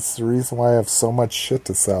the reason why I have so much shit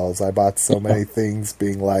to sell is I bought so many things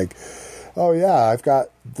being like, oh yeah,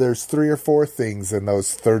 there's 3 or 4 things in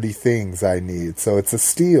those 30 things I need. So it's a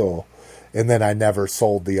steal. And then I never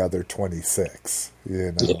sold the other 26,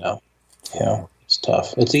 Yeah. It's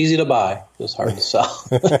tough. It's easy to buy. It's hard to sell.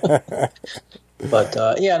 But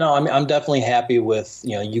I'm definitely happy with,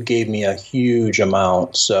 you gave me a huge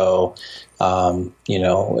amount. So,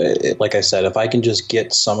 like I said, if I can just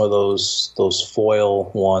get some of those foil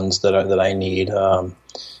ones that I need, I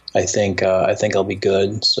think I'll be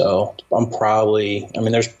good. So I'm probably,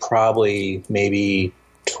 there's probably maybe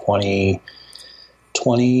 25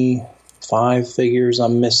 figures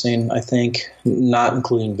I'm missing, I think, not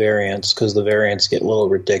including variants, because the variants get a little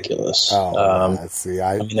ridiculous.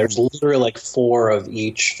 There's literally like 4 of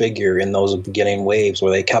each figure in those beginning waves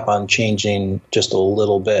where they kept on changing just a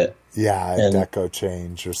little bit. Yeah, a deco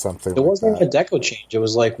change or something. It wasn't even a deco change. It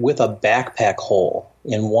was like with a backpack hole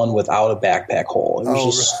and one without a backpack hole. It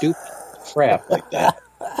was just stupid crap like that.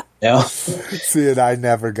 See, and I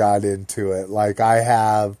never got into it. I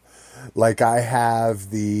have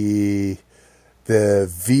the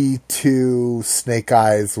V2 Snake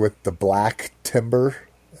Eyes with the black timber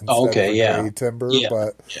instead of the gray timber,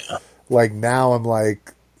 but now I'm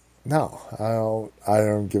like, no, I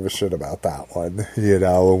don't give a shit about that one.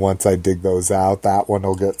 And once I dig those out, that one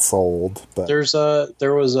will get sold. But there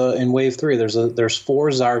was in Wave 3. There's 4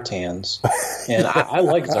 Zartans, and I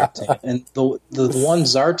like Zartan. And the one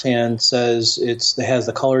Zartan says it has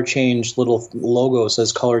the color change little logo,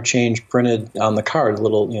 says color change printed on the card,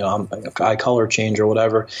 little eye color change or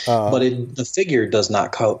whatever. But the figure does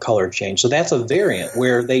not color change. So that's a variant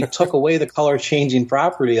where they took away the color changing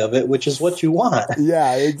property of it, which is what you want.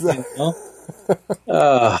 Yeah, exactly.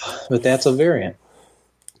 But that's a variant.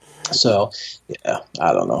 So,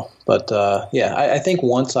 I don't know. But, I think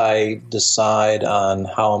once I decide on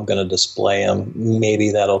how I'm going to display them,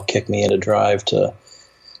 maybe that'll kick me into drive to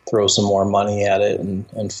throw some more money at it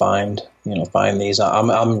and find these.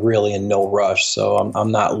 I'm really in no rush, so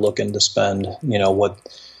I'm not looking to spend,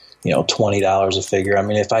 $20 a figure.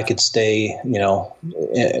 If I could stay,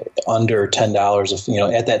 under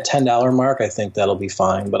 $10, at that $10 mark, I think that'll be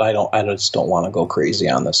fine. But I just don't want to go crazy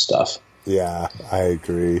on this stuff. Yeah, I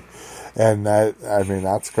agree. And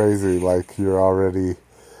that's crazy. Like you're already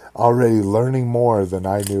learning more than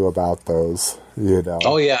I knew about those,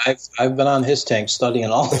 Oh yeah. I've been on his tank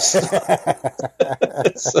studying all this stuff.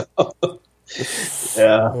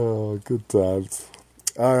 Yeah. Oh, good times.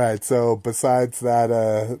 All right, so besides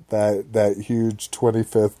that huge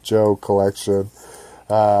 25th Joe collection,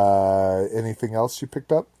 Anything else you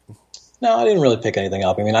picked up? No, I didn't really pick anything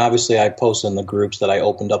up. I mean, obviously, I posted in the groups that I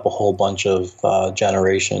opened up a whole bunch of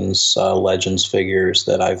Generations Legends figures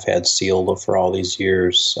that I've had sealed for all these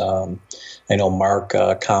years. I know Mark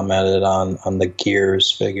commented on the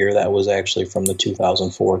Gears figure. That was actually from the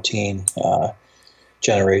 2014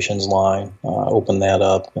 Generations line. Opened that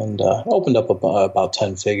up and opened up about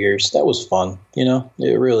 10 figures. That was fun. You know,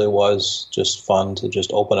 it really was just fun to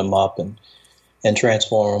just open them up and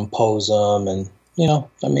transform them, pose them, and, you know,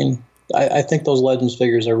 I mean, I think those Legends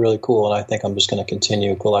figures are really cool, and I think I'm just going to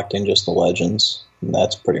continue collecting just the Legends. And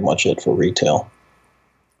that's pretty much it for retail.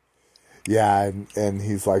 Yeah, and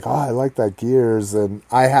he's like, oh, I like that Gears, and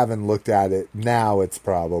I haven't looked at it. Now it's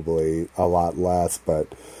probably a lot less, but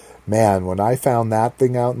man, when I found that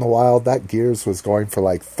thing out in the wild, that Gears was going for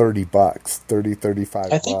like $30,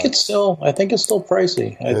 $35. I think it's still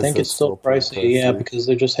pricey. I think it's still pricey, yeah, because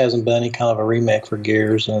there just hasn't been any kind of a remake for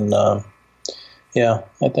Gears, and yeah,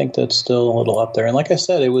 I think that's still a little up there. And like I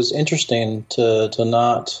said, it was interesting to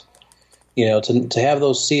not, you know, to have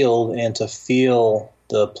those sealed and to feel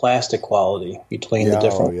the plastic quality between the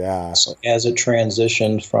different. Yeah. So as it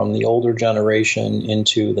transitioned from the older generation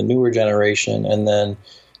into the newer generation, and then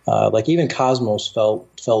like even Cosmos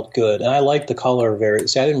felt good, and I like the color variant.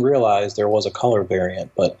 See, I didn't realize there was a color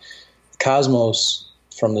variant, but Cosmos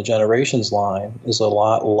from the Generations line is a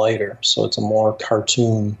lot lighter, so it's a more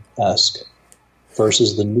cartoon-esque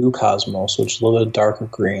versus the new Cosmos, which is a little bit darker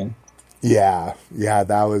green. Yeah,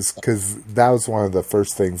 that was one of the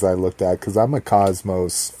first things I looked at, because I'm a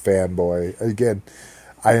Cosmos fanboy. Again,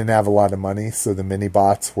 I didn't have a lot of money, so the mini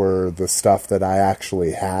bots were the stuff that I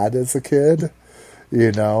actually had as a kid,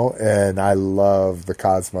 you know, and I love the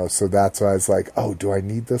Cosmos, so that's why I was like, oh, do I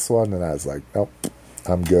need this one? And I was like, nope,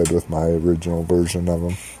 I'm good with my original version of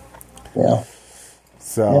them. Yeah.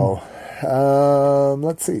 So,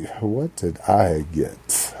 let's see, what did I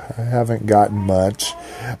get? I haven't gotten much.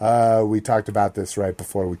 We talked about this right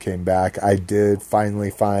before we came back. I did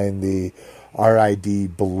finally find the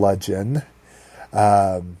RID Bludgeon.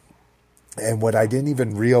 And what I didn't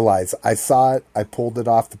even realize, I saw it, I pulled it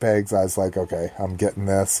off the pegs, I was like, okay, I'm getting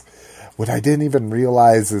this. What I didn't even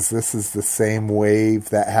realize is this is the same wave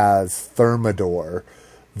that has Thermidor,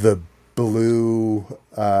 the blue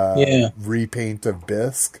repaint of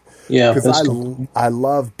Bisque. Yeah, because I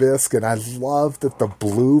love Bisque, and I love that the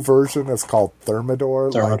blue version is called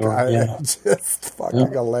Thermidor. It's just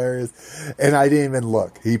fucking hilarious. And I didn't even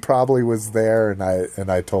look. He probably was there, and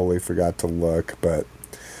I totally forgot to look. But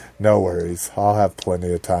no worries. I'll have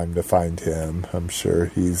plenty of time to find him. I'm sure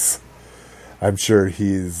he's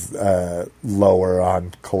lower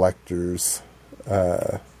on collectors'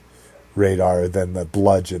 radar than the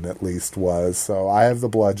Bludgeon at least was. So I have the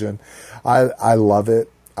Bludgeon. I love it.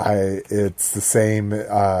 It's the same.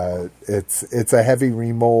 It's a heavy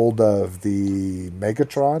remold of the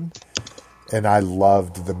Megatron, and I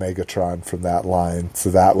loved the Megatron from that line. So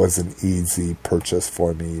that was an easy purchase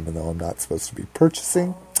for me, even though I'm not supposed to be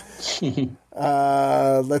purchasing.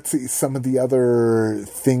 Let's see some of the other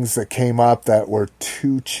things that came up that were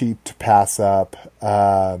too cheap to pass up.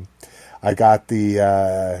 I got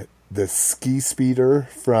the Ski Speeder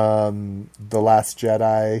from The Last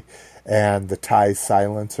Jedi, and the TIE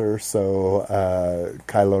silencer, so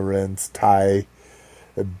Kylo Ren's TIE,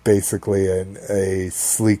 basically a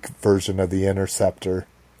sleek version of the Interceptor.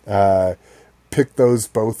 Picked those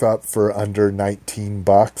both up for under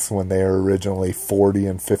 $19 when they were originally $40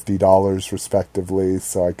 and $50 respectively,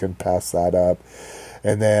 so I can pass that up.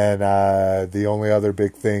 And then the only other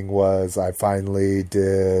big thing was I finally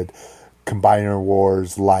did Combiner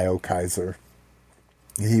Wars Lio Kaiser.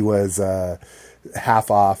 He was half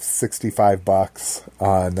off, $65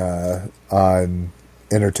 on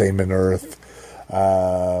Entertainment Earth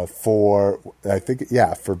for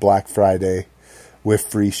Black Friday with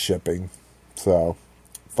free shipping. So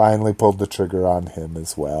finally pulled the trigger on him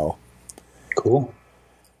as well. Cool.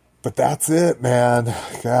 But that's it, man.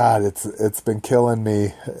 God, it's been killing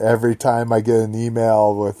me every time I get an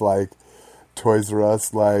email with like Toys R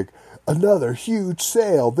Us like, another huge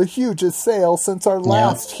sale, the hugest sale since our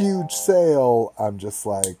last huge sale. I'm just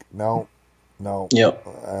like, no. Yep.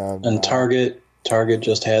 And Target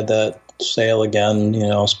just had that sale again. You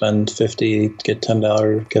know, spend $50, get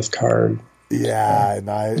 $10 gift card. Yeah, and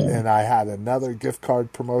I had another gift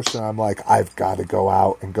card promotion. I'm like, I've got to go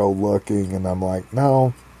out and go looking, and I'm like,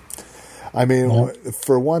 no. I mean,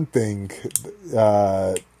 for one thing,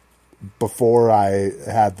 before I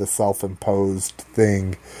had the self-imposed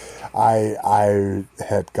thing, I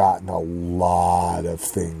had gotten a lot of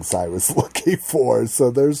things I was looking for,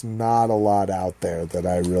 so there's not a lot out there that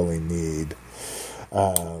I really need.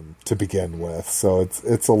 to begin with. So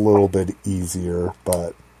it's a little bit easier,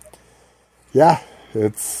 but yeah,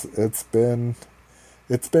 it's been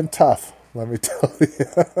tough. Let me tell you.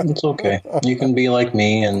 It's okay. You can be like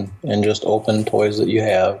me and just open toys that you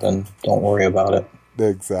have and don't worry about it.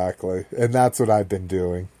 Exactly. And that's what I've been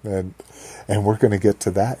doing. And we're going to get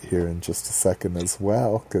to that here in just a second as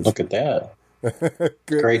well. Look at that.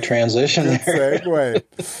 Great transition. Good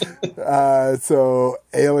segue. So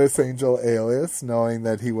AliasAngelAlias, knowing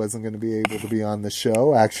that he wasn't going to be able to be on the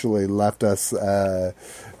show, actually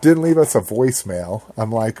didn't leave us a voicemail.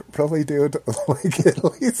 I'm like, really, dude? Like, at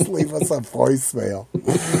least leave us a voicemail.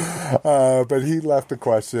 But he left a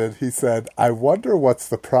question. He said, I wonder what's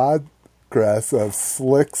the progress of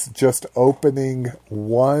Slick's just opening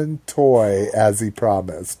one toy as he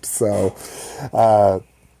promised. So,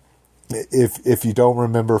 if you don't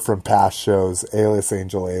remember from past shows,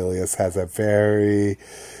 AliasAngelAlias has a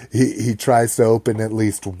he tries to open at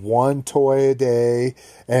least one toy a day,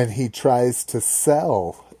 and he tries to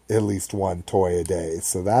sell at least one toy a day.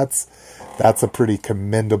 So that's a pretty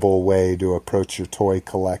commendable way to approach your toy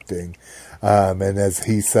collecting. And as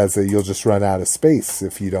he says, that you'll just run out of space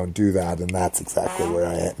if you don't do that, and that's exactly where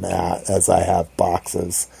I am at, as I have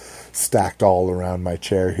boxes stacked all around my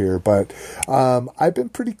chair here. But I've been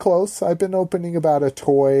pretty close. I've been opening about a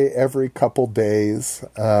toy every couple days,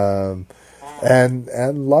 and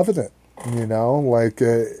loving it. You know, like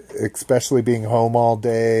especially being home all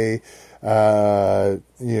day.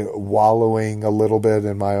 Wallowing a little bit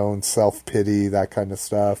in my own self-pity, that kind of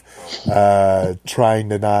stuff, trying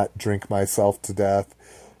to not drink myself to death.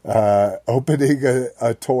 Opening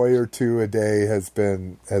a toy or two a day has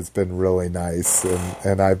been really nice,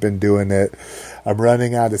 and I've been doing it. I'm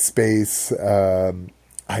running out of space.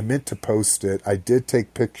 I meant to post it. I did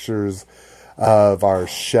take pictures of our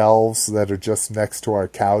shelves that are just next to our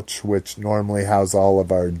couch, which normally house all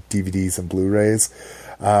of our DVDs and Blu-rays.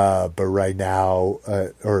 But right now,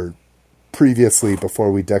 or previously,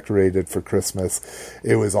 before we decorated for Christmas,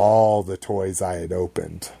 it was all the toys I had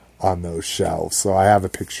opened on those shelves. So I have a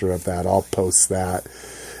picture of that. I'll post that.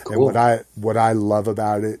 Cool. And what I love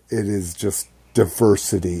about it is just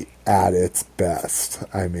diversity at its best.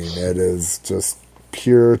 I mean, it is just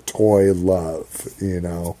pure toy love, you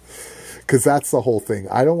know, because that's the whole thing.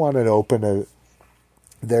 I don't want to open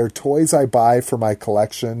they're toys I buy for my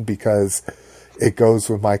collection because it goes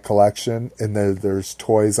with my collection, and there's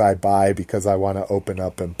toys I buy because I want to open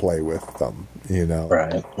up and play with them, you know?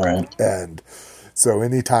 Right. And so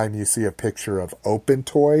anytime you see a picture of open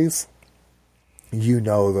toys, you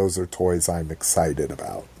know those are toys I'm excited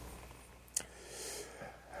about.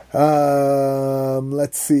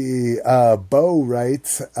 Let's see. Bo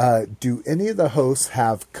writes, do any of the hosts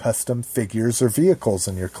have custom figures or vehicles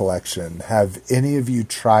in your collection? Have any of you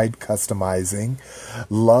tried customizing?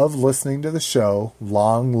 Love listening to the show.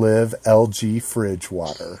 Long live LG fridge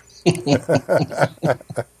water.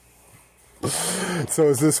 So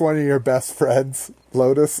is this one of your best friends,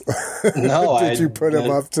 Lotus? No, Did you put him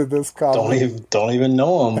up to this comment? Don't even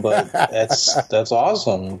know him, but that's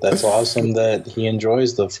awesome. That's awesome that he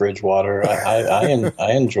enjoys the fridge water. I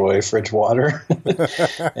enjoy fridge water,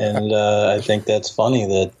 and I think that's funny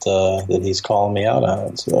that he's calling me out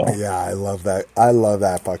on it. So yeah, I love that. I love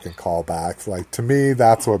that fucking callback. Like, to me,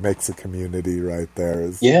 that's what makes a community right there.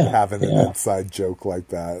 Is having an inside joke like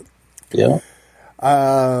that. Yeah.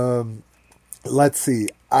 Let's see.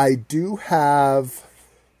 I do have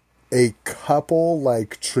a couple,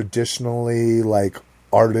 like, traditionally, like,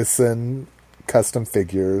 artisan custom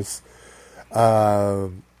figures.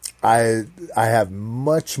 I have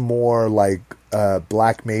much more, like,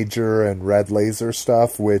 Black Major and Red Laser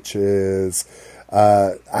stuff, which is,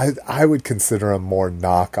 I would consider them more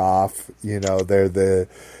knockoff. You know, they're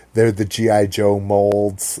the G.I. Joe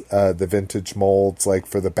molds, the vintage molds, like,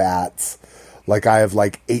 for the bats. Like, I have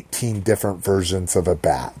like 18 different versions of a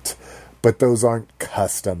bat, but those aren't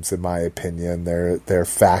customs in my opinion. They're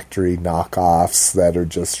factory knockoffs that are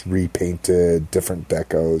just repainted, different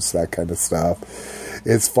decos, that kind of stuff.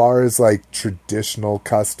 As far as like traditional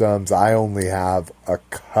customs, I only have a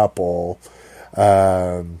couple.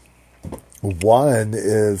 One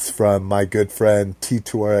is from my good friend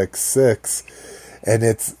T2RX6, and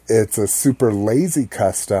it's a super lazy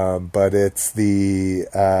custom, but it's the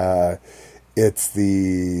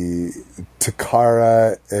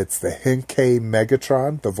Takara, it's the Henkei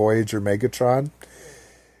Megatron, the Voyager Megatron.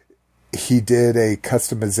 He did a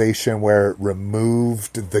customization where it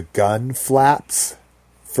removed the gun flaps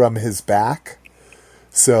from his back.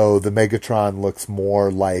 So the Megatron looks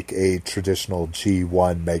more like a traditional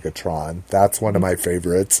G1 Megatron. That's one of my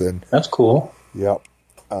favorites. And that's cool. Yep.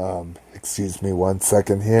 Excuse me 1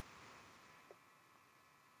 second here.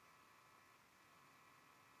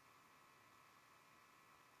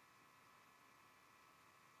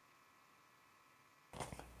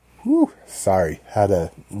 Whew, sorry, had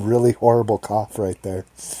a really horrible cough right there.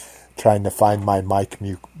 Trying to find my mic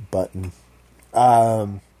mute button.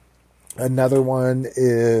 Another one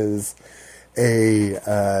is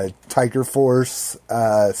a Tiger Force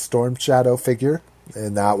Storm Shadow figure,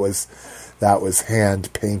 and that was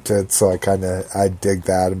hand painted. So I dig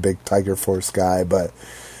that. I'm a big Tiger Force guy, but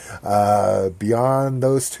beyond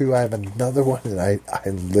those two, I have another one, and I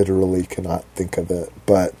literally cannot think of it,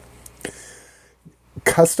 but.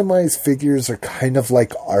 Customized figures are kind of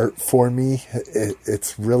like art for me.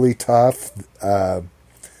 It's really tough. I'm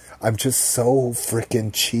just so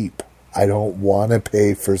freaking cheap. I don't want to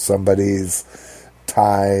pay for somebody's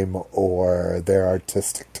time or their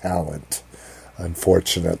artistic talent,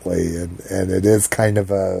 unfortunately. And it is kind of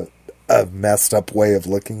a messed up way of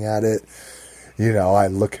looking at it. You know, I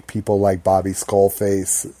look at people like Bobby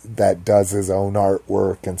Skullface that does his own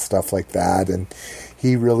artwork and stuff like that, and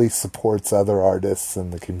he really supports other artists in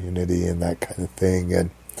the community and that kind of thing, and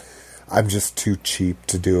I'm just too cheap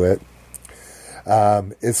to do it.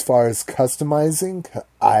 As far as customizing,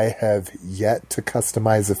 I have yet to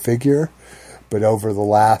customize a figure, but over the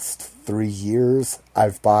last 3 years,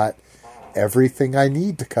 I've bought everything I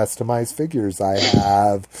need to customize figures. I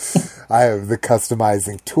have the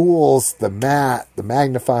customizing tools, the mat, the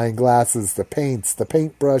magnifying glasses, the paints, the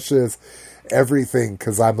paintbrushes, everything,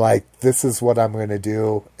 because I'm like, this is what I'm going to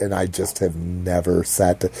do, and I just have never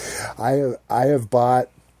sat to. I have bought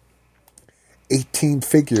 18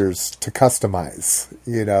 figures to customize,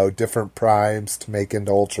 you know, different primes to make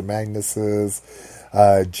into Ultra Magnuses,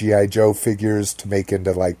 G.I. Joe figures to make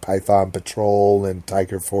into like Python Patrol and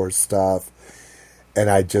Tiger Force stuff, and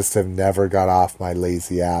I just have never got off my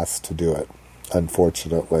lazy ass to do it,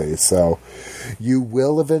 unfortunately. So you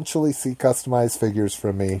will eventually see customized figures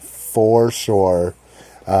from me for sure,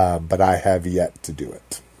 but I have yet to do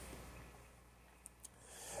it.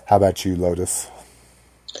 How about you, Lotus?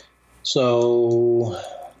 So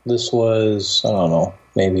this was, I don't know,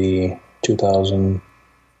 maybe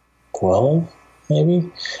 2012,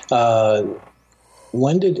 maybe?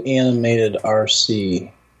 When did Animated RC,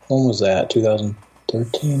 when was that,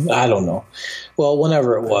 2013? I don't know. Well,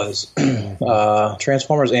 whenever it was,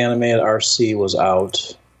 Transformers Animated RC was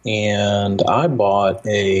out, and I bought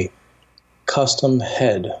a custom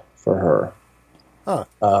head for her. Huh.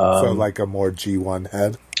 So like a more G1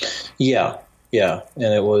 head? Yeah,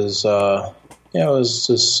 and it was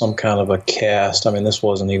just some kind of a cast. I mean, this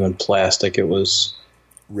wasn't even plastic. It was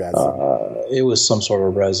resin. It was some sort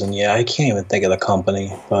of resin. Yeah, I can't even think of the company,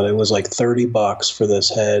 but it was like $30 for this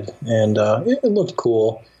head, and it looked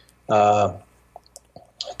cool. I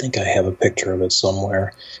think I have a picture of it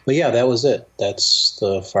somewhere. But yeah, that was it. That's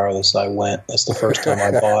the farthest I went. That's the first time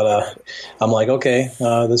I bought I'm like, okay,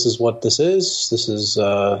 this is what this is. This is,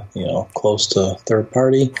 close to third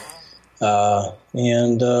party.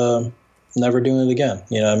 And never doing it again.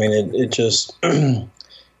 You know, I mean, it just,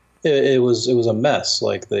 it was a mess.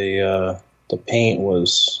 Like the paint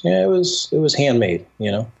was, it was handmade,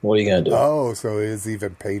 you know. What are you going to do? Oh, so it is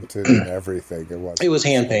even painted and everything. It was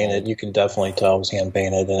hand painted. You can definitely tell it was hand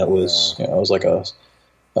painted, and it was, it was like a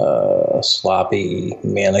sloppy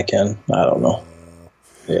mannequin. I don't know.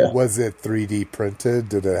 Yeah. Was it 3D printed?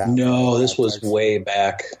 Did it have No, this was way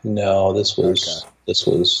back. No, this was this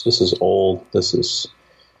is old. This is,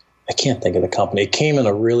 I can't think of the company. It came in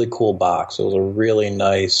a really cool box. It was a really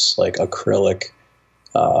nice, like, acrylic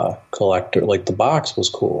collector. Like, the box was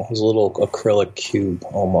cool. It was a little acrylic cube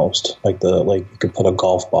almost. Like you could put a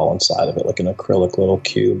golf ball inside of it, like an acrylic little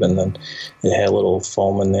cube, and then it had a little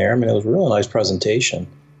foam in there. I mean, it was a really nice presentation.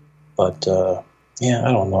 But yeah,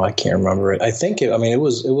 I don't know. I can't remember it. I think it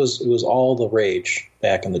was all the rage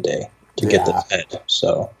back in the day to get the head.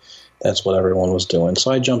 So that's what everyone was doing.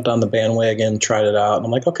 So I jumped on the bandwagon, tried it out, and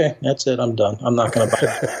I'm like, okay, that's it. I'm done. I'm not going to buy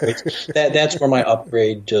upgrades. That's where my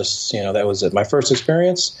upgrade just, that was it. My first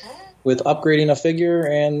experience with upgrading a figure,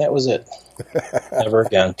 and that was it. Never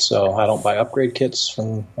again. So I don't buy upgrade kits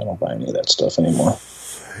I don't buy any of that stuff anymore.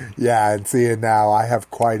 Yeah, and seeing now, I have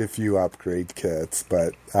quite a few upgrade kits,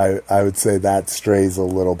 but I would say that strays a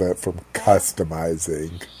little bit from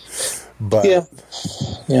customizing. But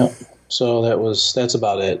yeah. So that's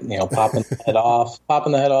about it. Popping the head off,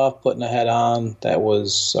 putting the head on. That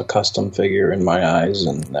was a custom figure in my eyes,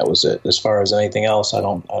 and that was it. As far as anything else, I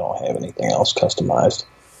don't have anything else customized.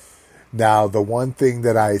 Now, the one thing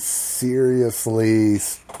that I seriously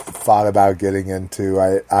thought about getting into,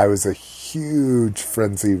 I was a huge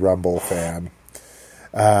Frenzy Rumble fan.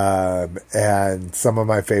 And some of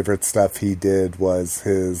my favorite stuff he did was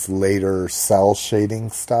his later cell shading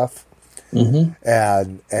stuff. Mm-hmm.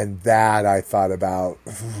 And that I thought about,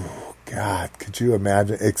 God, could you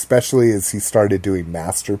imagine, especially as he started doing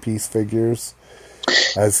masterpiece figures?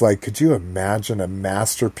 I was like, could you imagine a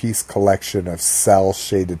masterpiece collection of cell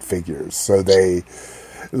shaded figures? So they,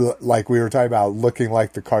 like we were talking about, looking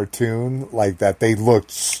like the cartoon, like that, they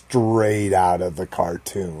looked straight out of the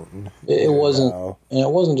cartoon. It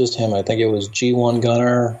wasn't just him. I think it was G1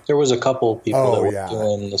 Gunner. There was a couple of people that were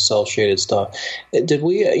doing the cell shaded stuff. Did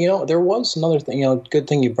we? There was another thing. Good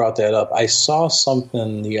thing you brought that up. I saw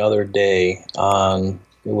something the other day on.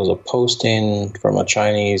 It was a posting from a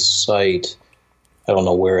Chinese site. I don't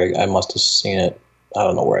know where I must have seen it. I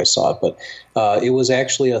don't know where I saw it, but it was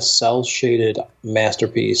actually a cell-shaded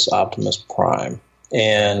Masterpiece Optimus Prime,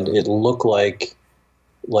 and it looked like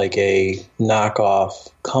a knockoff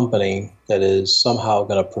company that is somehow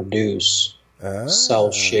going to produce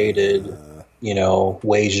cell-shaded,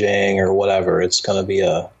 Wei Jing or whatever. It's going to be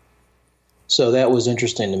So that was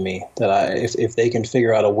interesting to me, that if they can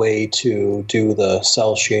figure out a way to do the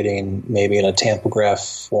cell shading maybe in a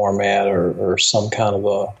tampograph format or some kind of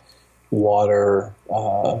a water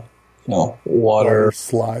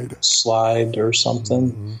slide or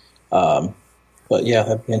something. Mm-hmm. But yeah,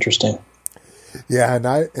 that'd be interesting. Yeah, and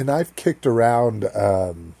I've kicked around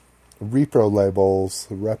repro labels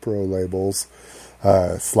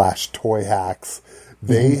 / toy hacks.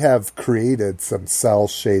 They have created some cell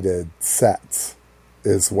shaded sets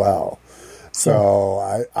as well.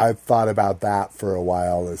 So I've thought about that for a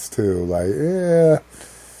while as too,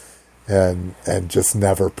 and just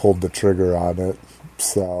never pulled the trigger on it.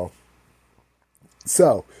 So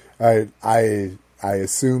I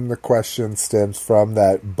assume the question stems from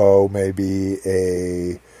that Bo may be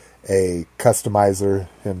a customizer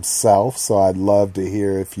himself, so I'd love to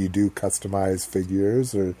hear if you do customize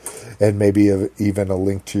figures, and maybe even a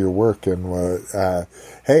link to your work. And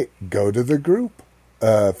hey, go to the group,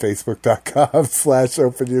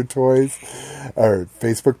 facebook.com/openyourtoys or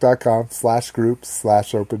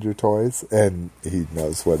facebook.com/groups/openyourtoys, and he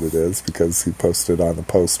knows what it is because he posted on the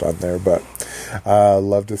post on there. But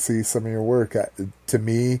love to see some of your work. To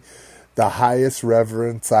me, the highest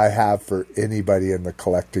reverence I have for anybody in the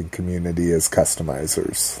collecting community is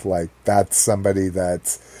customizers. Like, that's somebody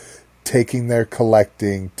that's taking their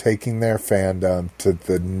collecting, taking their fandom to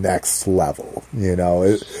the next level.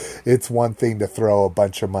 It's one thing to throw a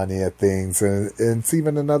bunch of money at things, and it's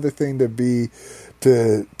even another thing to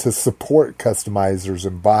support customizers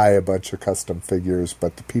and buy a bunch of custom figures.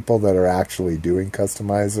 But the people that are actually doing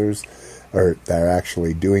customizers, or that are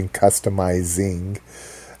actually doing customizing,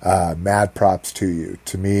 mad props to you.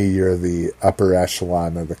 To me, you're the upper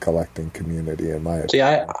echelon of the collecting community, in my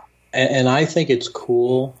opinion. And I think it's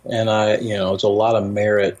cool, and it's a lot of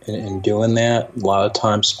merit in doing that. A lot of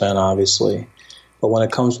time spent, obviously. But when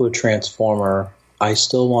it comes to a Transformer, I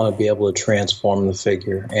still want to be able to transform the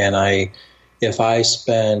figure. And if I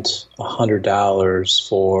spent $100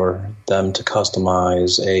 for them to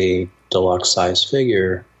customize a deluxe size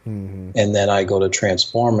figure, mm-hmm. and then I go to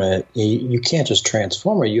transform it, you can't just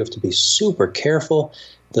transform it. You have to be super careful.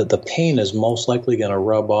 The paint is most likely going to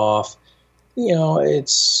rub off.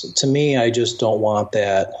 It's, to me, I just don't want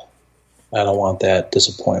that. I don't want that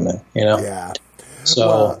disappointment, Yeah.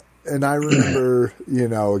 So, and I remember,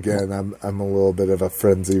 again, I'm a little bit of a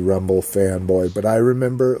Frenzy Rumble fanboy, but I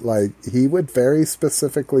remember, he would very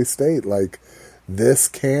specifically state, this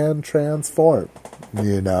can transform,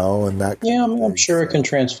 and that. Yeah, I'm sure it can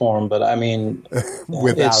transform, but I mean,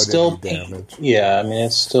 without it's still any damage. Yeah, I mean,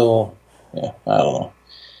 it's still. Yeah, I don't know.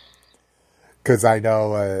 Because I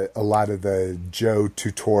know a lot of the Joe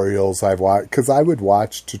tutorials I've watched, because I would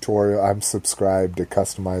watch tutorial. I'm subscribed to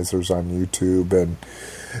customizers on YouTube, and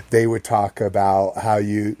they would talk about how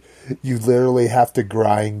you literally have to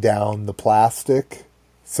grind down the plastic,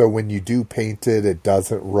 so when you do paint it, it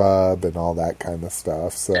doesn't rub and all that kind of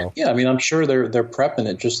stuff. So yeah, I mean, I'm sure they're prepping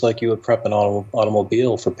it just like you would prep an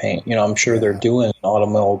automobile for paint. I'm sure they're doing an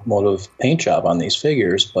automotive paint job on these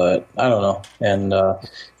figures, but I don't know. And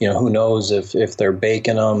who knows if they're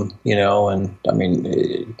baking them? And I mean,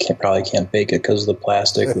 you probably can't bake it because the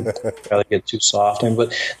plastic would probably get too soft.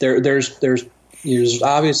 But there's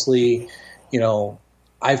obviously,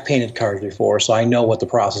 I've painted cars before, so I know what the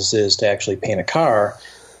process is to actually paint a car.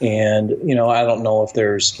 And, I don't know if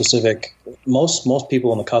there's specific, most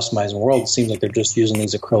people in the customizing world, it seems like they're just using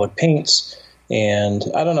these acrylic paints. And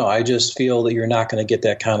I don't know, I just feel that you're not going to get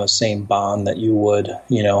that kind of same bond that you would,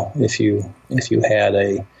 if you had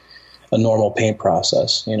a normal paint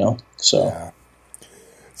process, so. Yeah.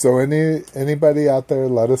 So anybody out there,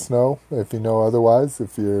 let us know if you know otherwise.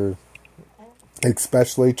 If you're,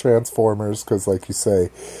 especially Transformers, because like you say,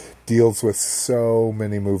 deals with so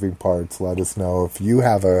many moving parts. Let us know if you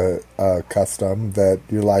have a custom that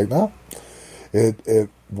you're like, no, it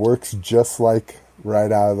works just like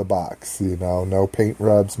right out of the box. No paint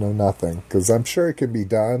rubs, no nothing. Because I'm sure it can be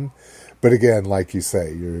done, but again, like you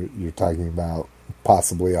say, you're talking about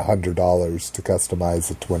possibly $100 to customize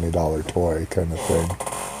a $20 toy kind of thing.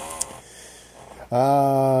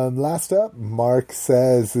 Last up, Mark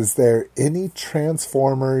says, is there any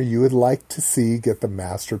Transformer you would like to see get the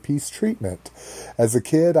Masterpiece treatment? As a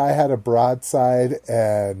kid, I had a Broadside,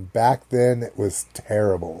 and back then it was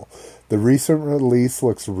terrible. The recent release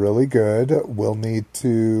looks really good. We'll need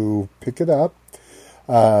to pick it up.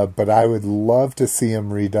 But I would love to see him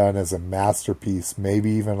redone as a Masterpiece,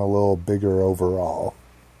 maybe even a little bigger overall.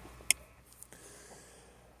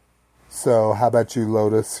 So, how about you,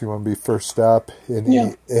 Lotus? You want to be first up?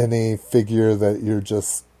 Any figure that you're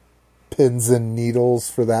just pins and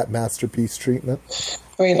needles for that Masterpiece treatment?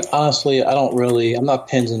 I mean, honestly, I'm not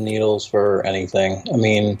pins and needles for anything. I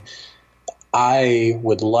mean, I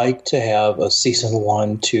would like to have a Season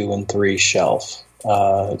 1, 2, and 3 shelf.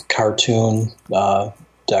 Cartoon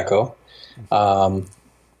deco.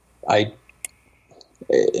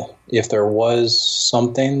 If there was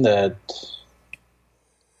something that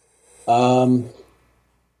I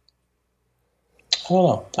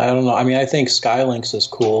don't know. I mean, I think Skylinks is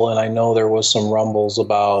cool, and I know there was some rumbles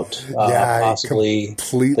about possibly. I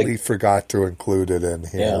completely forgot to include it in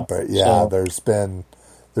here, but there's been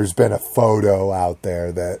a photo out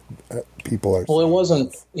there that people are. Well, it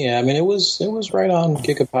wasn't. Yeah, I mean, it was right on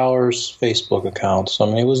Gigapower's Facebook account, so I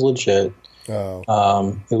mean, it was legit.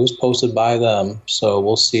 Oh. It was posted by them, so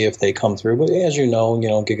we'll see if they come through. But as you know,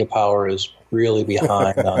 Gigapower is really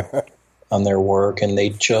behind on their work, and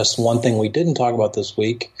one thing we didn't talk about this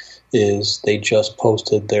week is they just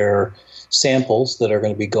posted their samples that are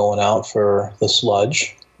going to be going out for the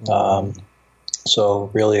sludge. So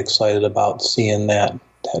really excited about seeing that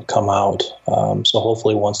come out. So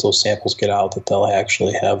hopefully once those samples get out, that they'll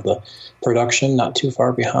actually have the production not too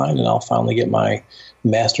far behind, and I'll finally get my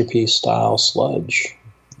Masterpiece style sludge.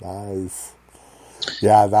 Nice.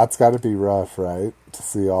 Yeah, that's got to be rough, right? To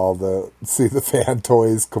see the fan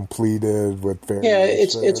toys completed with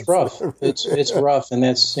variations. Yeah, it's rough. It's rough, and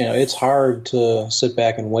it's hard to sit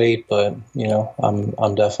back and wait. But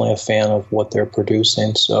I'm definitely a fan of what they're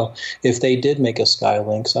producing. So if they did make a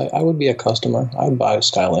Skylinks, I would be a customer. I would buy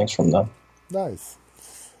Skylinks from them. Nice.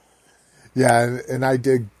 Yeah, and I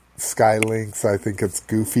dig Skylinks. I think it's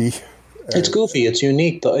goofy. It's goofy. It's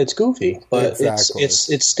unique, though. It's goofy, but exactly.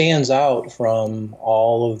 it stands out from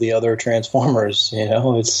all of the other Transformers.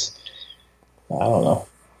 It's I don't know.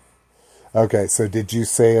 Okay, so did you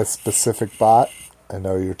say a specific bot? I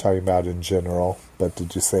know you're talking about in general, but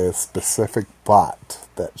did you say a specific bot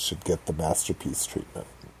that should get the Masterpiece treatment?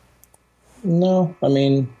 No, I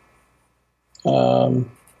mean,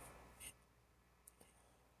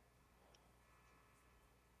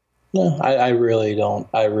 no, I really don't.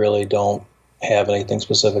 I really don't have anything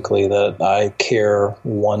specifically that I care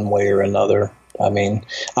one way or another. I mean,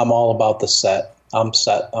 I'm all about the set. I'm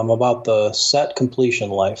about the set completion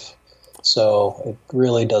life. So it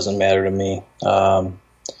really doesn't matter to me. I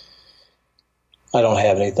don't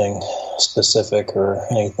have anything specific or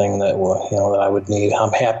anything that that I would need.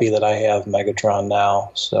 I'm happy that I have Megatron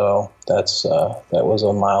now. So that was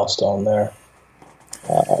a milestone there.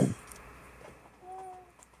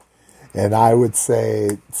 And I would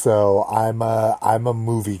say, so I'm a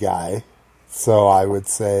movie guy, so I would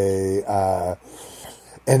say,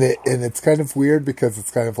 and it's kind of weird because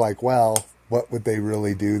it's kind of like, well, what would they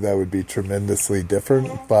really do that would be tremendously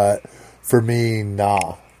different? But for me,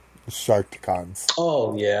 Sharkticons.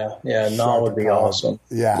 Oh yeah, would be awesome.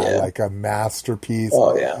 Yeah, like a masterpiece.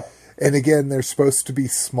 Oh yeah. And again, they're supposed to be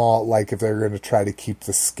small. Like if they're going to try to keep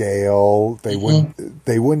the scale, they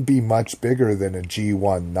wouldn't be much bigger than a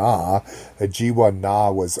G1 Na. A G1 Na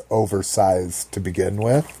was oversized to begin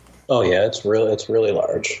with. Oh yeah, it's really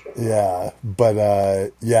large. Yeah, but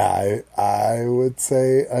I would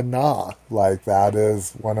say a Na. Like that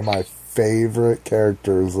is one of my favorite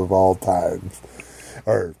characters of all time,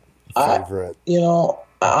 or favorite.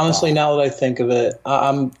 Honestly, now that I think of it,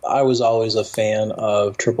 I was always a fan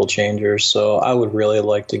of triple changers, so I would really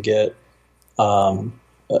like to get an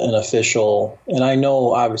official. And I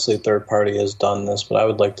know obviously third party has done this, but I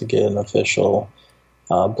would like to get an official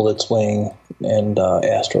Blitzwing and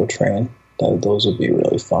Astro Train. Those would be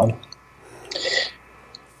really fun.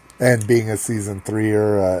 And being a season 3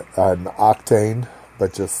 or an Octane,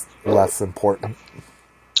 but just less important.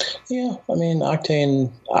 Yeah, I mean, Octane,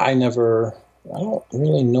 I don't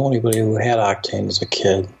really know anybody who had Octane as a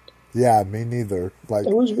kid. Yeah, me neither. Like,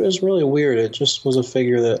 it was really weird. It just was a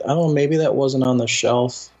figure that, I don't know, maybe that wasn't on the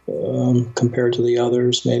shelf compared to the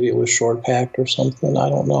others. Maybe it was short packed or something. I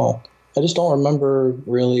don't know. I just don't remember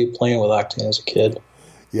really playing with Octane as a kid.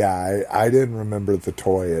 Yeah, I didn't remember the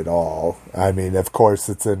toy at all. I mean, of course,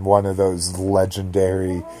 it's in one of those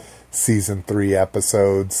legendary Season 3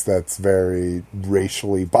 episodes that's very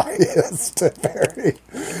racially biased, very,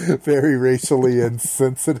 very racially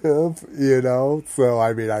insensitive, you know? So,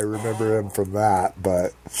 I mean, I remember him from that,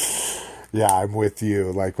 but yeah, I'm with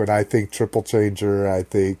you. Like, when I think Triple Changer, I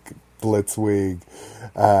think Blitzwing,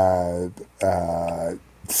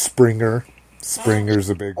 Springer. Springer's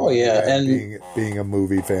a big one. Yeah, and being a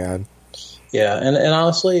movie fan. Yeah, and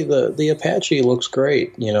honestly, the Apache looks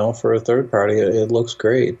great. You know, for a third party, it looks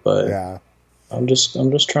great. But yeah, I'm just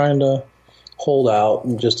trying to hold out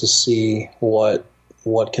and just to see what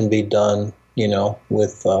can be done. You know,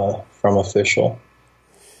 with from official.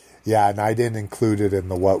 Yeah, and I didn't include it in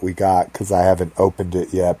the what we got because I haven't opened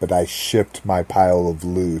it yet. But I shipped my pile of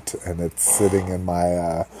loot, and it's sitting in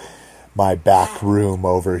my my back room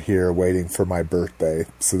over here waiting for my birthday.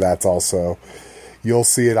 So that's also, you'll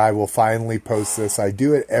see it. I will finally post this. I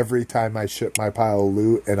do it every time I ship my pile of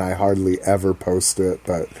loot, and I hardly ever post it,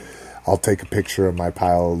 but I'll take a picture of my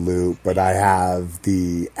pile of loot. But I have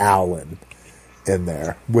the Allen in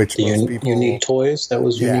there, which most people... Unique Toys? That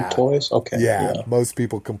was Unique Toys? Okay. Yeah, most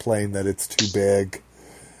people complain that it's too big.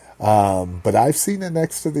 But I've seen it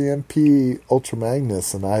next to the MP Ultra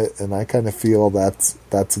Magnus, and I kind of feel that's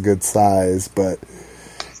a good size. But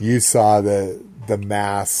you saw the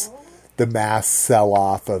mass sell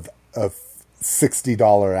off of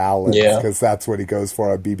 $60 Allens, because that's what he goes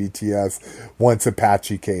for on BBTS once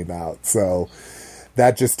Apache came out. So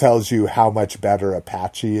that just tells you how much better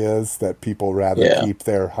Apache is, that people rather keep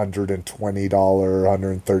their $120,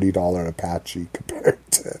 $130 Apache compared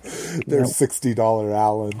to their $60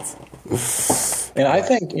 Allens. And I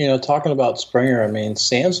think, you know, talking about Springer, I mean,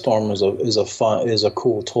 Sandstorm is a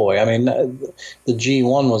cool toy. I mean, the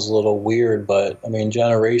G1 was a little weird, but I mean,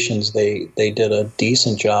 Generations, they did a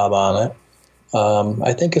decent job on it.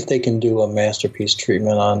 I think if they can do a masterpiece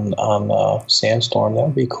treatment on Sandstorm, that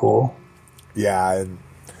would be cool. Yeah, and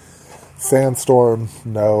Sandstorm,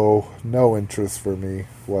 no interest for me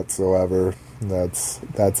whatsoever. That's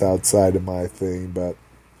outside of my thing, but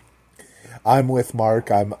I'm with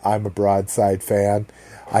Mark. I'm a Broadside fan.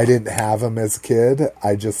 I didn't have them as a kid.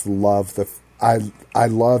 I just love I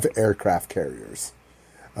love aircraft carriers.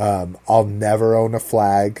 I'll never own a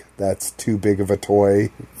flag. That's too big of a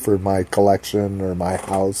toy for my collection or my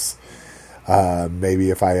house. Maybe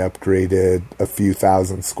if I upgraded a few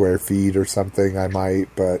thousand square feet or something, I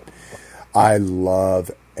might, but I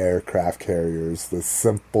love aircraft carriers. The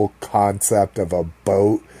simple concept of a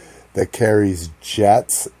boat that carries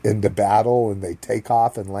jets into battle and they take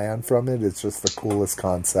off and land from it, it's just the coolest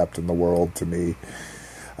concept in the world to me.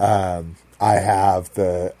 I have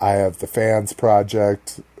the Fans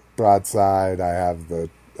Project Broadside. I have the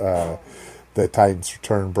Titans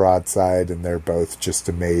Return Broadside, and they're both just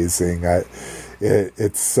amazing.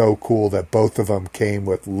 It's so cool that both of them came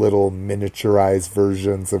with little miniaturized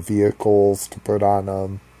versions of vehicles to put on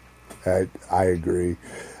them. I agree.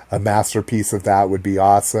 A masterpiece of that would be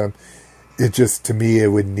awesome. It just, to me, it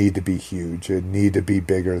would need to be huge. It would need to be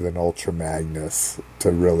bigger than Ultra Magnus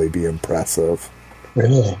to really be impressive.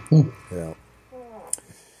 Really? Yeah.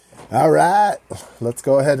 All right, let's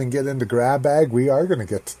go ahead and get into Grab Bag. We are going to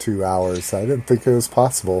get to 2 hours. I didn't think it was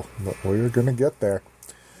possible, but we're going to get there.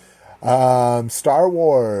 Star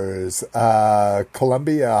Wars,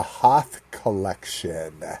 Columbia Hoth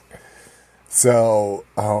Collection. So,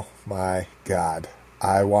 oh my God,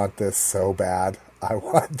 I want this so bad. I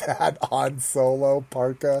want that Han Solo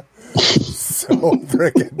parka so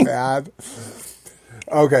freaking bad.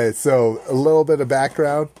 Okay, so a little bit of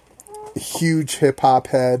background. Huge hip-hop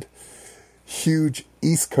head. Huge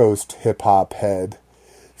East Coast hip-hop head.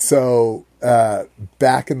 So,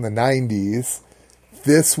 back in the 90s,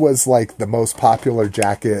 this was like the most popular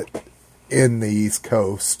jacket in the East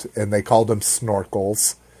Coast, and they called them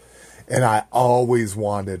snorkels. And I always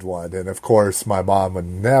wanted one. And of course, my mom would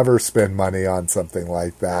never spend money on something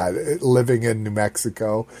like that. Living in New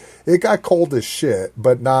Mexico, it got cold as shit,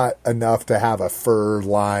 but not enough to have a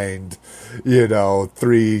fur-lined,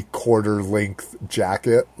 3/4 length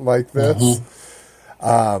jacket like this.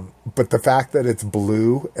 Mm-hmm. But the fact that it's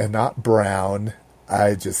blue and not brown,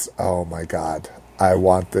 oh my God, I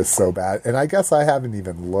want this so bad. And I guess I haven't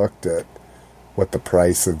even looked at what the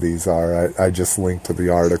price of these are. I just linked to the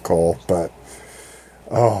article, but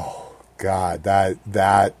oh, God,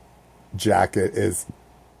 that jacket is...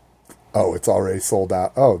 Oh, it's already sold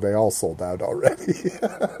out. Oh, they all sold out already.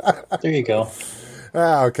 There you go.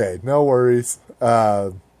 Okay, no worries.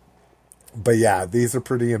 But yeah, these are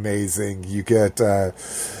pretty amazing. You get the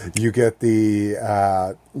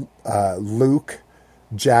Luke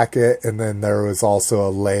jacket, and then there was also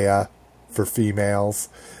a Leia for females.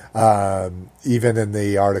 Even in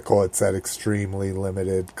the article, it said extremely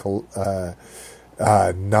limited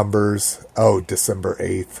numbers. Oh, December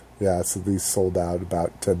 8th. Yeah, so these sold out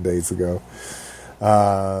about 10 days ago.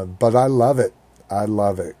 But I love it. I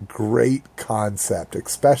love it. Great concept,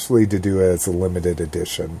 especially to do it as a limited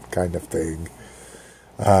edition kind of thing.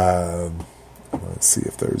 Let's see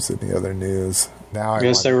if there's any other news. Now I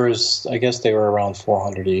guess they were around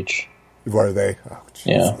 400 each. Were they? Oh, Jesus.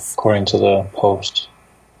 Yeah, according to the post.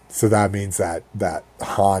 So that means that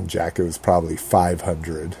Han jacket was probably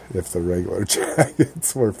 500 if the regular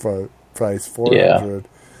jackets were priced 400. Yeah.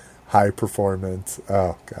 High performance.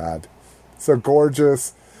 Oh, God. So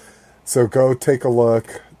gorgeous. So go take a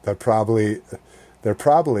look. They're probably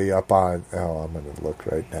up on... Oh, I'm going to look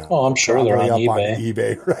right now. Oh, I'm sure they're on up eBay. On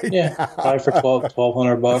eBay right now. Yeah, buy for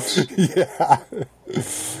 $1,200.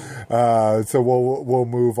 Yeah. So we'll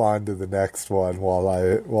move on to the next one while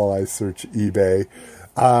I search eBay.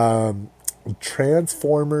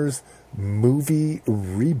 Transformers movie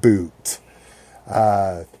reboot.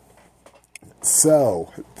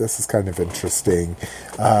 So this is kind of interesting.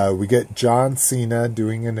 We get John Cena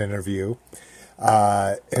doing an interview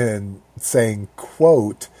and saying,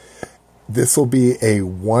 quote, "This will be a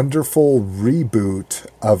wonderful reboot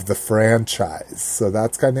of the franchise." So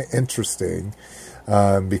that's kind of interesting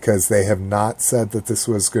because they have not said that this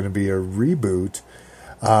was going to be a reboot.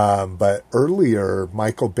 But earlier,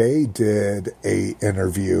 Michael Bay did a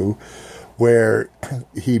interview where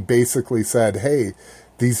he basically said, "Hey,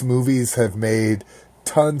 these movies have made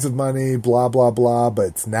tons of money, blah, blah, blah,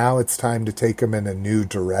 but now it's time to take them in a new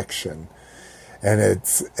direction." And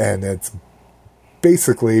it's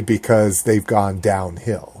basically because they've gone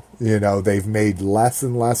downhill. You know, they've made less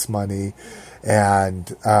and less money.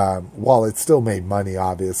 And while it still made money,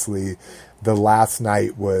 obviously, the last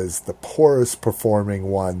night was the poorest performing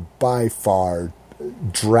one by far,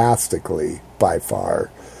 drastically by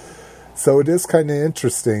far. So it is kind of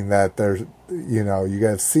interesting that there's, you know, you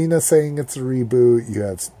have Cena saying it's a reboot. You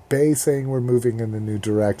have Bay saying we're moving in a new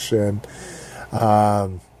direction.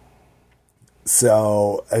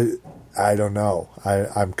 So I don't know.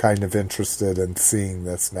 I'm kind of interested in seeing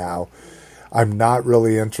this now. I'm not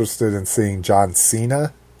really interested in seeing John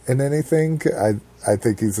Cena in anything. I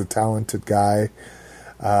think he's a talented guy.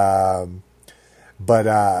 But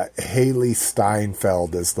Haley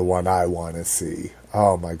Steinfeld is the one I want to see.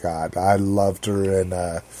 Oh my God. I loved her in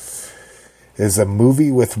is a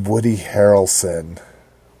movie with Woody Harrelson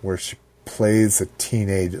where she plays a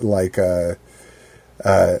teenager, like a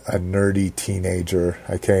nerdy teenager.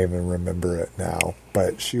 I can't even remember it now,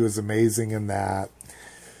 but she was amazing in that.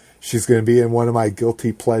 She's going to be in one of my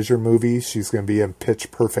guilty pleasure movies. She's going to be in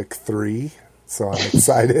Pitch Perfect 3. So I'm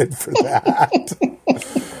excited for that.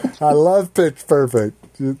 I love Pitch Perfect.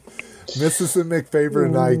 Mrs. and McFavorite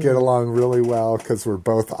and I get along really well because we're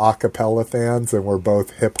both a cappella fans and we're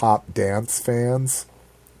both hip-hop dance fans.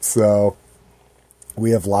 So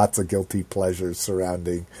we have lots of guilty pleasures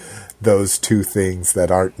surrounding those two things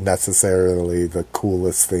that aren't necessarily the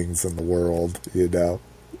coolest things in the world, you know.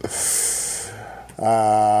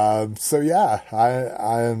 So yeah,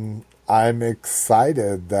 I'm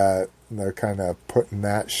excited that they're kind of putting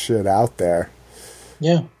that shit out there.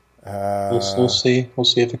 Yeah. We'll see. We'll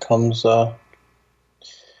see if it comes to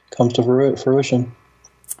fruition.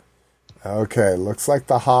 Okay, looks like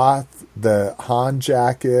the Han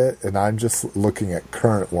jacket, and I'm just looking at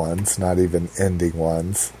current ones, not even ending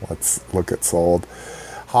ones. Let's look at sold.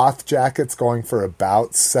 Hoth jacket's going for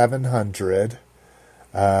about $700.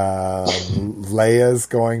 Leia's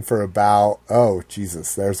going for about, oh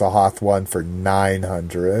Jesus, there's a Hoth one for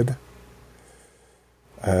 $900.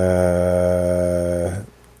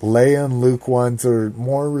 Leia and Luke ones are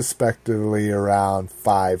more respectively around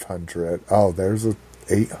 $500. Oh, there's a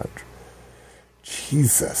 $800.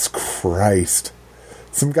 Jesus Christ.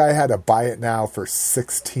 Some guy had to buy it now for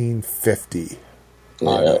 $1,650.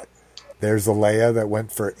 Yeah. There's a Leia that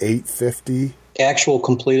went for $850. Actual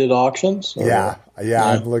completed auctions? Or? Yeah,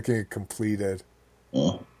 I'm looking at completed.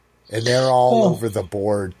 And they're all over the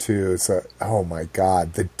board too. So, oh my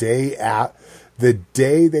God, the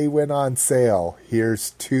day they went on sale,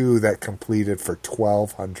 here's two that completed for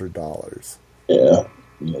 $1,200. Yeah,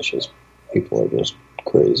 it's just, people are just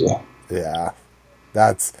crazy. Yeah,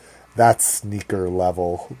 that's That's sneaker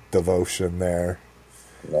level devotion there.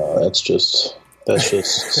 No, that's just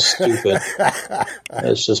stupid.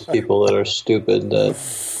 That's just people that are stupid,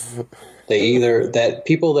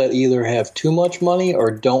 people that either have too much money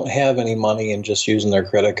or don't have any money and just using their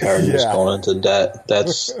credit card and just going into debt.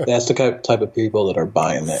 That's the type of people that are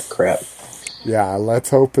buying that crap. Yeah,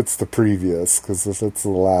 let's hope it's the previous, because if it's the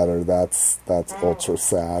latter, that's ultra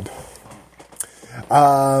sad.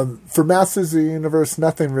 For Masters of the Universe,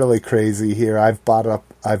 nothing really crazy here. I've brought up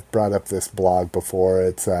this blog before.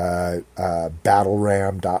 It's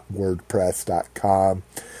battleram.wordpress.com.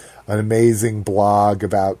 An amazing blog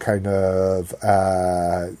about kind of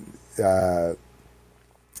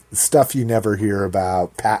stuff you never hear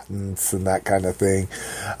about, patents and that kind of thing.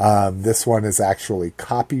 This one is actually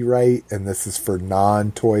copyright, and this is for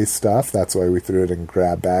non-toy stuff. That's why we threw it in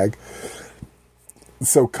grab bag.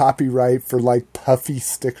 So copyright for like puffy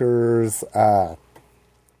stickers,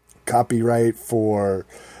 copyright for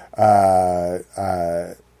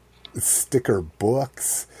sticker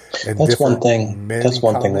books. And that's one thing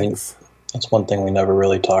we never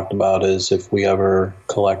really talked about, is if we ever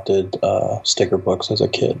collected sticker books as a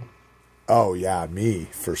kid. Oh yeah, me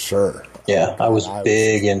for sure. Yeah, I was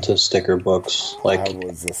big into sticker books. Like, I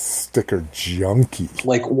was a sticker junkie.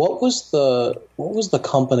 Like, what was the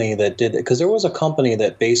company that did it? Because there was a company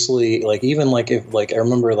that basically, like, even like if like I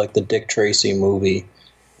remember like the Dick Tracy movie,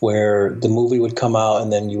 where the movie would come out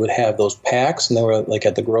and then you would have those packs, and they were like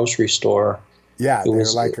at the grocery store. Yeah, they were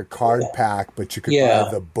like a card pack, but you could buy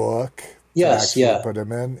the book. Yes, put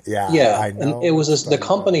them in. Yeah, yeah. I know. And it was the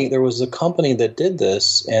company. There was a company that did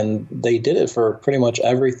this, and they did it for pretty much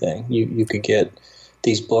everything. You could get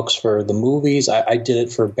these books for the movies. I did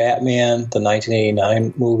it for Batman, the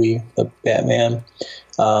 1989 movie, the Batman.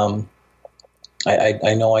 I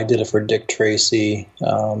know I did it for Dick Tracy.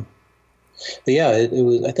 But yeah, it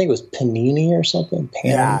was. I think it was Panini or something.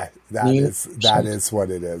 Yeah, that is what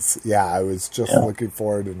it is. Yeah, I was just looking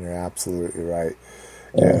for it, and you're absolutely right.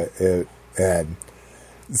 Yeah. And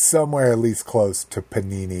somewhere at least close to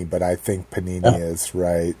Panini, but I think Panini is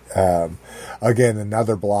right. Again,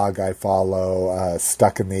 another blog I follow,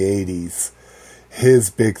 Stuck in the 80s. His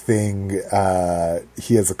big thing,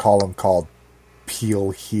 he has a column called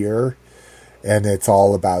Peel Here, and it's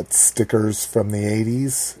all about stickers from the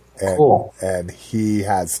 80s. And, cool. And he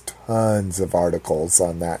has tons of articles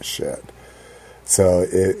on that shit. So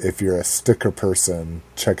if you're a sticker person,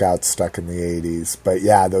 check out Stuck in the 80s. But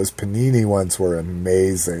yeah, those Panini ones were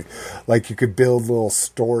amazing. Like, you could build little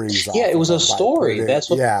stories. Yeah, it was a story. That's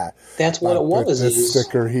what it was. This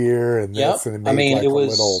sticker here and this, and it made it was a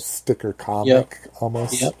little sticker comic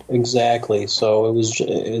almost. Yep, exactly. So it was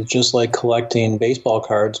just like collecting baseball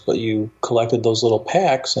cards, but you collected those little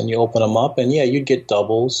packs and you open them up, and you'd get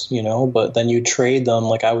doubles, but then you trade them.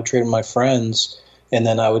 Like, I would trade with my friends. And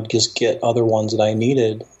then I would just get other ones that I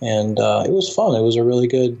needed, and it was fun. It was a really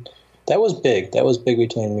good. That was big. That was big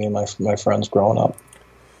between me and my friends growing up.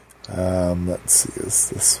 Let's see. Is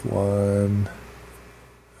this one?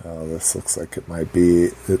 Oh, this looks like it might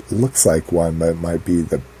be. It looks like one, but it might be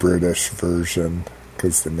the British version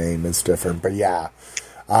because the name is different. But yeah,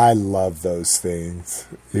 I love those things.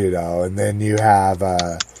 And then you have.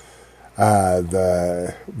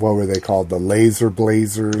 What were they called? The laser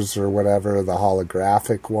blazers or whatever, the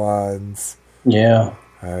holographic ones. Yeah.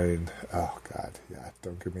 Oh God. Yeah.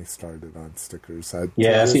 Don't get me started on stickers.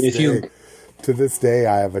 To this day,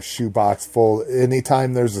 I have a shoebox full.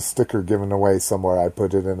 Anytime there's a sticker given away somewhere, I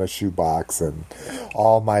put it in a shoebox, and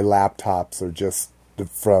all my laptops are just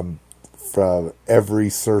from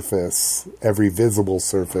every surface, every visible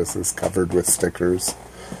surface is covered with stickers.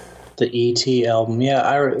 The E.T. album,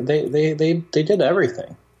 they did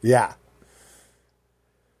everything. Yeah.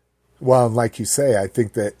 Well, like you say, I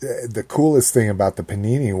think that the coolest thing about the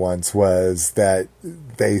Panini ones was that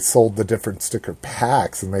they sold the different sticker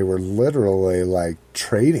packs, and they were literally like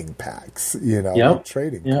trading packs,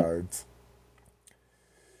 trading cards.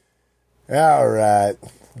 All right.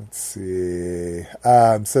 Let's see.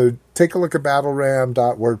 So take a look at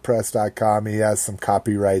battleram.wordpress.com. He has some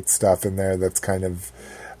copyright stuff in there that's kind of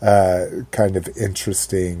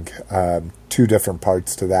interesting. Two different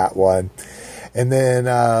parts to that one. And then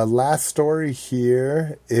last story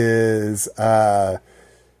here is what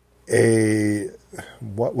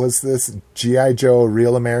was this? G.I. Joe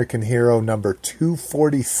Real American Hero number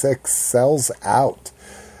 246 sells out.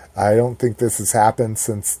 I don't think this has happened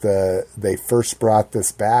since they first brought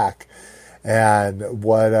this back. And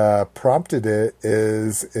what prompted it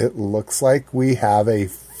is it looks like we have a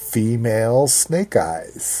female Snake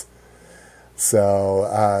Eyes.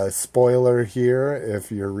 So, spoiler here,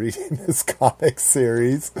 if you're reading this comic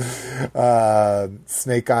series,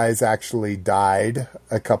 Snake Eyes actually died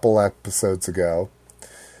a couple episodes ago.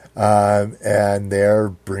 And they're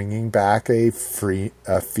bringing back a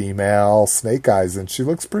female Snake Eyes, and she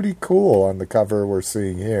looks pretty cool on the cover we're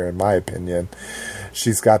seeing here, in my opinion.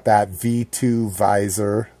 She's got that V2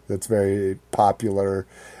 visor that's very popular.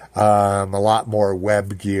 A lot more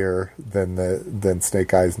web gear than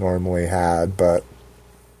Snake Eyes normally had, but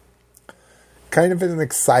kind of an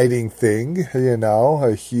exciting thing,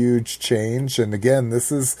 a huge change. And again,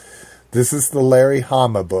 this is the Larry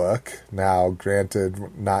Hama book. Now, granted,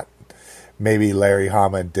 maybe Larry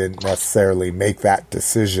Hama didn't necessarily make that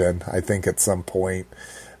decision. I think at some point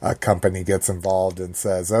a company gets involved and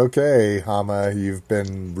says, okay, Hama, you've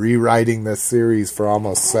been rewriting this series for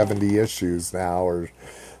almost 70 issues now, or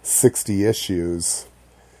 60 issues.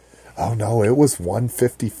 Oh no, it was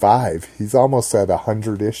 155. He's almost at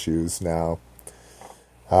 100 issues now.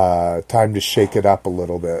 Time to shake it up a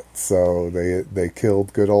little bit. So they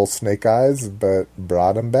killed good old Snake Eyes, but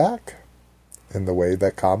brought him back in the way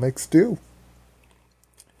that comics do.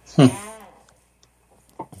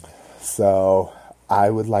 So I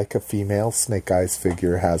would like a female Snake Eyes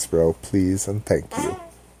figure, Hasbro, please and thank you.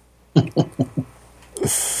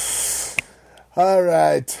 All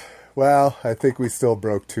right. Well, I think we still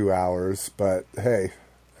broke 2 hours, but hey,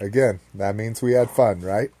 again, that means we had fun,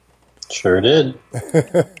 right? Sure did.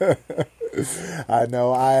 I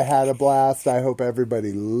know I had a blast. I hope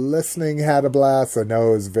everybody listening had a blast. I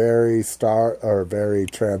know it was very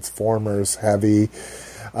Transformers heavy.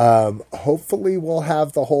 Hopefully we'll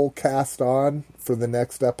have the whole cast on for the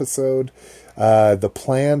next episode. The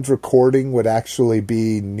planned recording would actually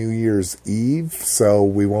be New Year's Eve, so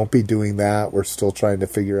we won't be doing that. We're still trying to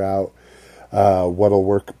figure out what'll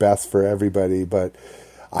work best for everybody, but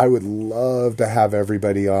I would love to have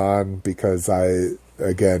everybody on because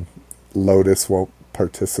Lotus won't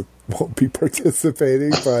be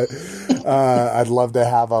participating, but I'd love to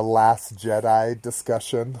have a Last Jedi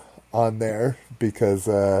discussion on there because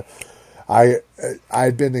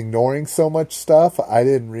I'd been ignoring so much stuff. I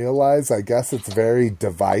didn't realize, I guess it's very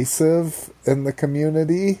divisive in the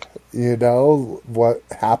community, what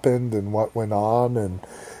happened and what went on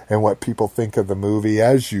and what people think of the movie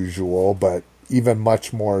as usual, but even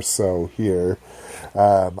much more so here.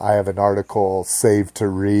 I have an article saved to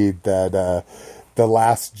read that the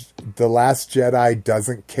Last Jedi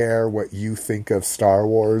doesn't care what you think of Star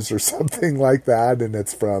Wars or something like that, and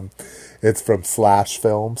it's from Slash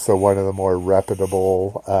Film, so one of the more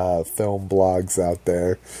reputable film blogs out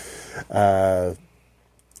there.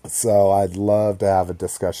 So I'd love to have a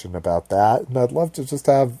discussion about that, and I'd love to just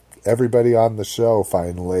have everybody on the show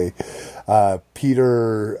finally.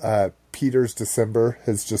 Peter's December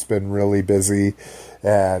has just been really busy,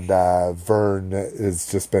 and Vern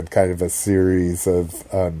has just been kind of a series of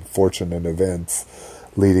unfortunate events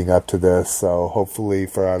leading up to this. So hopefully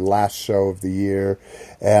for our last show of the year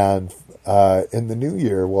and in the new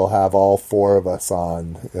year, we'll have all four of us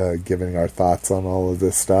on giving our thoughts on all of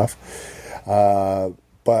this stuff.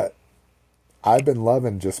 But I've been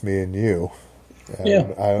loving just me and you. And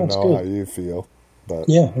yeah, I don't know good. how you feel, but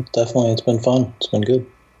yeah, definitely, it's been fun. It's been good.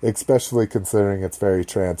 Especially considering it's very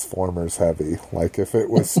Transformers heavy. Like, if it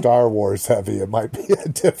was Star Wars heavy, it might be a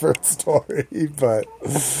different story. But,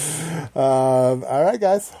 all right,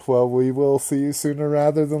 guys. Well, we will see you sooner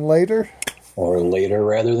rather than later. Or later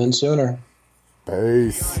rather than sooner.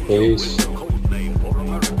 Peace. Peace.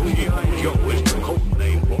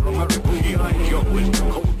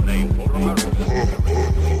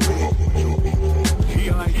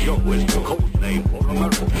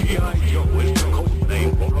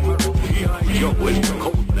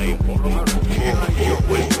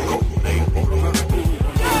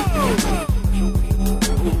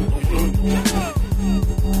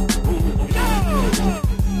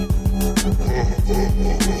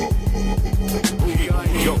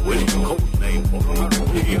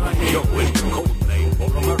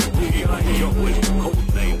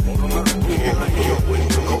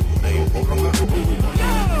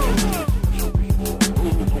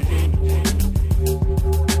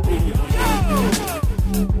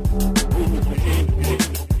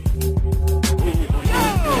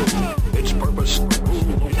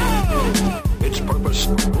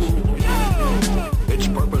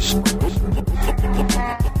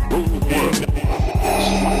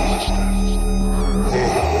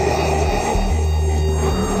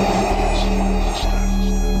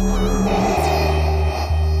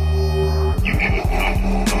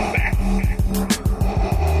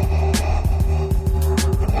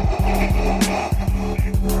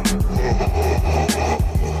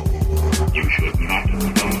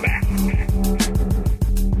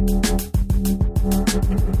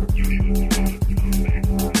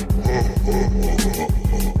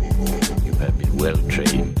 well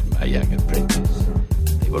trained, my young apprentice.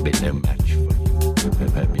 They will be no match for you.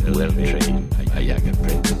 Have been well trained, my young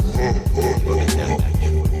apprentice. They will be no match for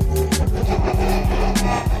you.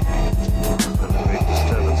 A great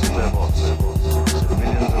disturbance in their thoughts.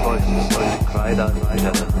 Millions of voices slowly cried out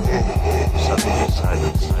together. Suddenly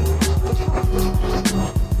silence.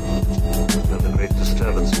 And a great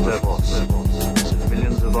disturbance in their thoughts.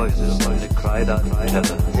 Millions of voices slowly cried out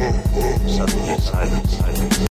together. Suddenly silence.